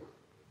person.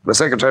 The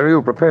secretary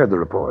who prepared the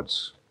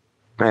reports.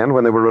 And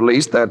when they were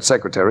released, that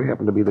secretary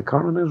happened to be the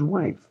coroner's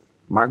wife,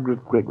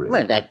 Margaret Gregory.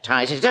 Well, that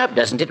ties it up,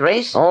 doesn't it,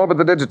 Race? All but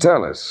the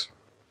digitalis.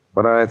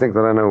 But I think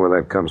that I know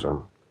where that comes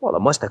from. Well,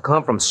 it must have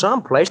come from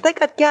someplace. They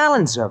got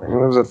gallons of it. Well,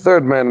 there was a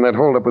third man in that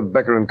holdup with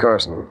Becker and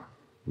Carson.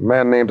 A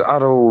man named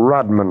Otto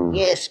Rodman.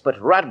 Yes,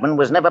 but Rodman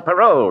was never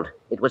paroled.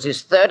 It was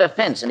his third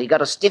offense, and he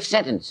got a stiff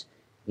sentence.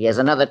 He has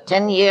another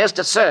 10 years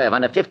to serve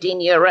on a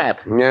 15-year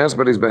rap. Yes,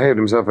 but he's behaved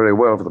himself very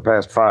well for the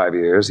past 5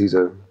 years. He's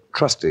a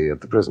trustee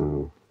at the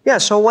prison. Yeah,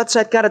 so what's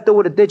that got to do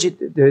with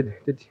the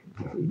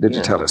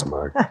digitalis,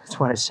 Mark? That's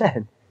what I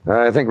said.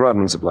 I think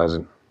Rodman supplies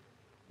it.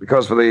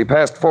 Because for the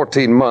past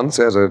 14 months,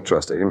 as a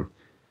trustee,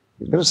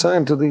 he's been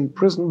assigned to the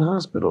prison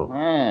hospital.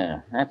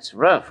 Ah, that's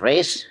rough,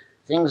 Race.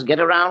 Things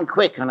get around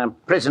quick on a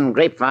prison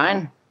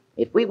grapevine.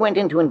 If we went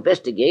in to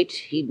investigate,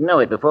 he'd know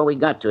it before we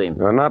got to him.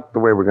 No, not the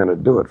way we're going to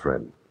do it,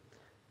 Fred.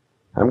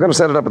 I'm going to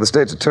set it up with the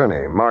state's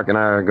attorney. Mark and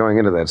I are going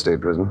into that state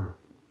prison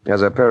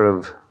as a pair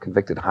of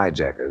convicted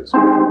hijackers.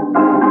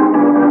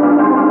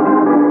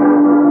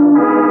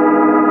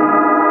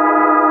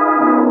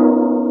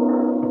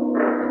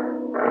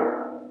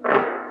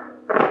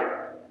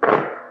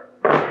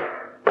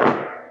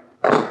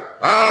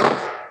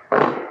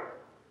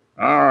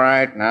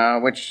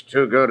 which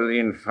two go to the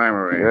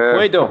infirmary?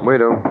 We do.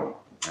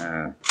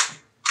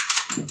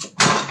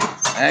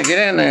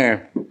 Get in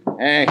there.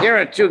 Here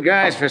are two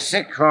guys for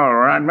sick call,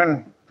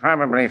 Rodman.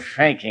 Probably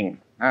faking.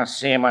 I'll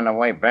see him on the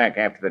way back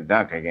after the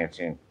doctor gets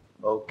in.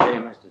 Okay,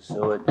 Mr.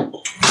 Seward.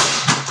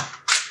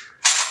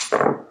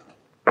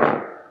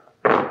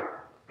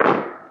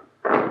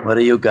 What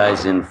are you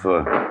guys in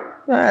for?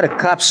 The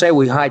cops say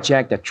we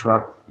hijacked a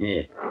truck.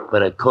 Yeah,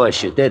 but of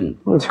course you didn't.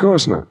 Well, of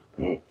course not.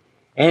 Yeah.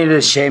 Ain't it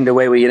a shame the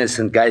way we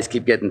innocent guys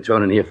keep getting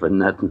thrown in here for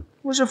nothing?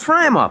 It was a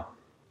frame-up.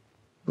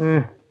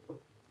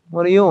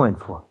 What are you in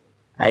for?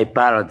 I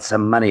borrowed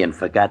some money and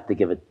forgot to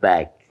give it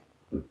back.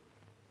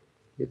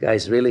 You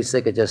guys really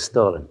sick of just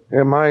stalling?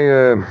 Yeah,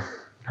 my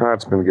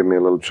heart's been giving me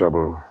a little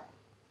trouble.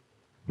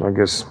 I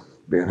guess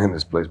being in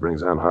this place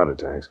brings on heart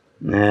attacks.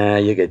 Nah,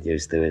 you get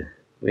used to it.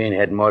 We ain't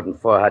had more than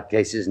 4 hot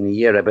cases in a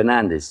year I've been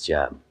on this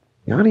job.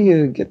 How do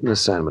you get an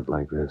assignment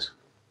like this?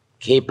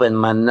 Keeping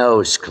my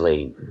nose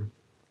clean.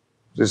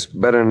 Is this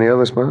better than the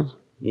other spots?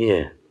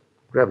 Yeah,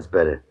 grub's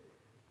better.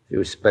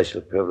 Few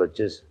special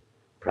privileges.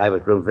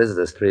 Private room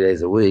visitors 3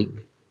 days a week.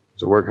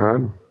 Does it work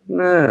hard?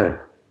 Nah.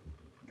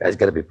 Guys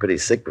gotta be pretty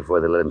sick before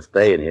they let him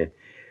stay in here.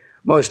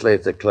 Mostly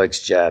it's a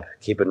clerk's job.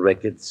 Keeping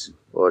records,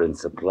 ordering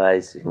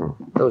supplies.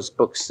 Those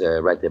books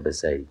right there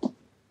beside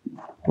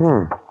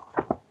you.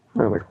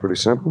 That looks pretty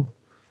simple.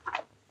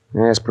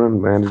 Aspirin,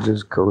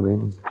 bandages,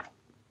 codeine,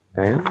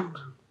 and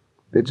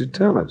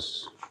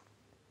digitalis.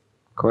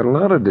 Quite a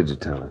lot of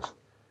digitalis.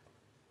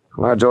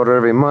 Large order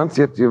every month,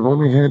 yet you've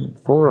only had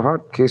 4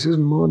 heart cases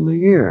in more than a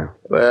year.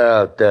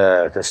 Well,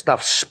 the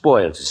stuff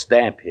spoils. It's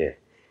damp here.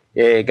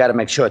 You gotta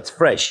make sure it's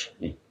fresh.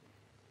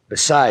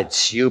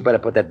 Besides, you better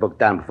put that book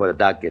down before the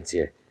doc gets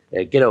here.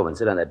 Get over and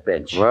sit on that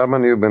bench.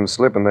 Rodman, you've been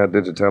slipping that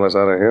digitalis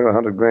out of here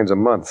 100 grains a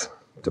month.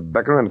 To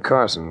Becker and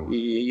Carson.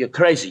 You're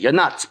crazy. You're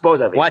nuts,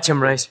 both of you. Watch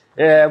him, Race.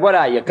 What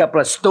are you, a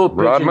couple of stools?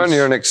 Rodman,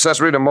 you're an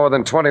accessory to more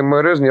than 20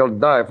 murders, and you'll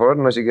die for it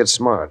unless you get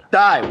smart.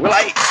 Die? Will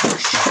I?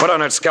 Put on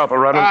that scalpel,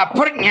 Rodman.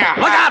 Put it in your...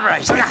 Look out,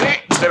 Race.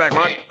 Stay back,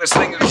 Mark. This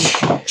thing is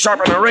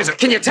sharper than a razor.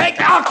 Can you take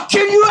it? I'll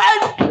kill you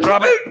and...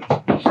 Drop it.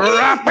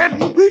 Drop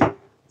it.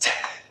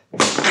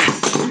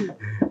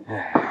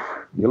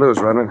 You lose,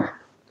 Rodman.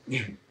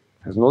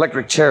 There's an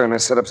electric chair in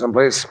this setup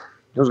someplace.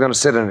 Who's going to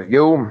sit in it?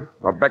 You,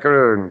 or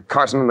Becker, and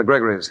Carson, and the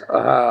Gregories?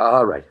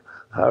 All right.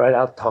 All right,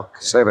 I'll talk.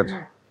 Save it.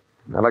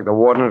 I'd like the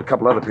warden and a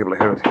couple other people to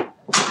hear it.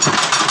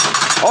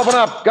 Open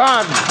up,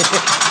 guard!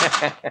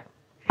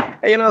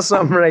 Hey, you know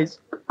something, Race?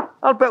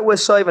 I'll bet we're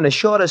serving the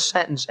shortest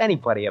sentence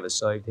anybody ever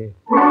served here.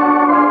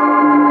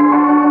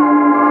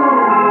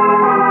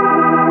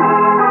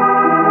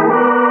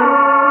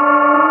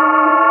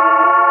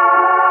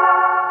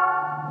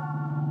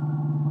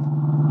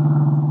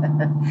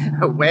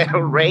 Well,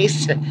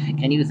 Race,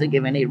 can you think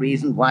of any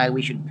reason why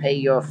we should pay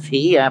your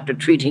fee after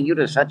treating you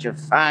to such a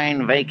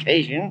fine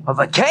vacation? A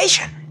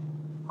vacation?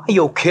 Are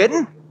you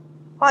kidding?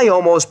 I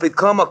almost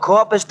become a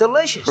corpus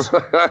delicious.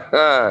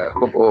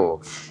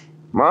 Oh.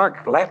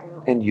 Mark, Latin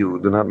and you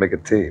do not make a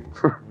team.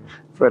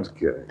 Fred's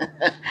guy.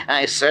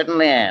 I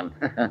certainly am.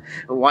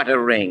 What a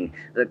ring.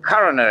 The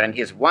coroner and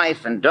his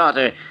wife and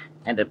daughter,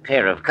 and a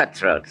pair of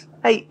cutthroats.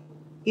 Hey,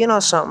 you know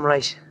something,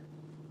 Race?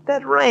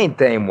 That Rain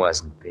dame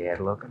wasn't bad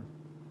looking.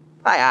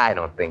 I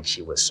don't think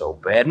she was so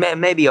bad.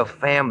 Maybe her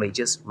family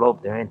just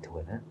roped her into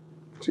it, huh?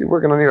 She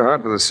working on your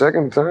heart for the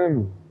second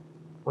time?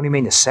 What do you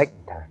mean the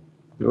second time?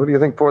 Who do you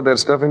think poured that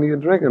stuff into your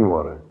drinking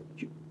water?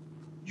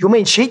 You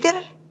mean she did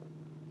it?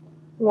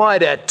 Why,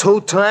 that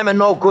 2-time and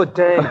no good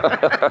dame.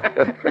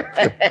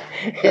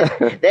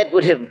 That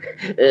would have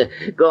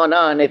gone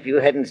on if you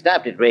hadn't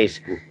stopped it,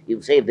 Race.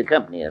 You've saved the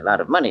company a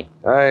lot of money.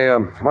 I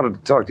wanted to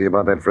talk to you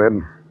about that,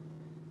 Fred.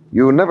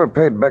 You never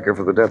paid Becker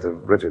for the death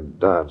of Richard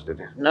Dodge, did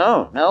you?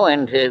 No,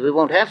 and we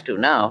won't have to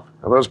now.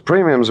 Now, those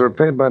premiums were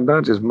paid by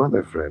Dodge's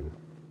mother, Fred.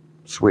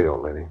 Sweet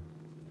old lady.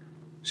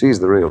 She's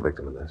the real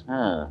victim of this.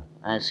 Oh,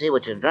 I see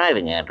what you're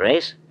driving at,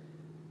 Race.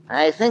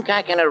 I think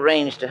I can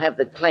arrange to have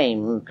the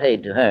claim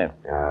paid to her.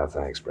 Ah,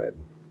 thanks, Fred.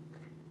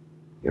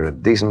 You're a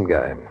decent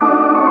guy.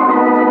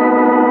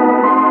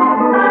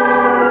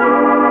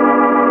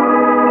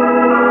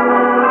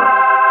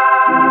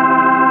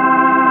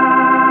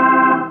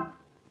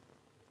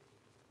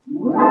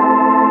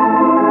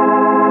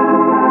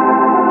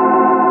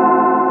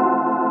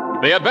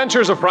 The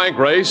Adventures of Frank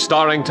Race,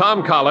 starring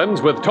Tom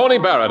Collins with Tony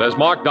Barrett as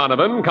Mark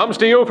Donovan, comes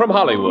to you from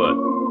Hollywood.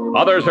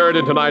 Others heard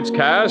in tonight's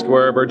cast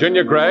were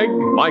Virginia Gregg,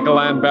 Michael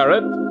Ann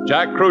Barrett,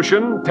 Jack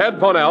Crucian, Ted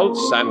Von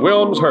Eltz, and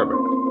Wilms Herbert.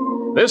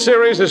 This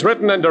series is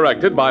written and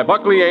directed by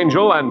Buckley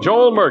Angel and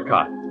Joel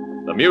Murcott.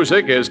 The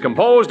music is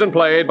composed and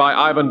played by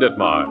Ivan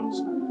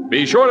Ditmars.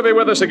 Be sure to be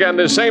with us again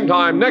this same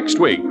time next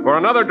week for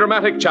another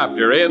dramatic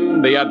chapter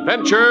in The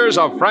Adventures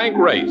of Frank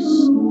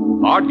Race.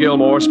 Art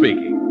Gilmore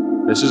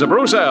speaking. This is a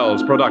Bruce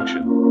Ells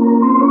production.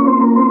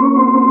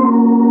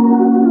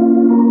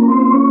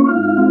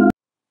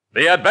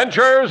 The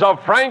Adventures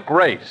of Frank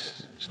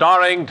Race,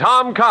 starring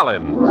Tom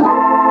Collins.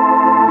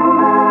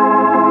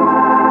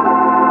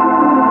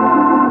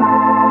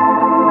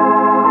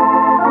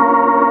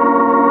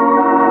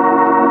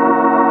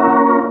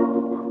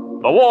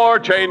 The war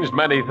changed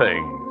many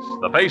things,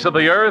 the face of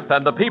the earth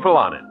and the people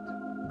on it.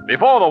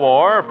 Before the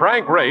war,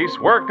 Frank Race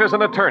worked as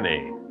an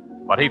attorney,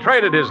 but he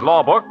traded his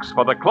law books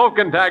for the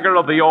cloak-and-dagger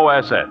of the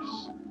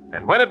OSS.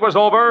 And when it was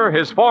over,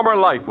 his former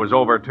life was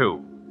over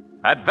too.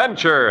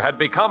 Adventure had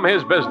become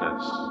his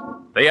business.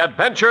 The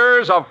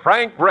Adventures of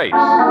Frank Race.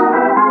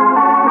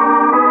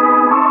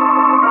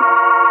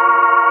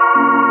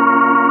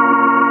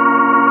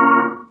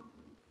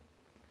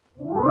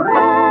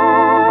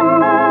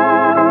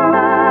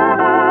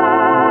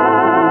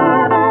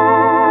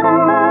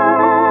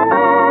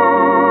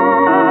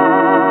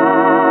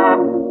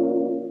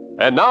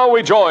 And now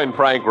we join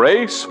Frank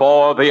Race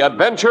for The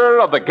Adventure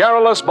of the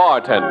Garrulous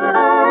Bartender.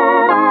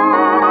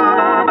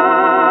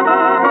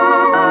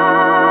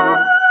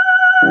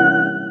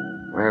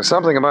 There's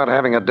something about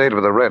having a date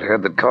with a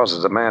redhead that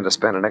causes a man to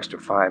spend an extra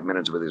 5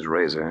 minutes with his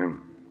razor,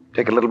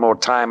 take a little more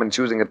time in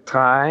choosing a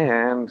tie,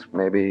 and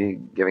maybe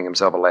giving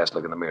himself a last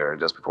look in the mirror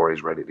just before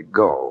he's ready to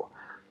go.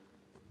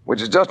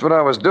 Which is just what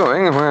I was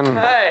doing when...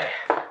 Hey,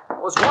 I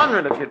was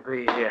wondering if you'd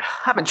be here.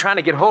 I've been trying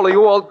to get hold of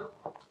you all...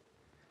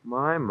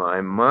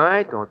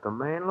 My, don't the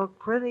man look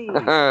pretty?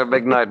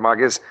 Big night,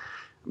 Marcus.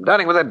 I'm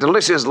dining with that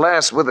delicious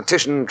lass with the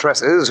Titian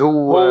tresses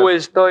who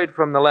is third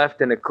from the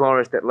left in the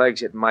chorus that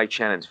legs at Mike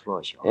Shannon's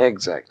floor show.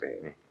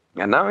 Exactly.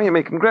 And now you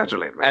may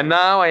congratulate me. And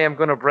now I am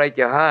going to break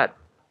your heart.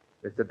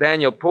 Mr.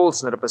 Daniel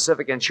Poulsen of the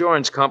Pacific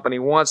Insurance Company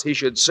wants he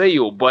should see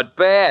you, but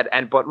bad,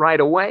 and but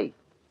right away.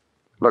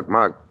 Look,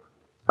 Mark,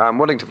 I'm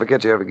willing to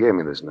forget you ever gave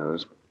me this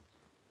news.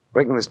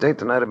 Breaking this date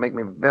tonight would make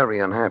me very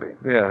unhappy.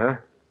 Yeah, huh?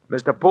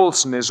 Mr.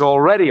 Poulsen is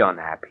already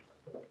unhappy.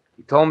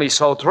 He told me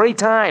so 3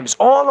 times,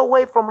 all the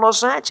way from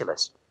Los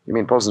Angeles. You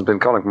mean Poulsen's been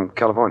calling from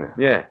California?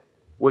 Yeah,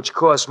 which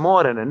costs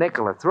more than a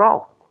nickel a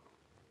throw.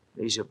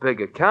 He's a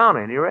big account,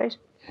 ain't he, Race?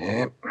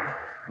 Yep.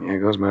 Here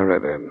goes my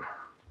redhead.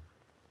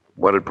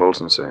 What did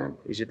Poulsen say?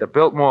 He's at the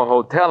Biltmore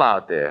Hotel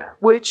out there,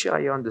 which,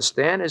 I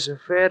understand, is a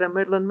fair to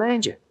Midland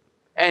manger.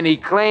 And he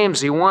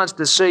claims he wants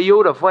to see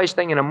you the first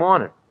thing in the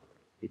morning.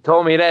 He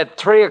told me that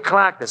 3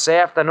 o'clock this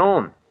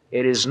afternoon.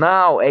 It is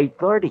now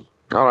 8:30.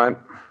 All right.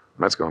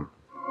 Let's go.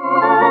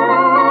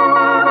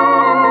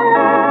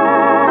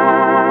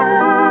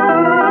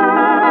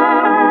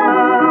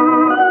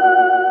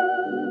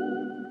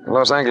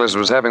 Los Angeles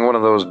was having one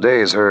of those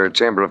days her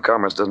Chamber of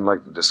Commerce doesn't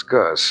like to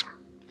discuss.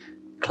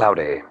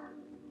 Cloudy.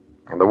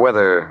 And the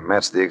weather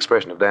matched the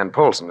expression of Dan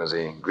Poulsen as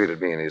he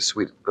greeted me in his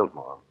suite at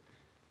Biltmore.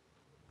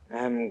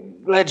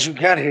 I'm glad you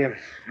got here.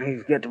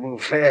 We've got to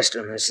move fast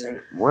on this thing.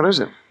 What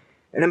is it?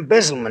 An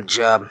embezzlement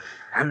job.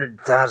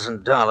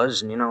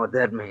 $100,000, and you know what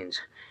that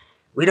means.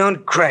 We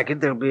don't crack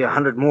it, there'll be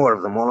 100 more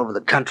of them all over the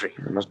country.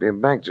 It must be a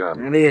bank job.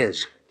 It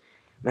is.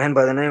 Man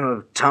by the name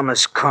of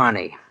Thomas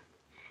Carney.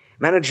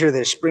 Manager of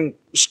the Spring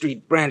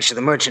Street branch of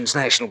the Merchants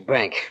National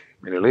Bank.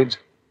 Any leads?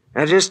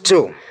 Just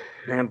 2.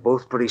 And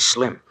both pretty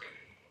slim.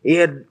 He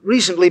had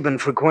recently been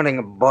frequenting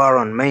a bar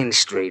on Main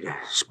Street, a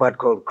spot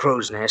called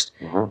Crow's Nest.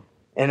 Mm-hmm.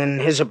 And in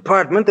his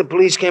apartment, the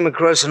police came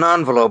across an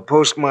envelope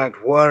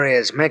postmarked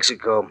Juarez,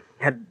 Mexico.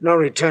 Had no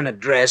return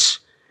address.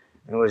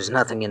 There was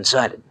nothing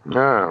inside it.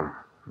 No,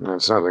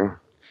 that's nothing.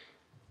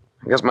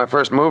 I guess my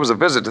first move was a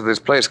visit to this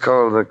place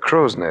called the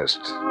Crow's Nest.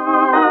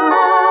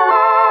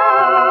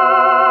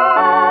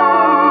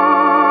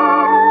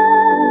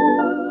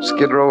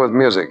 Skid Row with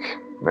music.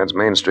 That's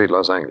Main Street,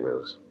 Los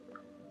Angeles.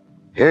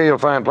 Here you'll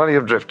find plenty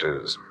of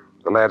drifters.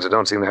 The lads that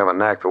don't seem to have a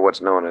knack for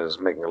what's known as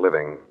making a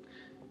living.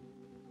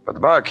 But the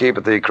barkeep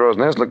at the Crow's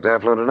Nest looked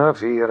affluent enough.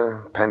 He had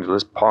a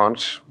pendulous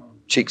paunch,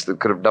 cheeks that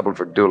could have doubled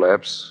for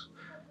dewlaps,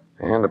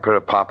 and a pair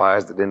of pop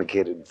eyes that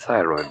indicated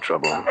thyroid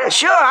trouble.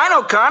 Sure, I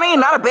know Carney.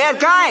 Not a bad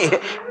guy.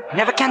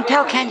 Never can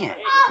tell, can you?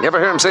 You ever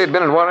hear him say he'd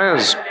been in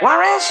Juarez?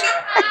 Juarez?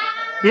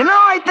 You know,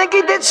 I think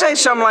he did say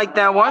something like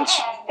that once.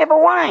 Yeah,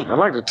 but why? I'd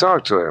like to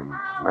talk to him.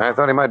 I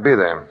thought he might be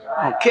there.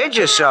 Don't kid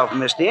yourself,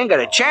 mister. You ain't got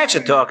a chance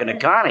of talking to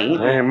Carney.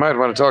 He might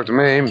want to talk to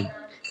me.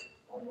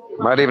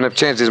 Might even have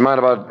changed his mind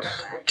about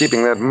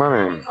keeping that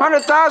money.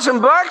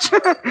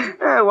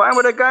 $100,000? Why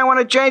would a guy want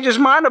to change his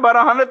mind about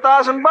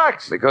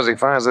 $100,000? Because he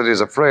finds that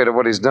he's afraid of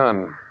what he's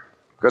done.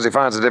 Because he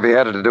finds that if he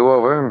had it to do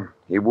over,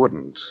 he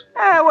wouldn't.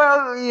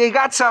 Well, you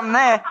got something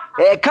there.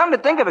 Come to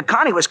think of it,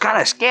 Carney was kind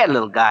of scared,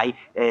 little guy.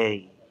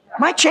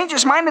 Might change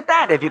his mind at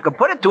that, if you could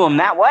put it to him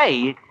that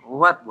way.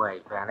 What way,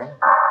 Benny?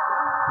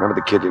 Remember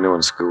the kid you knew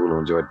in school who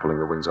enjoyed pulling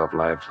the wings off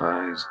live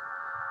flies?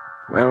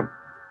 Well,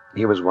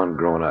 he was one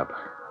growing up.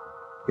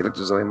 He looked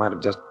as though he might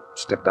have just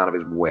stepped out of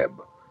his web.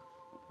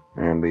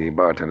 And the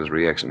bartender's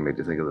reaction made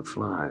you think of the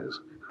flies.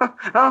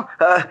 Hello,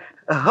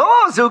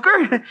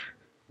 Zucker.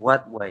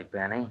 What way,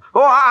 Benny?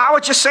 Oh, I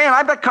was just saying,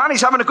 I bet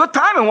Connie's having a good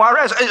time in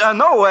Juarez.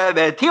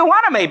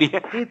 Tijuana, maybe.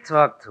 You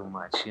talk too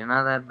much. You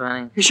know that,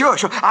 Benny? Sure.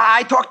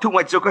 I talk too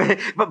much, Zucker.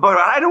 But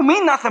I don't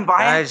mean nothing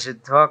by it. Guys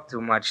that talk too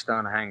much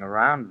don't hang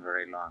around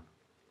very long.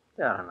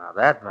 You don't know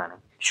that, Benny.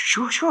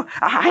 Sure.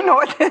 I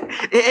know it.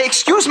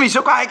 Excuse me,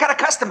 Zucker. I got a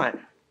customer.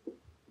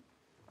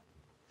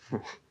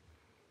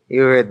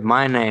 You heard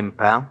my name,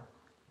 pal.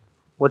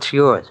 What's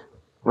yours?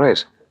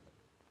 Race.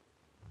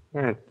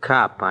 You're a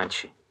cop,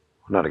 aren't you?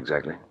 Not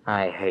exactly.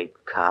 I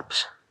hate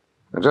cops.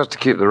 Now, just to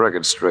keep the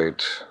record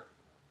straight,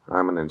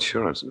 I'm an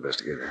insurance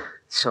investigator.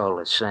 It's all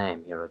the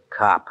same. You're a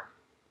cop.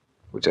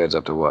 Which adds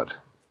up to what?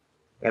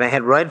 Gonna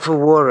head right for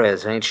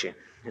Juarez, ain't you?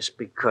 Just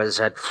because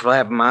that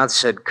flabmouth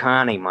said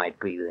Connie might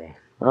be there.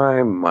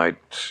 I might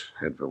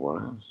head for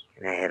Juarez.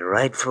 Gonna head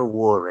right for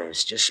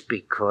Juarez just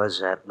because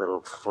that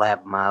little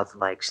flabmouth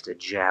likes to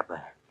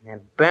jabber.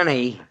 And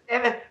Benny...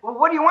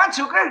 What do you want,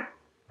 Zucker?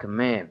 Come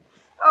here.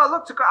 Oh,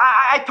 look, Zucker,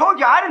 I told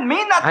you I didn't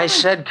mean nothing. I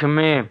said come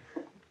here.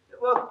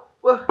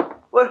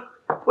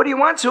 What do you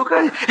want,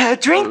 Zucker? A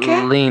drink?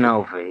 Lean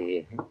over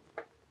here.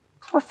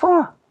 What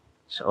for?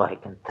 So I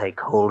can take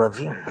hold of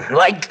you.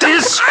 Like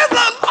this!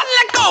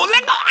 Let go!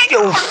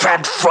 You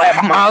fat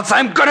flabmouth,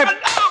 I'm gonna...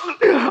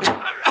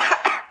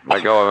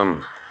 Let go of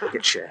him.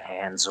 Get your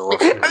hands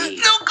off me.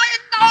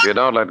 If you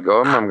don't let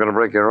go of him, I'm going to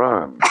break your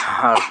arm.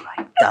 All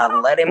right, I'll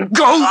let him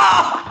go.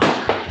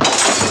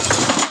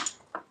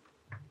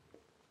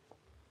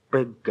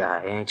 Big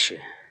guy, ain't you?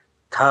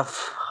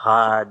 Tough,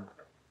 hard,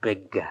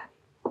 big guy.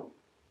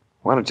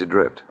 Why don't you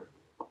drift?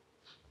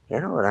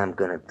 You know what I'm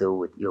gonna do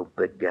with you,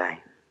 big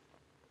guy?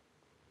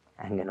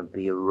 I'm gonna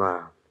be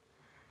around.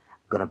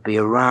 Gonna be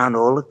around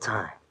all the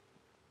time.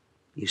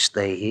 You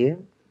stay here,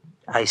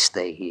 I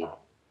stay here.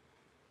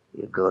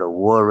 You go to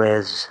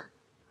Juarez,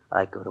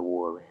 I go to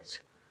Juarez.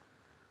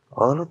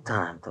 All the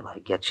time till I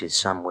get you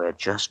somewhere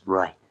just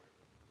right.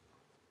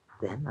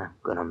 Then I'm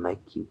gonna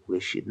make you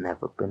wish you'd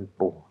never been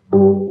born.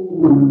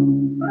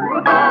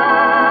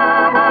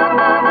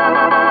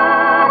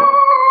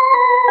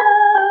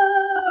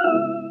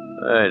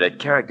 Hey, that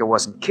character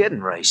wasn't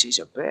kidding, Race. He's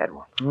a bad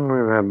one.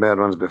 We've had bad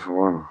ones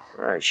before.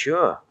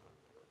 Sure.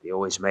 He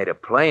always made a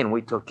play, and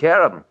we took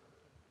care of him.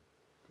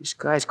 This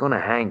guy's gonna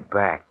hang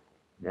back.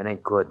 That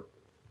ain't good.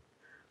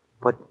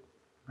 But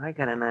I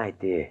got an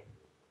idea.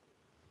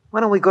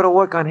 Why don't we go to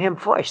work on him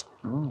first?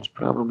 It's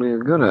probably a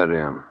good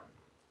idea.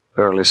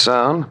 Fairly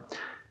sound.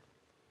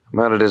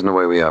 But it isn't the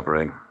way we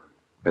operate,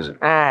 is it?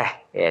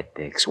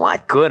 Ethics.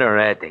 What good are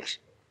ethics?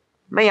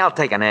 Me, I'll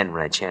take an end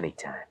wrench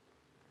anytime.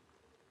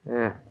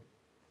 Yeah.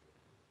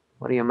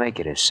 What do you make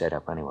of this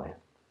setup, anyway?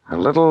 A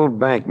little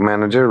bank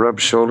manager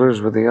rubs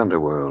shoulders with the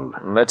underworld.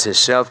 And lets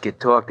himself get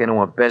talked into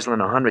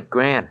embezzling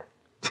 $100,000.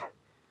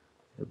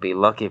 He'll be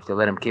lucky if they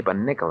let him keep a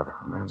nickel of it.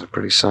 That's a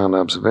pretty sound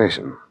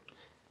observation.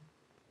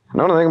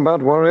 Know anything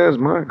about Juarez,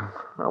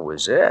 Mark? I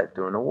was there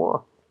during the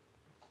war.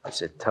 It's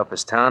the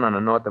toughest town on the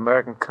North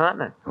American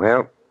continent.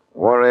 Well,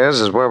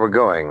 Juarez is where we're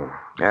going,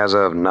 as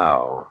of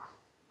now.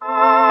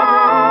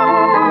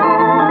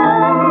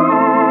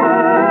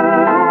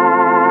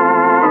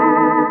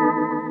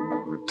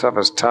 The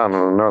toughest town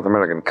on the North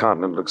American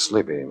continent looked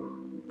sleepy,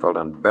 felt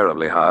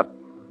unbearably hot,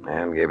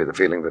 and gave you the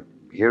feeling that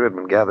here had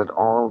been gathered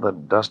all the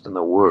dust in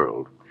the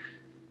world.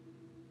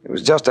 It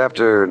was just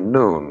after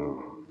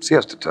noon,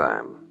 siesta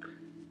time.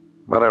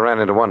 But I ran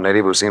into one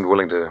native who seemed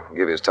willing to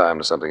give his time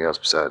to something else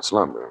besides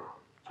slumber.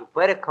 You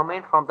better come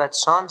in from that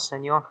sun,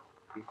 senor,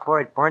 before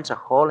it burns a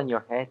hole in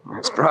your head.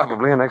 It's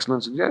probably an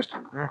excellent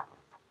suggestion.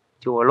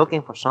 You were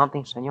looking for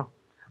something, senor?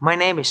 My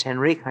name is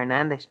Enrique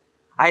Hernandez.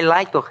 I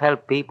like to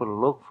help people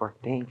look for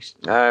things.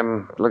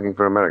 I'm looking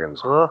for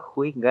Americans. Oh,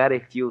 we got a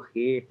few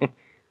here.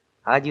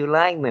 How'd you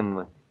like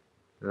them?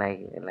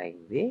 Like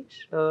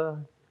this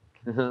or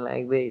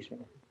like this?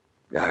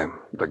 I'm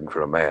looking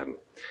for a man.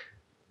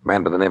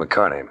 Man by the name of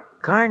Carney.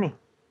 Carney?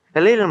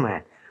 A little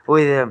man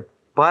with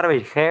part of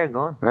his hair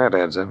gone. That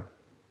adds up.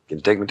 Can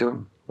you take me to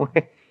him?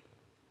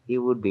 He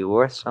would be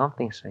worth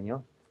something,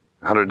 senor.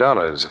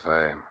 $100 if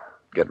I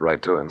get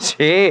right to him.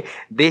 See,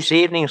 this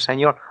evening,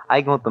 senor,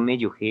 I'm going to meet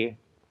you here.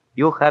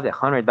 You have the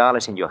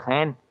 $100 in your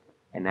hand,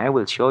 and I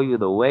will show you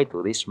the way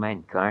to this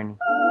man, Carney.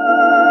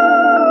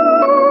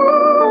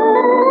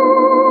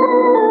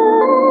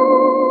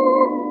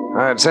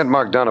 I had sent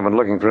Mark Donovan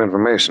looking for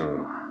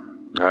information.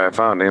 I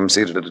found him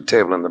seated at a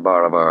table in the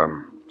bar of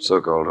our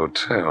so-called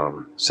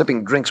hotel,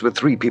 sipping drinks with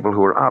three people who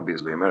were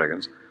obviously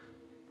Americans.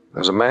 There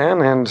was a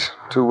man and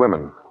two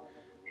women.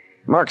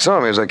 Mark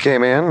saw me as I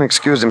came in,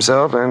 excused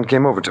himself, and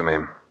came over to me.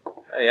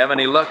 Hey, have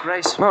any luck,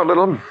 Race? No,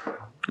 little.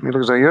 It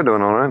looks like you're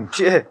doing all right.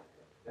 Yeah.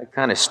 I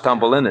kind of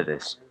stumble into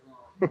this.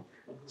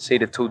 See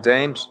the two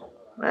dames?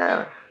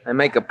 Well, I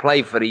make a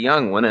play for the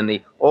young one, and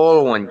the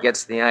old one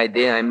gets the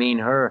idea I mean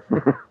her.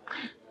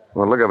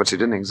 Well, look up, she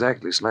didn't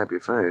exactly slap your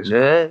face.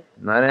 Yeah,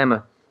 not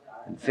Emma.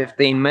 In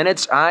 15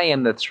 minutes, I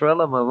am the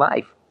thrill of her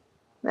life.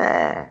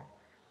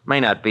 May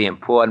not be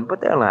important,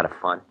 but they're a lot of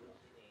fun.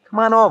 Come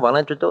on over, I'll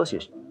introduce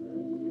you.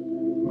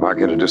 Mark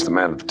introduced the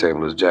man at the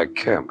table as Jack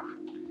Kemp.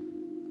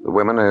 The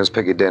women as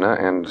Peggy Dana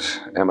and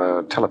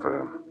Emma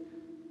Tellifer.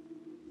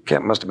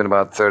 Kemp must have been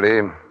about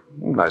 30.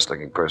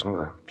 Nice-looking person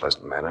with a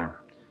pleasant manner.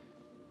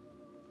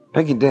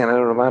 Peggy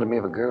Dana reminded me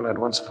of a girl I'd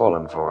once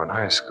fallen for in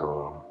high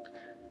school.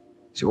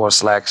 She wore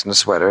slacks and a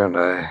sweater, and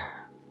I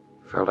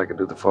felt I could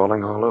do the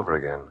falling all over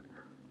again.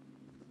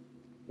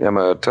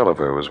 Emma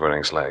Tellifer was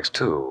wearing slacks,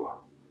 too.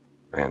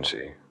 And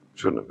she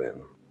shouldn't have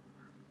been.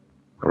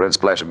 A red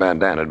splash of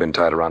bandana had been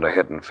tied around her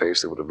head and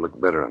face that would have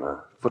looked better on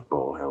a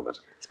football helmet.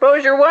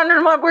 Suppose you're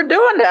wondering what we're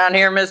doing down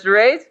here, Mr.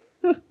 Race.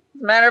 As a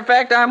matter of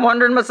fact, I'm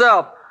wondering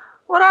myself.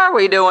 What are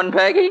we doing,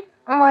 Peggy?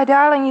 Why,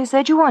 darling, you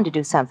said you wanted to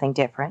do something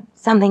different,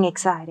 something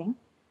exciting.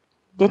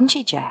 Didn't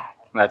she, Jack?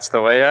 That's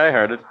the way I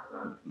heard it.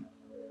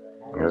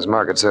 As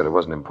Margaret said, it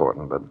wasn't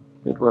important, but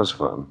it was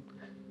fun.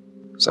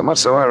 So much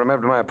so I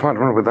remembered my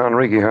appointment with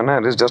Enrique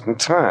Hernandez just in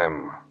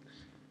time.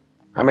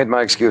 I made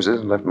my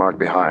excuses, left Mark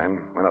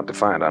behind, went out to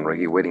find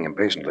Enrique waiting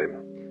impatiently.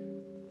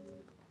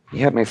 He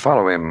had me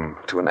follow him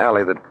to an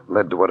alley that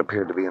led to what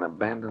appeared to be an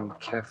abandoned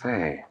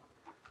cafe.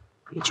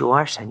 Here you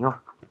are, senor.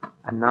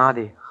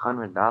 Another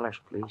 $100,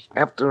 please.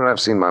 After I've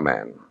seen my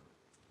man.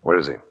 Where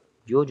is he?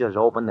 You just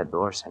open the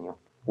door, senor.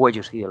 Where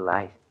you see the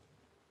light.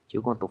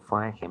 You're going to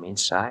find him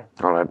inside.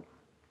 All right.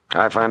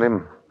 I find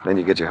him, then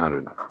you get your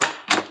 100.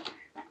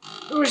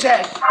 Who's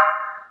that?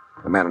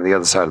 The man on the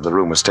other side of the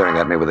room was staring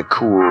at me with a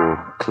cool,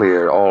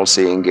 clear,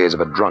 all-seeing gaze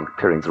of a drunk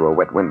peering through a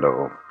wet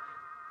window.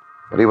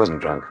 But he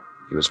wasn't drunk.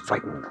 He was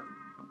frightened.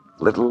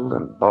 Little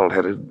and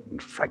bald-headed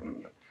and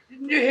frightened.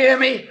 Didn't you hear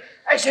me?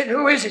 I said,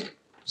 who is it?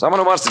 Someone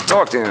who wants to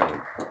talk to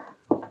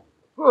you.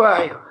 Who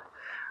are you?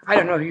 I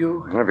don't know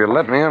you. If you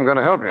let me, I'm going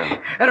to help you.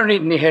 I don't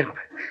need any help.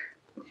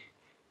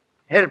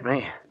 Help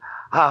me.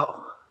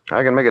 How?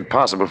 I can make it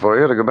possible for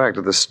you to go back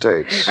to the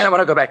States. I don't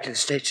want to go back to the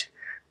States.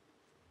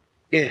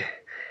 Yeah.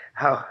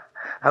 How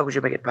would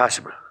you make it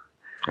possible?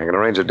 I can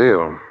arrange a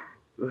deal.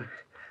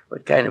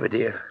 What kind of a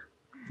deal?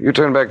 You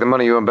turn back the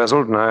money you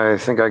embezzled, and I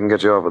think I can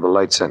get you off with a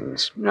light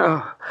sentence.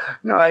 No,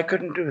 I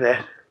couldn't do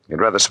that.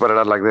 You'd rather sweat it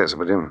out like this,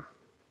 would you?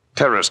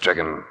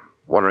 Terror-stricken,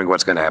 wondering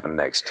what's going to happen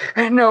next.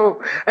 I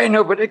know,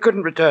 but I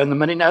couldn't return the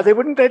money now. They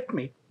wouldn't let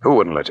me. Who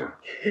wouldn't let you?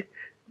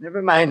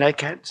 Never mind, I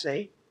can't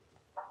say.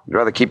 You'd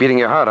rather keep eating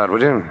your heart out,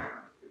 would you?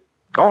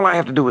 All I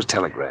have to do is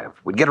telegraph.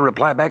 We'd get a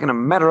reply back in a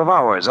matter of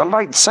hours. A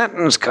light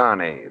sentence,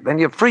 Connie. Then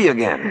you're free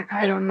again.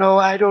 I don't know.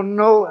 I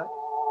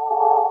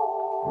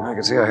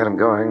could see I had him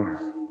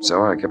going,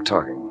 so I kept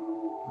talking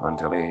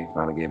until he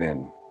finally gave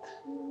in.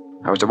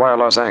 I was to wire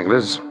Los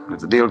Angeles.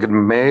 If the deal could be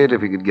made,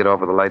 if he could get off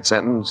with a light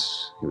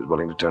sentence, he was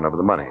willing to turn over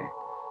the money.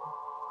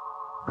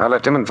 I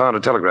left him and found a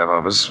telegraph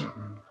office,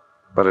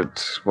 but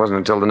it wasn't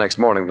until the next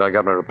morning that I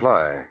got my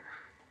reply.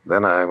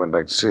 Then I went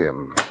back to see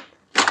him.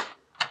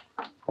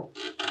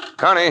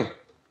 Connie,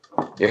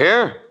 you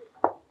here?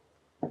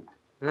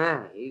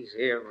 Yeah, he's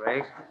here,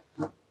 Ray.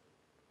 Why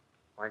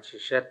don't you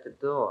shut the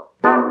door?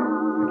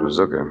 It was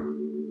Zucker,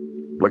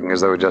 looking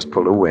as though he just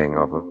pulled a wing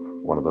off of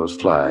one of those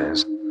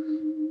flies.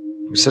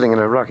 He was sitting in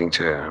a rocking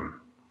chair,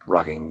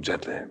 rocking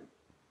gently.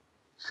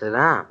 Sit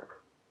down.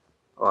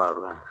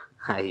 Or,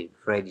 I'm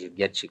afraid you'll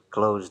get your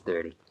clothes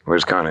dirty.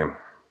 Where's Connie?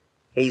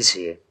 He's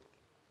here.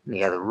 In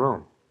the other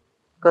room.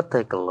 Go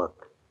take a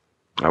look.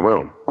 I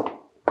will.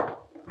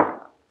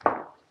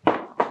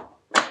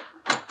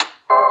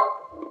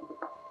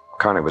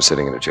 Connie was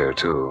sitting in a chair,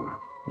 too,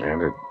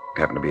 and it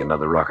happened to be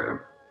another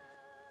rocker.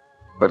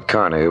 But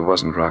Connie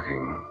wasn't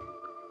rocking.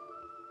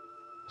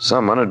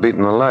 Someone had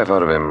beaten the life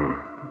out of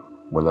him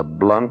with a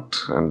blunt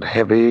and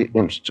heavy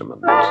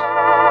instrument.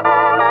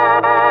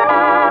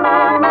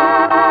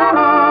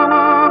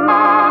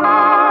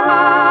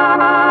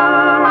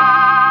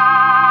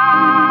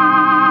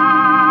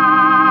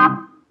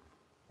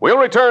 We'll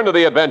return to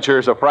the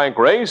adventures of Frank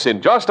Race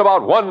in just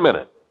about 1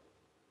 minute.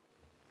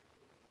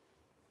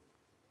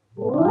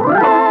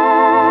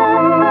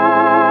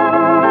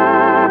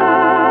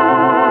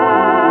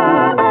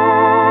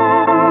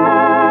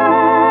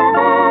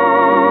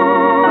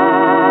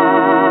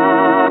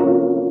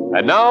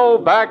 And now,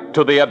 back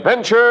to the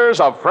adventures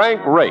of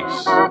Frank Race.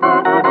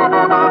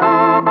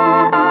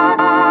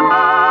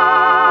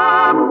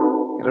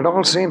 It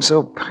all seemed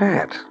so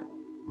pat.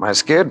 My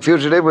scared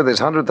fugitive with his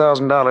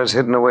 $100,000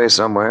 hidden away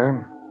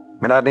somewhere,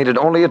 and I'd needed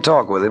only a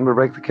talk with him to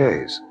break the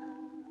case.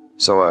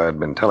 So I'd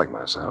been telling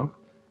myself,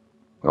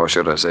 or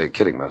should I say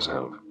kidding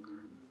myself.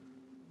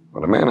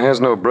 When a man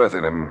has no breath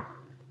in him,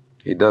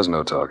 he does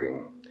no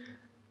talking.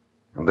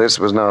 And this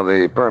was now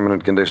the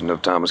permanent condition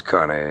of Thomas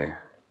Carney,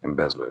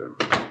 embezzler.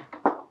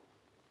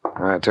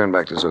 I turned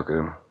back to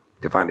Zucker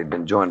to find he'd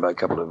been joined by a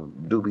couple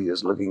of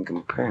dubious-looking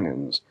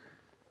companions.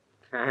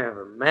 Kind of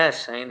a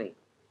mess, ain't he?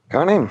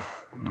 Connie?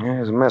 Yeah,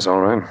 he's a mess,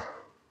 all right.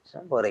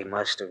 Somebody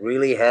must have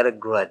really had a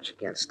grudge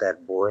against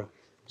that boy.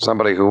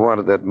 Somebody who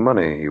wanted that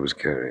money he was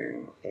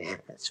carrying. Yeah,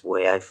 that's the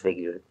way I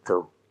figured it,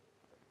 too.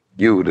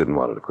 You didn't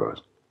want it, of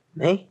course.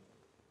 Me?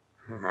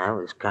 I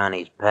was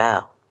Connie's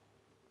pal.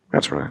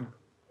 That's right.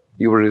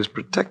 You were his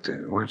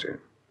protector, weren't you?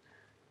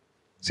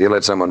 So you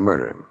let someone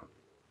murder him.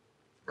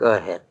 Go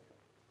ahead.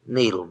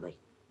 Needle me.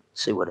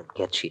 See what it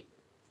gets you.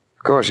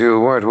 Of course, you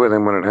weren't with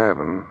him when it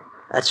happened.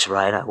 That's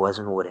right, I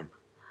wasn't with him.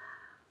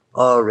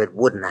 Or it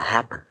wouldn't have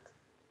happened.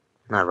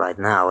 Not right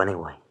now,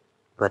 anyway.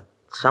 But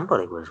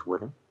somebody was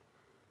with him.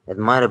 It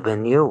might have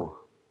been you.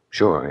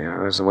 Sure,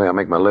 yeah. That's the way I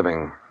make my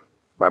living.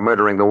 By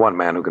murdering the one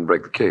man who can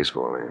break the case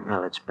for me.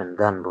 Well, it's been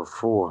done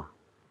before.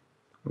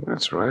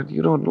 That's right.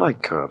 You don't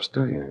like cops,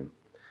 do you?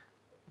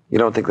 You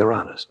don't think they're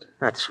honest.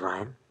 That's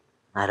right.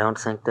 I don't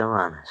think they're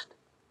honest.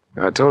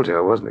 I told you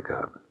I wasn't a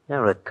cop.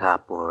 You're a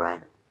cop, all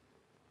right.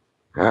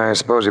 I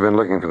suppose you've been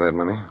looking for that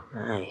money.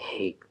 I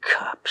hate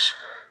cops.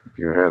 If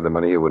you had the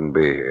money, you wouldn't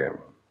be here.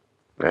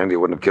 And you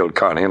wouldn't have killed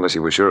Connie unless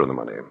you were sure of the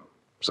money.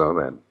 So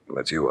that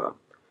lets you out.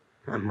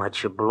 I'm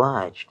much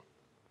obliged.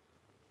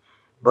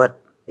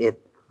 But it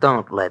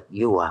don't let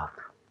you out.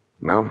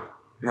 No?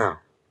 No.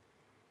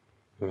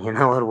 And you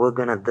know what we're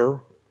gonna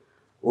do?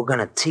 We're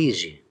gonna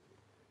tease you.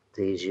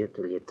 Tease you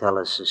till you tell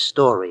us a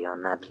story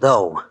on that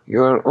dough.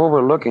 You're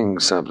overlooking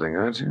something,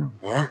 aren't you?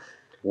 Yeah?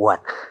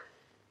 What?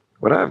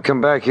 Would I have come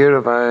back here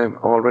if I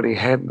already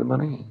had the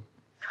money?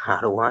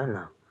 How do I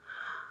know?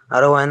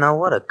 How do I know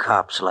what a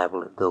cop's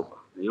liable to do?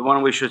 You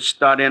want we should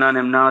start in on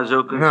him now,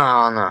 Zuka?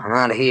 No,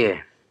 not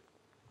here.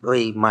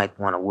 We might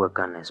want to work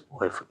on this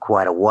boy for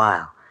quite a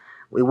while.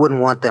 We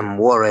wouldn't want them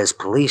Juarez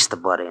police to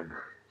butt in.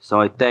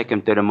 So I take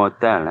him to the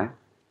motel, eh?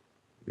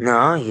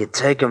 No, you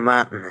take him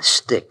out in the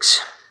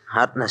sticks.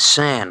 Out in the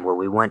sand where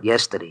we went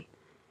yesterday.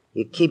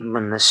 You keep him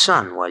in the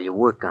sun while you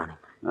work on him.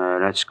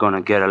 That's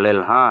gonna get a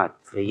little hot.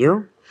 For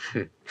you?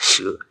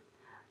 Sure.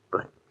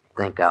 But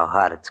think how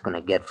hot it's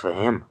gonna get for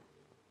him.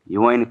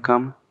 You ain't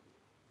coming?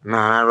 No,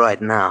 not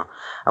right now.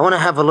 I want to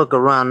have a look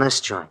around this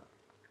joint.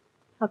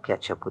 I'll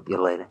catch up with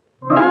you later.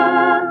 A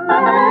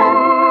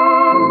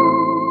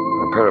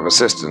pair of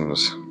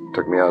assistants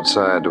took me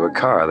outside to a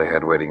car they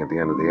had waiting at the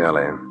end of the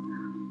alley.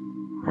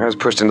 I was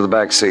pushed into the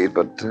back seat,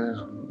 but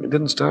it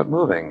didn't start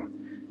moving.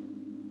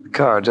 The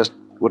car just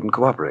wouldn't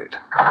cooperate.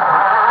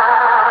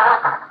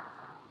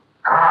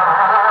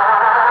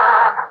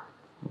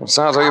 It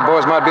sounds like you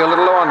boys might be a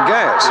little low on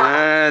gas.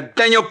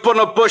 Then you put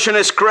a bush in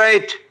his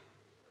crate?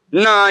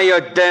 Nah, you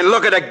didn't.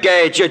 Look at the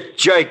gauge, you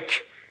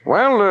jerk.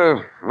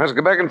 Well, let's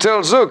go back and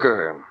tell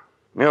Zucker.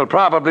 He'll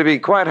probably be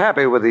quite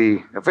happy with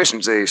the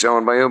efficiency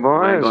shown by you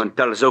boys. I ain't gonna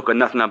tell Zuka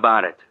nothing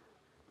about it.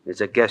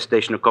 There's a gas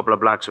station a couple of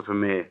blocks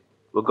from here.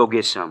 We'll go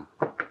get some.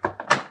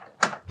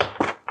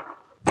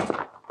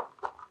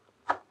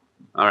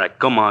 All right,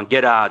 come on,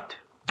 get out.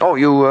 Oh,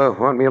 you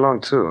want me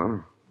along too, huh?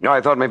 No, I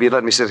thought maybe you'd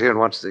let me sit here and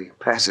watch the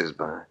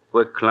passers-by.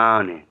 Quit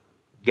clowning.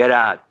 Get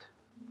out.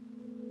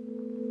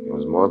 It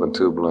was more than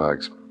 2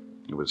 blocks.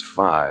 It was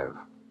 5.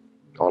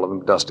 All of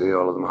them dusty,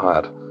 all of them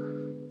hot.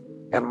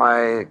 And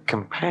my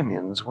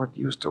companions weren't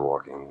used to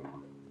walking.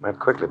 That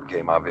quickly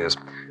became obvious.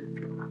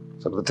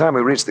 So by the time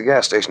we reached the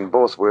gas station,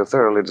 both were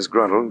thoroughly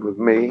disgruntled with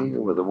me,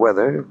 with the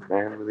weather,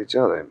 and with each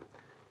other.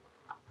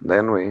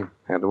 Then we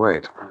had to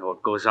wait.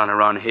 What goes on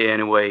around here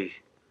anyway?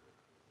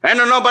 Ain't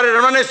there nobody to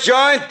run this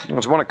joint?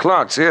 It's 1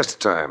 o'clock, siesta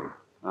time.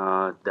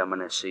 Oh, damn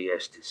it,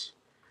 siestas.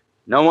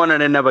 No wonder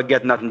they never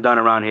get nothing done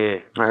around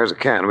here. Now, here's a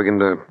can. We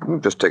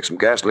can just take some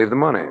gas, leave the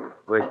money.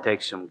 We'll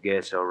take some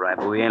gas, all right,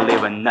 but we ain't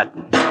leaving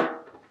nothing.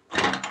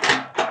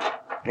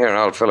 Here,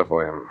 I'll fill it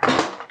for you.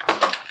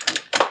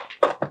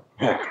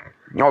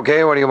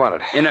 Okay, where do you want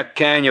it? In a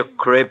can, you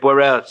creep. Where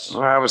else?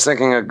 Well, I was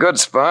thinking a good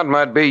spot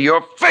might be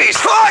your face.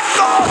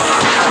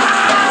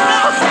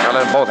 I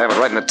let them both have it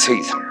right in the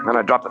teeth. Then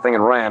I dropped the thing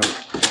and ran.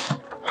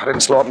 I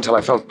didn't slow up until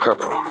I felt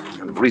purple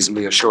and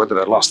reasonably assured that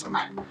I'd lost them.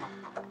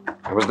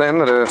 It was then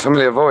that a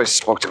familiar voice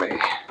spoke to me.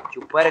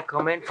 You better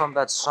come in from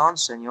that sun,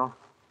 senor.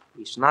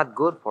 It's not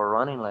good for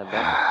running like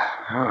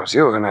that. Oh, it's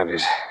you,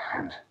 Hernandez.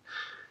 And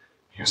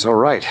you're so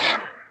right.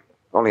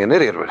 Only an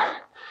idiot would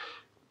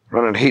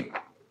run in heat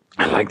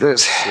like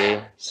this.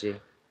 See.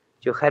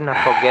 You had not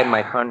forget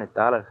my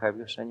 $100, have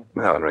you, senor?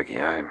 No,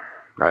 Enrique, I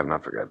have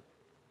not forgot.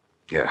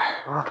 Yeah.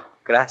 Oh,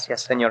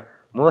 gracias, senor.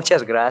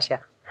 Muchas gracias.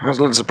 I was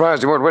a little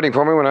surprised you weren't waiting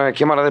for me when I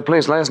came out of that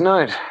place last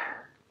night.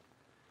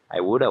 I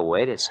would have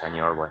waited,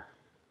 senor, but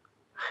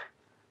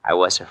I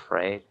was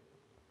afraid.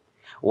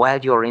 While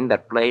you were in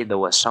that place, there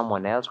was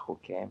someone else who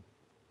came.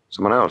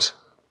 Someone else?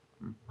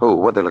 Who?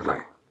 What'd they look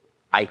like?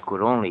 I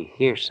could only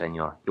hear,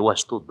 senor. It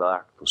was too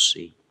dark to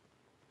see.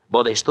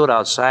 But they stood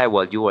outside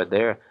while you were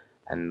there,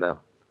 and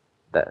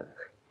that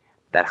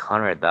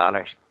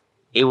 $100,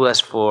 it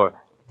was for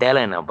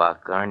telling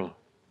about Carney,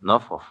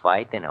 not for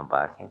fighting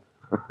about him.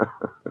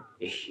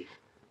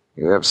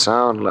 You have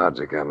sound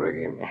logic,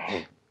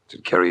 Enrique.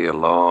 Should carry you a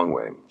long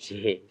way.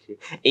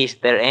 Is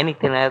there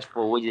anything else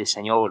for which the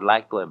senor would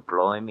like to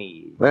employ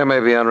me? There may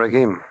be,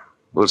 Enrique.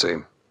 We'll see.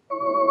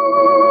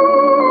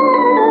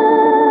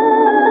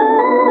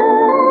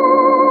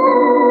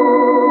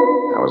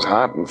 I was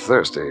hot and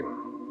thirsty,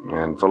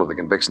 and full of the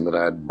conviction that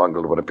I'd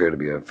bungled what appeared to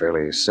be a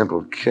fairly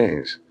simple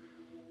case.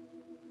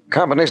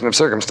 Combination of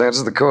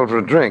circumstances that called for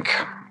a drink.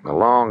 A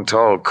long,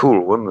 tall,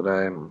 cool one that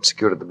I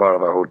secured at the bar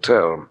of our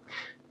hotel.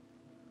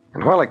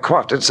 And while I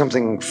quaffed it,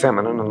 something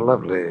feminine and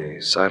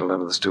lovely sidled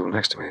under the stool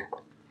next to me.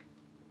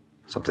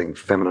 Something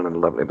feminine and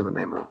lovely by the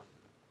name of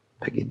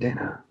Peggy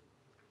Dana.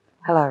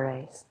 Hello,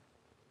 Race.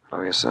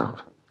 Hello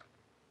yourself.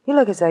 You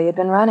look as though you'd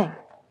been running.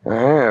 I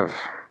have,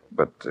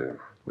 but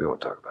we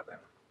won't talk about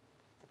that.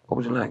 What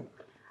would you like?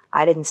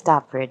 I didn't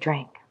stop for a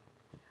drink.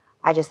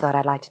 I just thought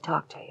I'd like to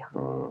talk to you.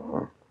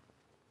 Uh-huh.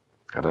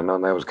 Had I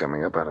known that was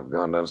coming up, I'd have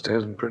gone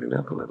downstairs and prettied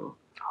up a little.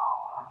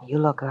 Oh, you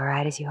look all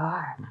right as you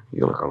are.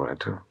 You look all right,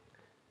 too.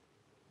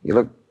 You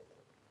look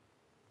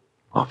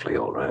awfully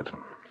all right.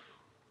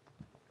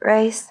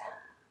 Race,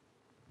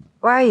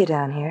 why are you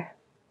down here?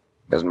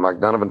 Hasn't Mark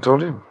Donovan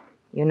told you?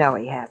 You know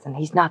he hasn't.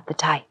 He's not the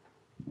type.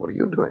 What are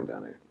you doing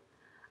down here?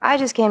 I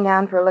just came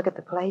down for a look at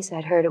the place.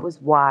 I'd heard it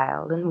was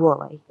wild and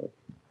woolly.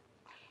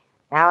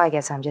 Now I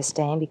guess I'm just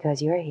staying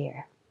because you're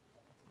here.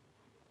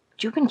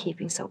 But you've been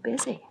keeping so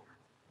busy.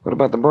 What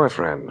about the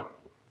boyfriend,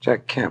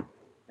 Jack Kemp?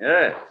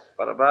 Yes.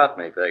 What about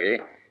me,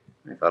 Peggy?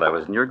 I thought I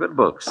was in your good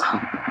books.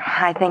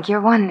 I think you're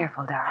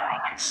wonderful,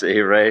 darling.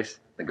 See, Race?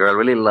 The girl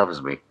really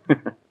loves me.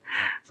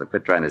 So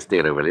quit trying to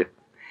steal her, will you?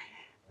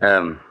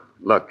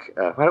 Look,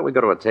 why don't we go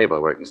to a table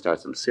where we can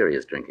start some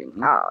serious drinking?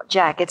 Oh,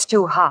 Jack, it's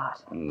too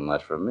hot.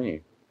 Not for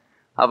me.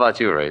 How about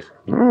you, Race?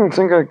 I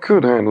think I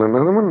could handle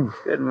another one.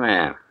 Good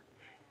man.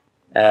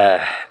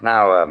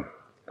 Now,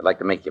 I'd like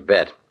to make you a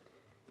bet.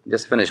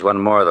 Just finish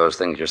one more of those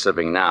things you're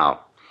sipping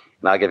now.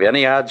 And I'll give you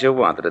any odds you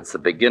want that it's the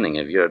beginning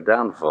of your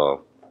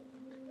downfall.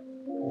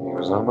 He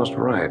was almost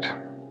right.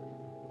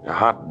 A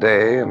hot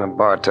day and a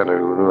bartender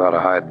who knew how to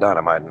hide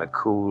dynamite in a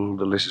cool,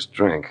 delicious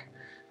drink.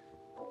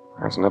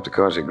 That's enough to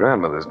cause your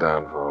grandmother's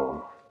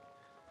downfall.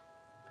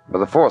 By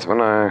the fourth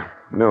one, I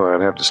knew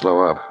I'd have to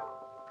slow up.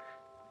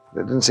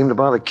 It didn't seem to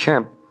bother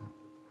Kemp.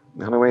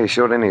 The only way he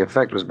showed any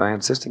effect was by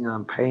insisting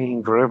on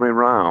paying for every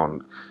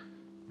round,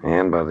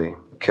 and by the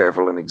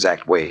careful and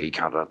exact way he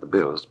counted out the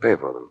bills to pay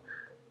for them.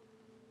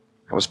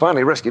 I was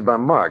finally rescued by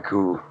Mark,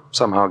 who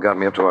somehow got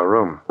me up to our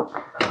room.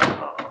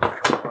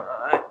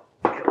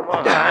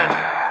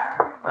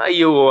 Are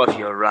you off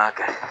your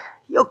rocker?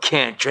 You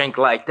can't drink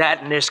like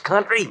that in this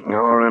country.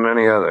 Or in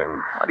any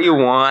other. What do you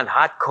want?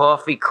 Hot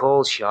coffee,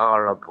 cold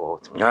shower, or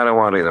both? I don't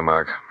want either,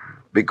 Mark.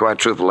 Be quite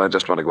truthful, I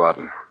just want to go out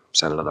and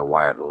send another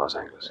wire to Los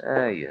Angeles.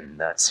 You're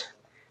nuts.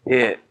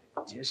 Here,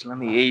 just let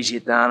me ease you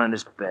down on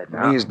this bed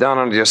now. Ease down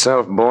on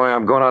yourself, boy.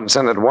 I'm going out and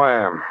send that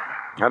wire.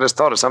 I just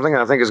thought of something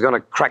I think is going to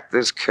crack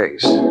this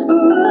case.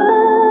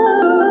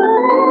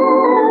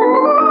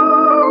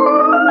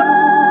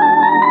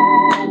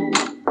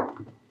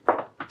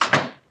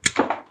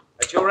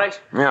 That's your race?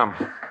 Yeah.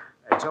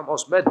 It's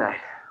almost midnight.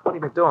 What have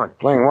you been doing?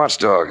 Playing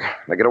watchdog.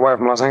 Did I get a wire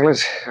from Los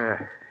Angeles?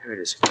 Here it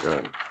is.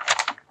 Good.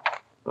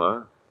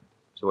 What?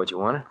 So what you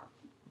wanted?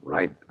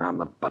 Right on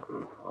the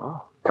button.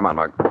 Oh. Come on,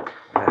 Mark.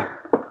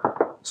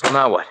 So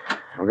now what?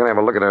 We're going to have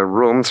a look at a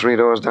room 3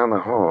 doors down the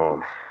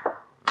hall.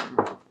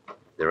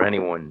 Is there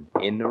anyone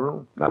in the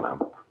room?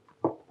 No.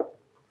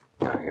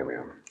 Ah, here we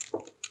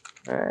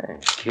are.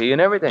 Key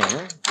and everything,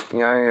 huh?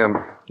 Yeah,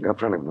 I got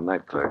friendly with the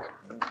night clerk.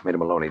 Made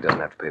him alone. He doesn't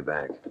have to pay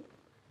back.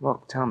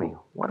 Look, tell me,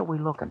 what are we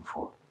looking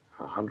for?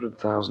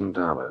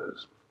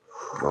 $100,000.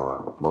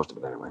 Well, most of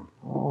it anyway.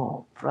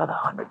 Oh, brother,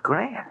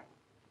 $100,000.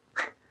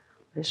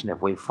 Listen,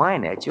 if we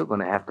find that, you're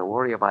going to have to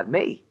worry about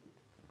me.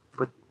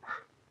 But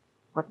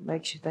what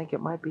makes you think it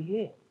might be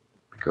here?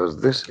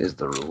 Because this is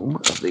the room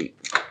of the...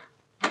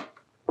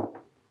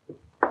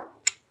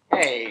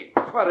 Hey,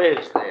 what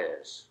is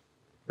this?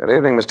 Good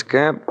evening, Mr.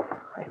 Kemp.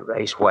 Hey,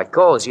 Race, what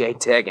goes? You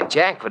ain't tagging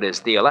Jack for this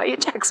deal, are you?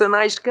 Jack's a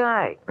nice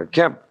guy.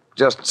 Kemp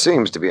just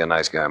seems to be a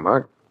nice guy,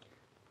 Mark.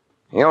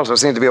 He also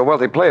seems to be a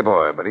wealthy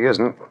playboy, but he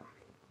isn't.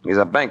 He's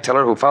a bank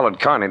teller who followed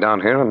Carney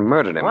down here and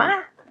murdered him.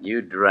 What?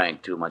 You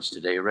drank too much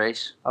today,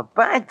 Race. A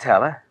bank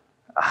teller?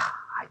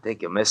 I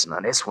think you're missing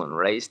on this one,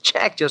 Race.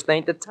 Jack just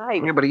ain't the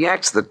type. Yeah, but he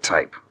acts the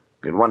type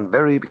in one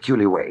very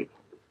peculiar way.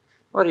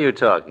 What are you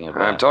talking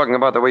about? I'm talking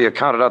about the way you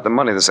counted out the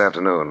money this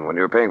afternoon when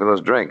you were paying for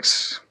those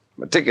drinks.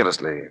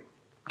 Meticulously,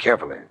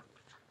 carefully.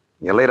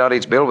 You laid out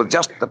each bill with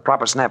just the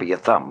proper snap of your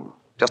thumb.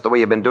 Just the way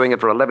you've been doing it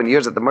for 11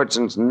 years at the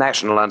Merchants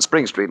National on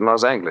Spring Street in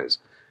Los Angeles.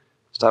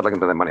 Start looking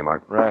for that money,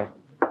 Mark. Right.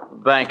 The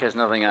bank has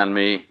nothing on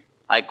me.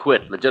 I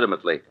quit,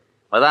 legitimately,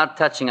 without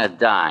touching a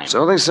dime.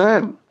 So they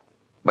said.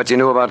 But you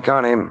knew about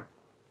Carney.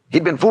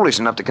 He'd been foolish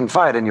enough to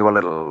confide in you a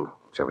little,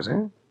 shall we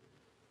say?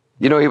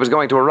 You knew he was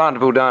going to a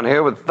rendezvous down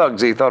here with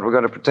thugs he thought were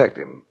going to protect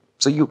him.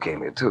 So you came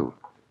here, too,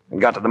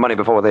 and got to the money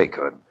before they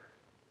could.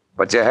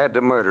 But you had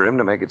to murder him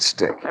to make it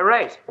stick. Hey,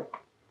 Race,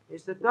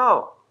 here's the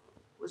dough.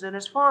 It was in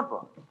his phone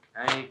book.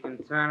 Now you can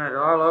turn it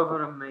all over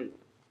to me.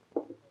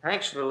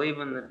 Thanks for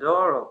leaving the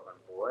door open,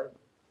 boy.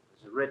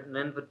 It's a written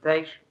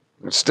invitation.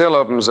 It's still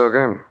open,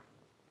 Zucker.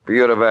 For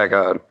you to back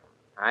out.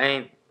 I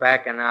ain't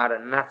backing out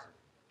of nothing.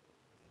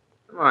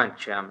 Come on,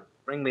 chum.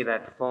 Bring me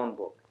that phone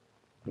book.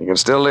 You can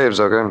still leave,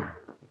 Zucker.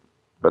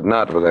 But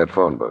not with that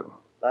phone book.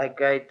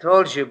 Like I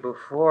told you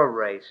before,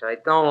 Race, I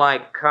don't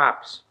like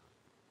cops.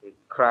 You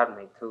crowd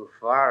me too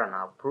far, and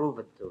I'll prove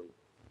it to you.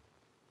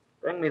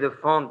 Bring me the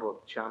phone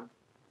book, chum.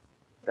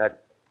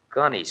 That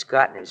gun he's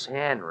got in his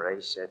hand,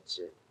 Race, that's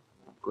a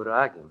good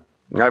argument.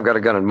 I've got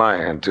a gun in my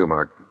hand, too,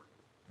 Mark.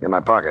 In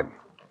my pocket.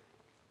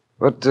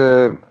 But,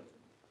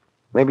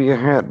 maybe you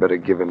had better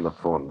give him the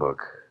phone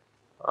book.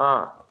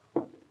 Oh.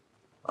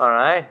 All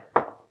right.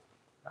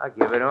 I'll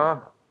give it to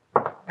him.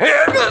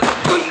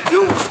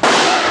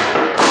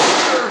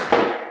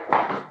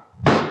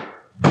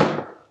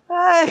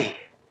 Hey,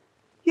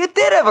 you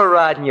did have a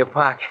rod in your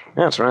pocket.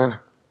 That's right.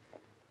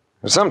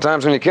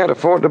 Sometimes when you can't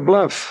afford to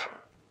bluff.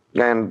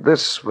 And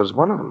this was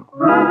one of them.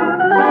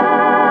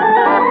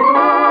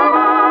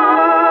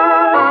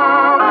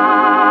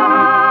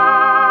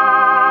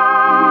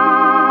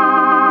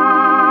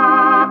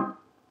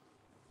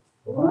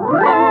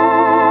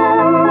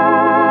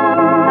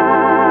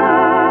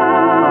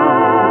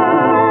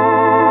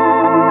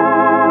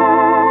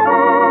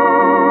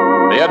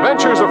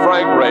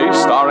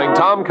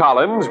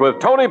 Collins with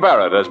Tony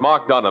Barrett as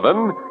Mark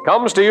Donovan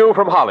comes to you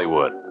from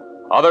Hollywood.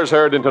 Others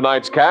heard in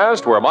tonight's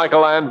cast were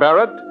Michael Ann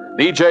Barrett,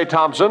 D.J.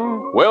 Thompson,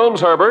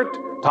 Wilms Herbert,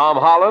 Tom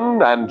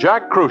Holland, and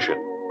Jack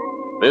Crucian.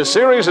 This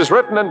series is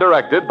written and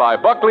directed by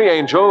Buckley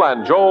Angel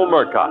and Joel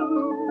Murcott.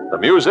 The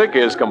music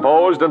is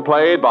composed and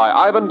played by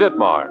Ivan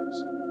Ditmars.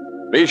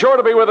 Be sure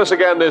to be with us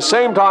again this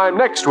same time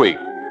next week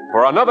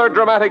for another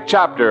dramatic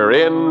chapter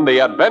in The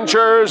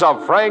Adventures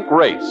of Frank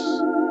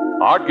Race.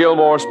 Art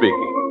Gilmore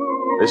speaking.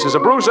 This is a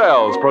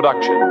Bruzel's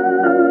production.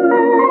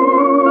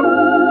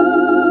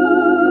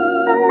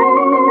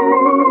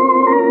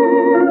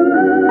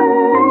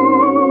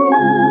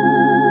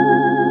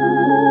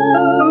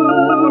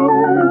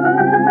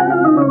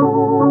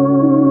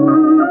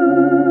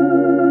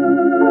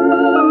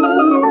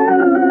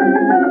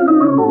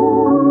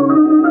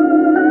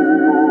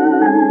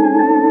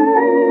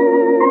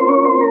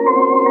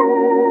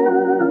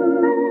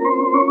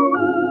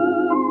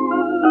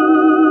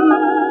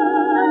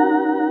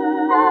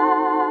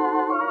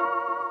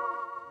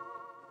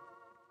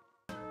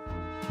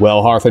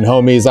 Well, Hearth and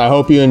homies, I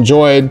hope you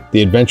enjoyed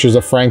The Adventures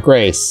of Frank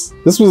Race.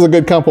 This was a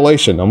good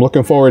compilation. I'm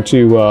looking forward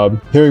to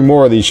hearing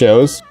more of these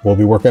shows. We'll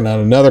be working on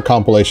another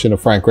compilation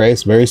of Frank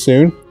Race very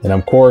soon. And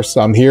of course,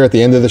 I'm here at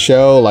the end of the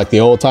show like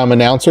the old-time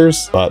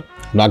announcers, but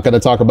I'm not going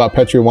to talk about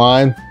Petri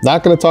wine,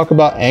 not going to talk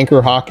about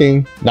Anchor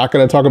Hocking, not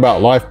going to talk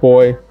about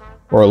Lifebuoy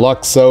or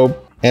Lux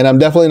soap, and I'm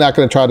definitely not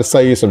going to try to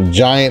sell you some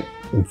giant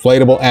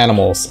inflatable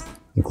animals,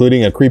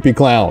 including a creepy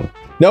clown.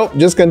 Nope,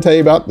 just gonna tell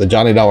you about the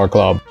Johnny Dollar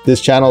Club.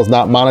 This channel is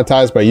not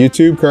monetized by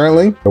YouTube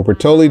currently, but we're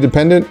totally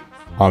dependent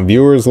on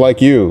viewers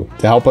like you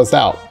to help us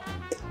out,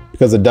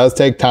 because it does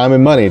take time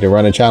and money to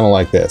run a channel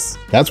like this.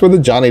 That's where the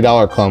Johnny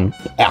Dollar Club,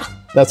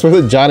 that's where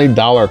the Johnny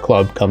Dollar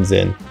Club comes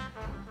in.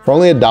 For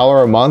only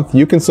 $1 a month,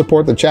 you can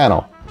support the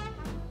channel.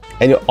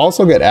 And you'll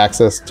also get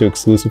access to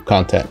exclusive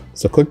content.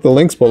 So click the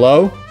links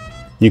below.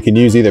 You can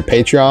use either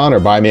Patreon or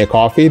Buy Me a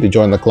Coffee to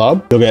join the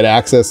club. You'll get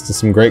access to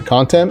some great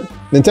content.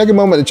 Then take a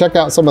moment to check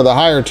out some of the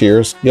higher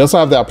tiers. You also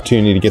have the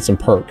opportunity to get some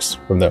perks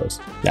from those.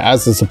 Now,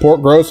 as the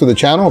support grows for the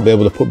channel, I'll be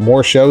able to put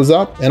more shows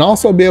up and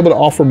also be able to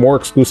offer more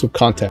exclusive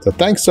content. So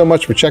thanks so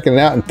much for checking it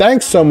out. And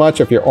thanks so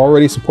much if you're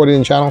already supporting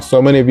the channel.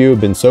 So many of you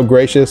have been so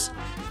gracious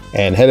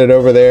and headed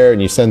over there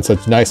and you send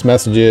such nice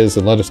messages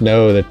and let us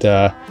know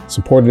that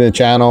supporting the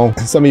channel.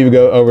 Some of you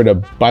go over to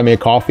Buy Me a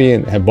Coffee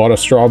and have bought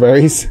us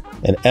strawberries.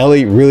 And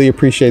Ellie really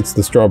appreciates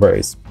the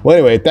strawberries. Well,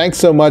 anyway, thanks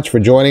so much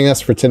for joining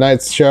us for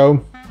tonight's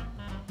show.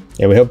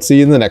 And we hope to see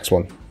you in the next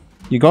one.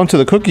 You're going to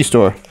the cookie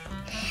store.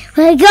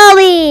 We're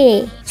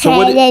going. So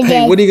what are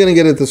you going to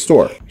get at the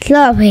store?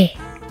 Strawberry.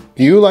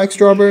 Do you like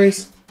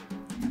strawberries?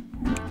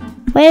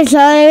 Where's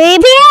strawberry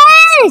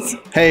beans?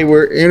 Hey,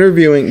 we're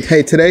interviewing.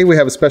 Hey, today we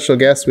have a special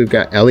guest. We've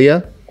got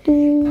Elia.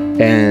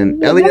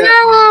 And Elia.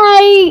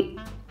 Hi.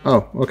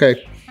 Oh,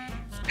 okay.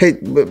 Hey,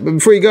 but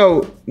before you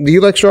go, do you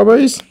like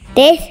strawberries?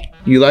 This.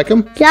 You like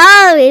them?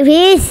 Strawberry,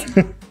 please.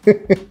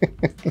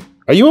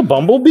 Are you a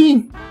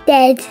bumblebee?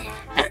 Dead.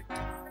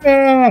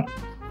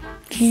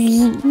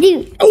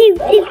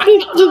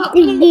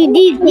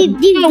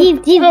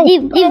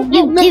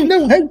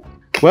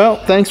 Well,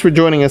 thanks for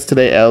joining us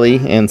today, Ellie,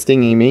 and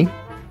stinging me.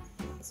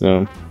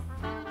 So,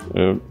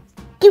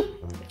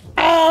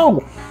 ow!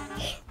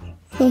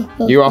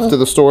 You off to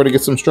the store to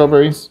get some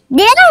strawberries?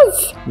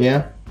 Yes.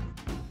 Yeah.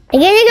 I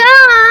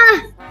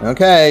gotta go.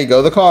 Okay, go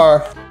to the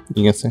car.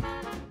 You gonna say?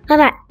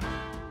 Bye-bye.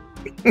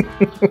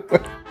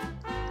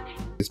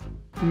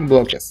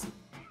 Blow a kiss.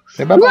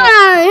 Say bye-bye.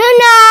 No, you're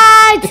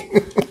not.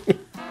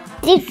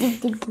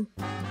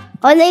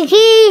 On the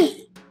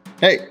key.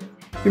 Hey,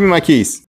 give me my keys.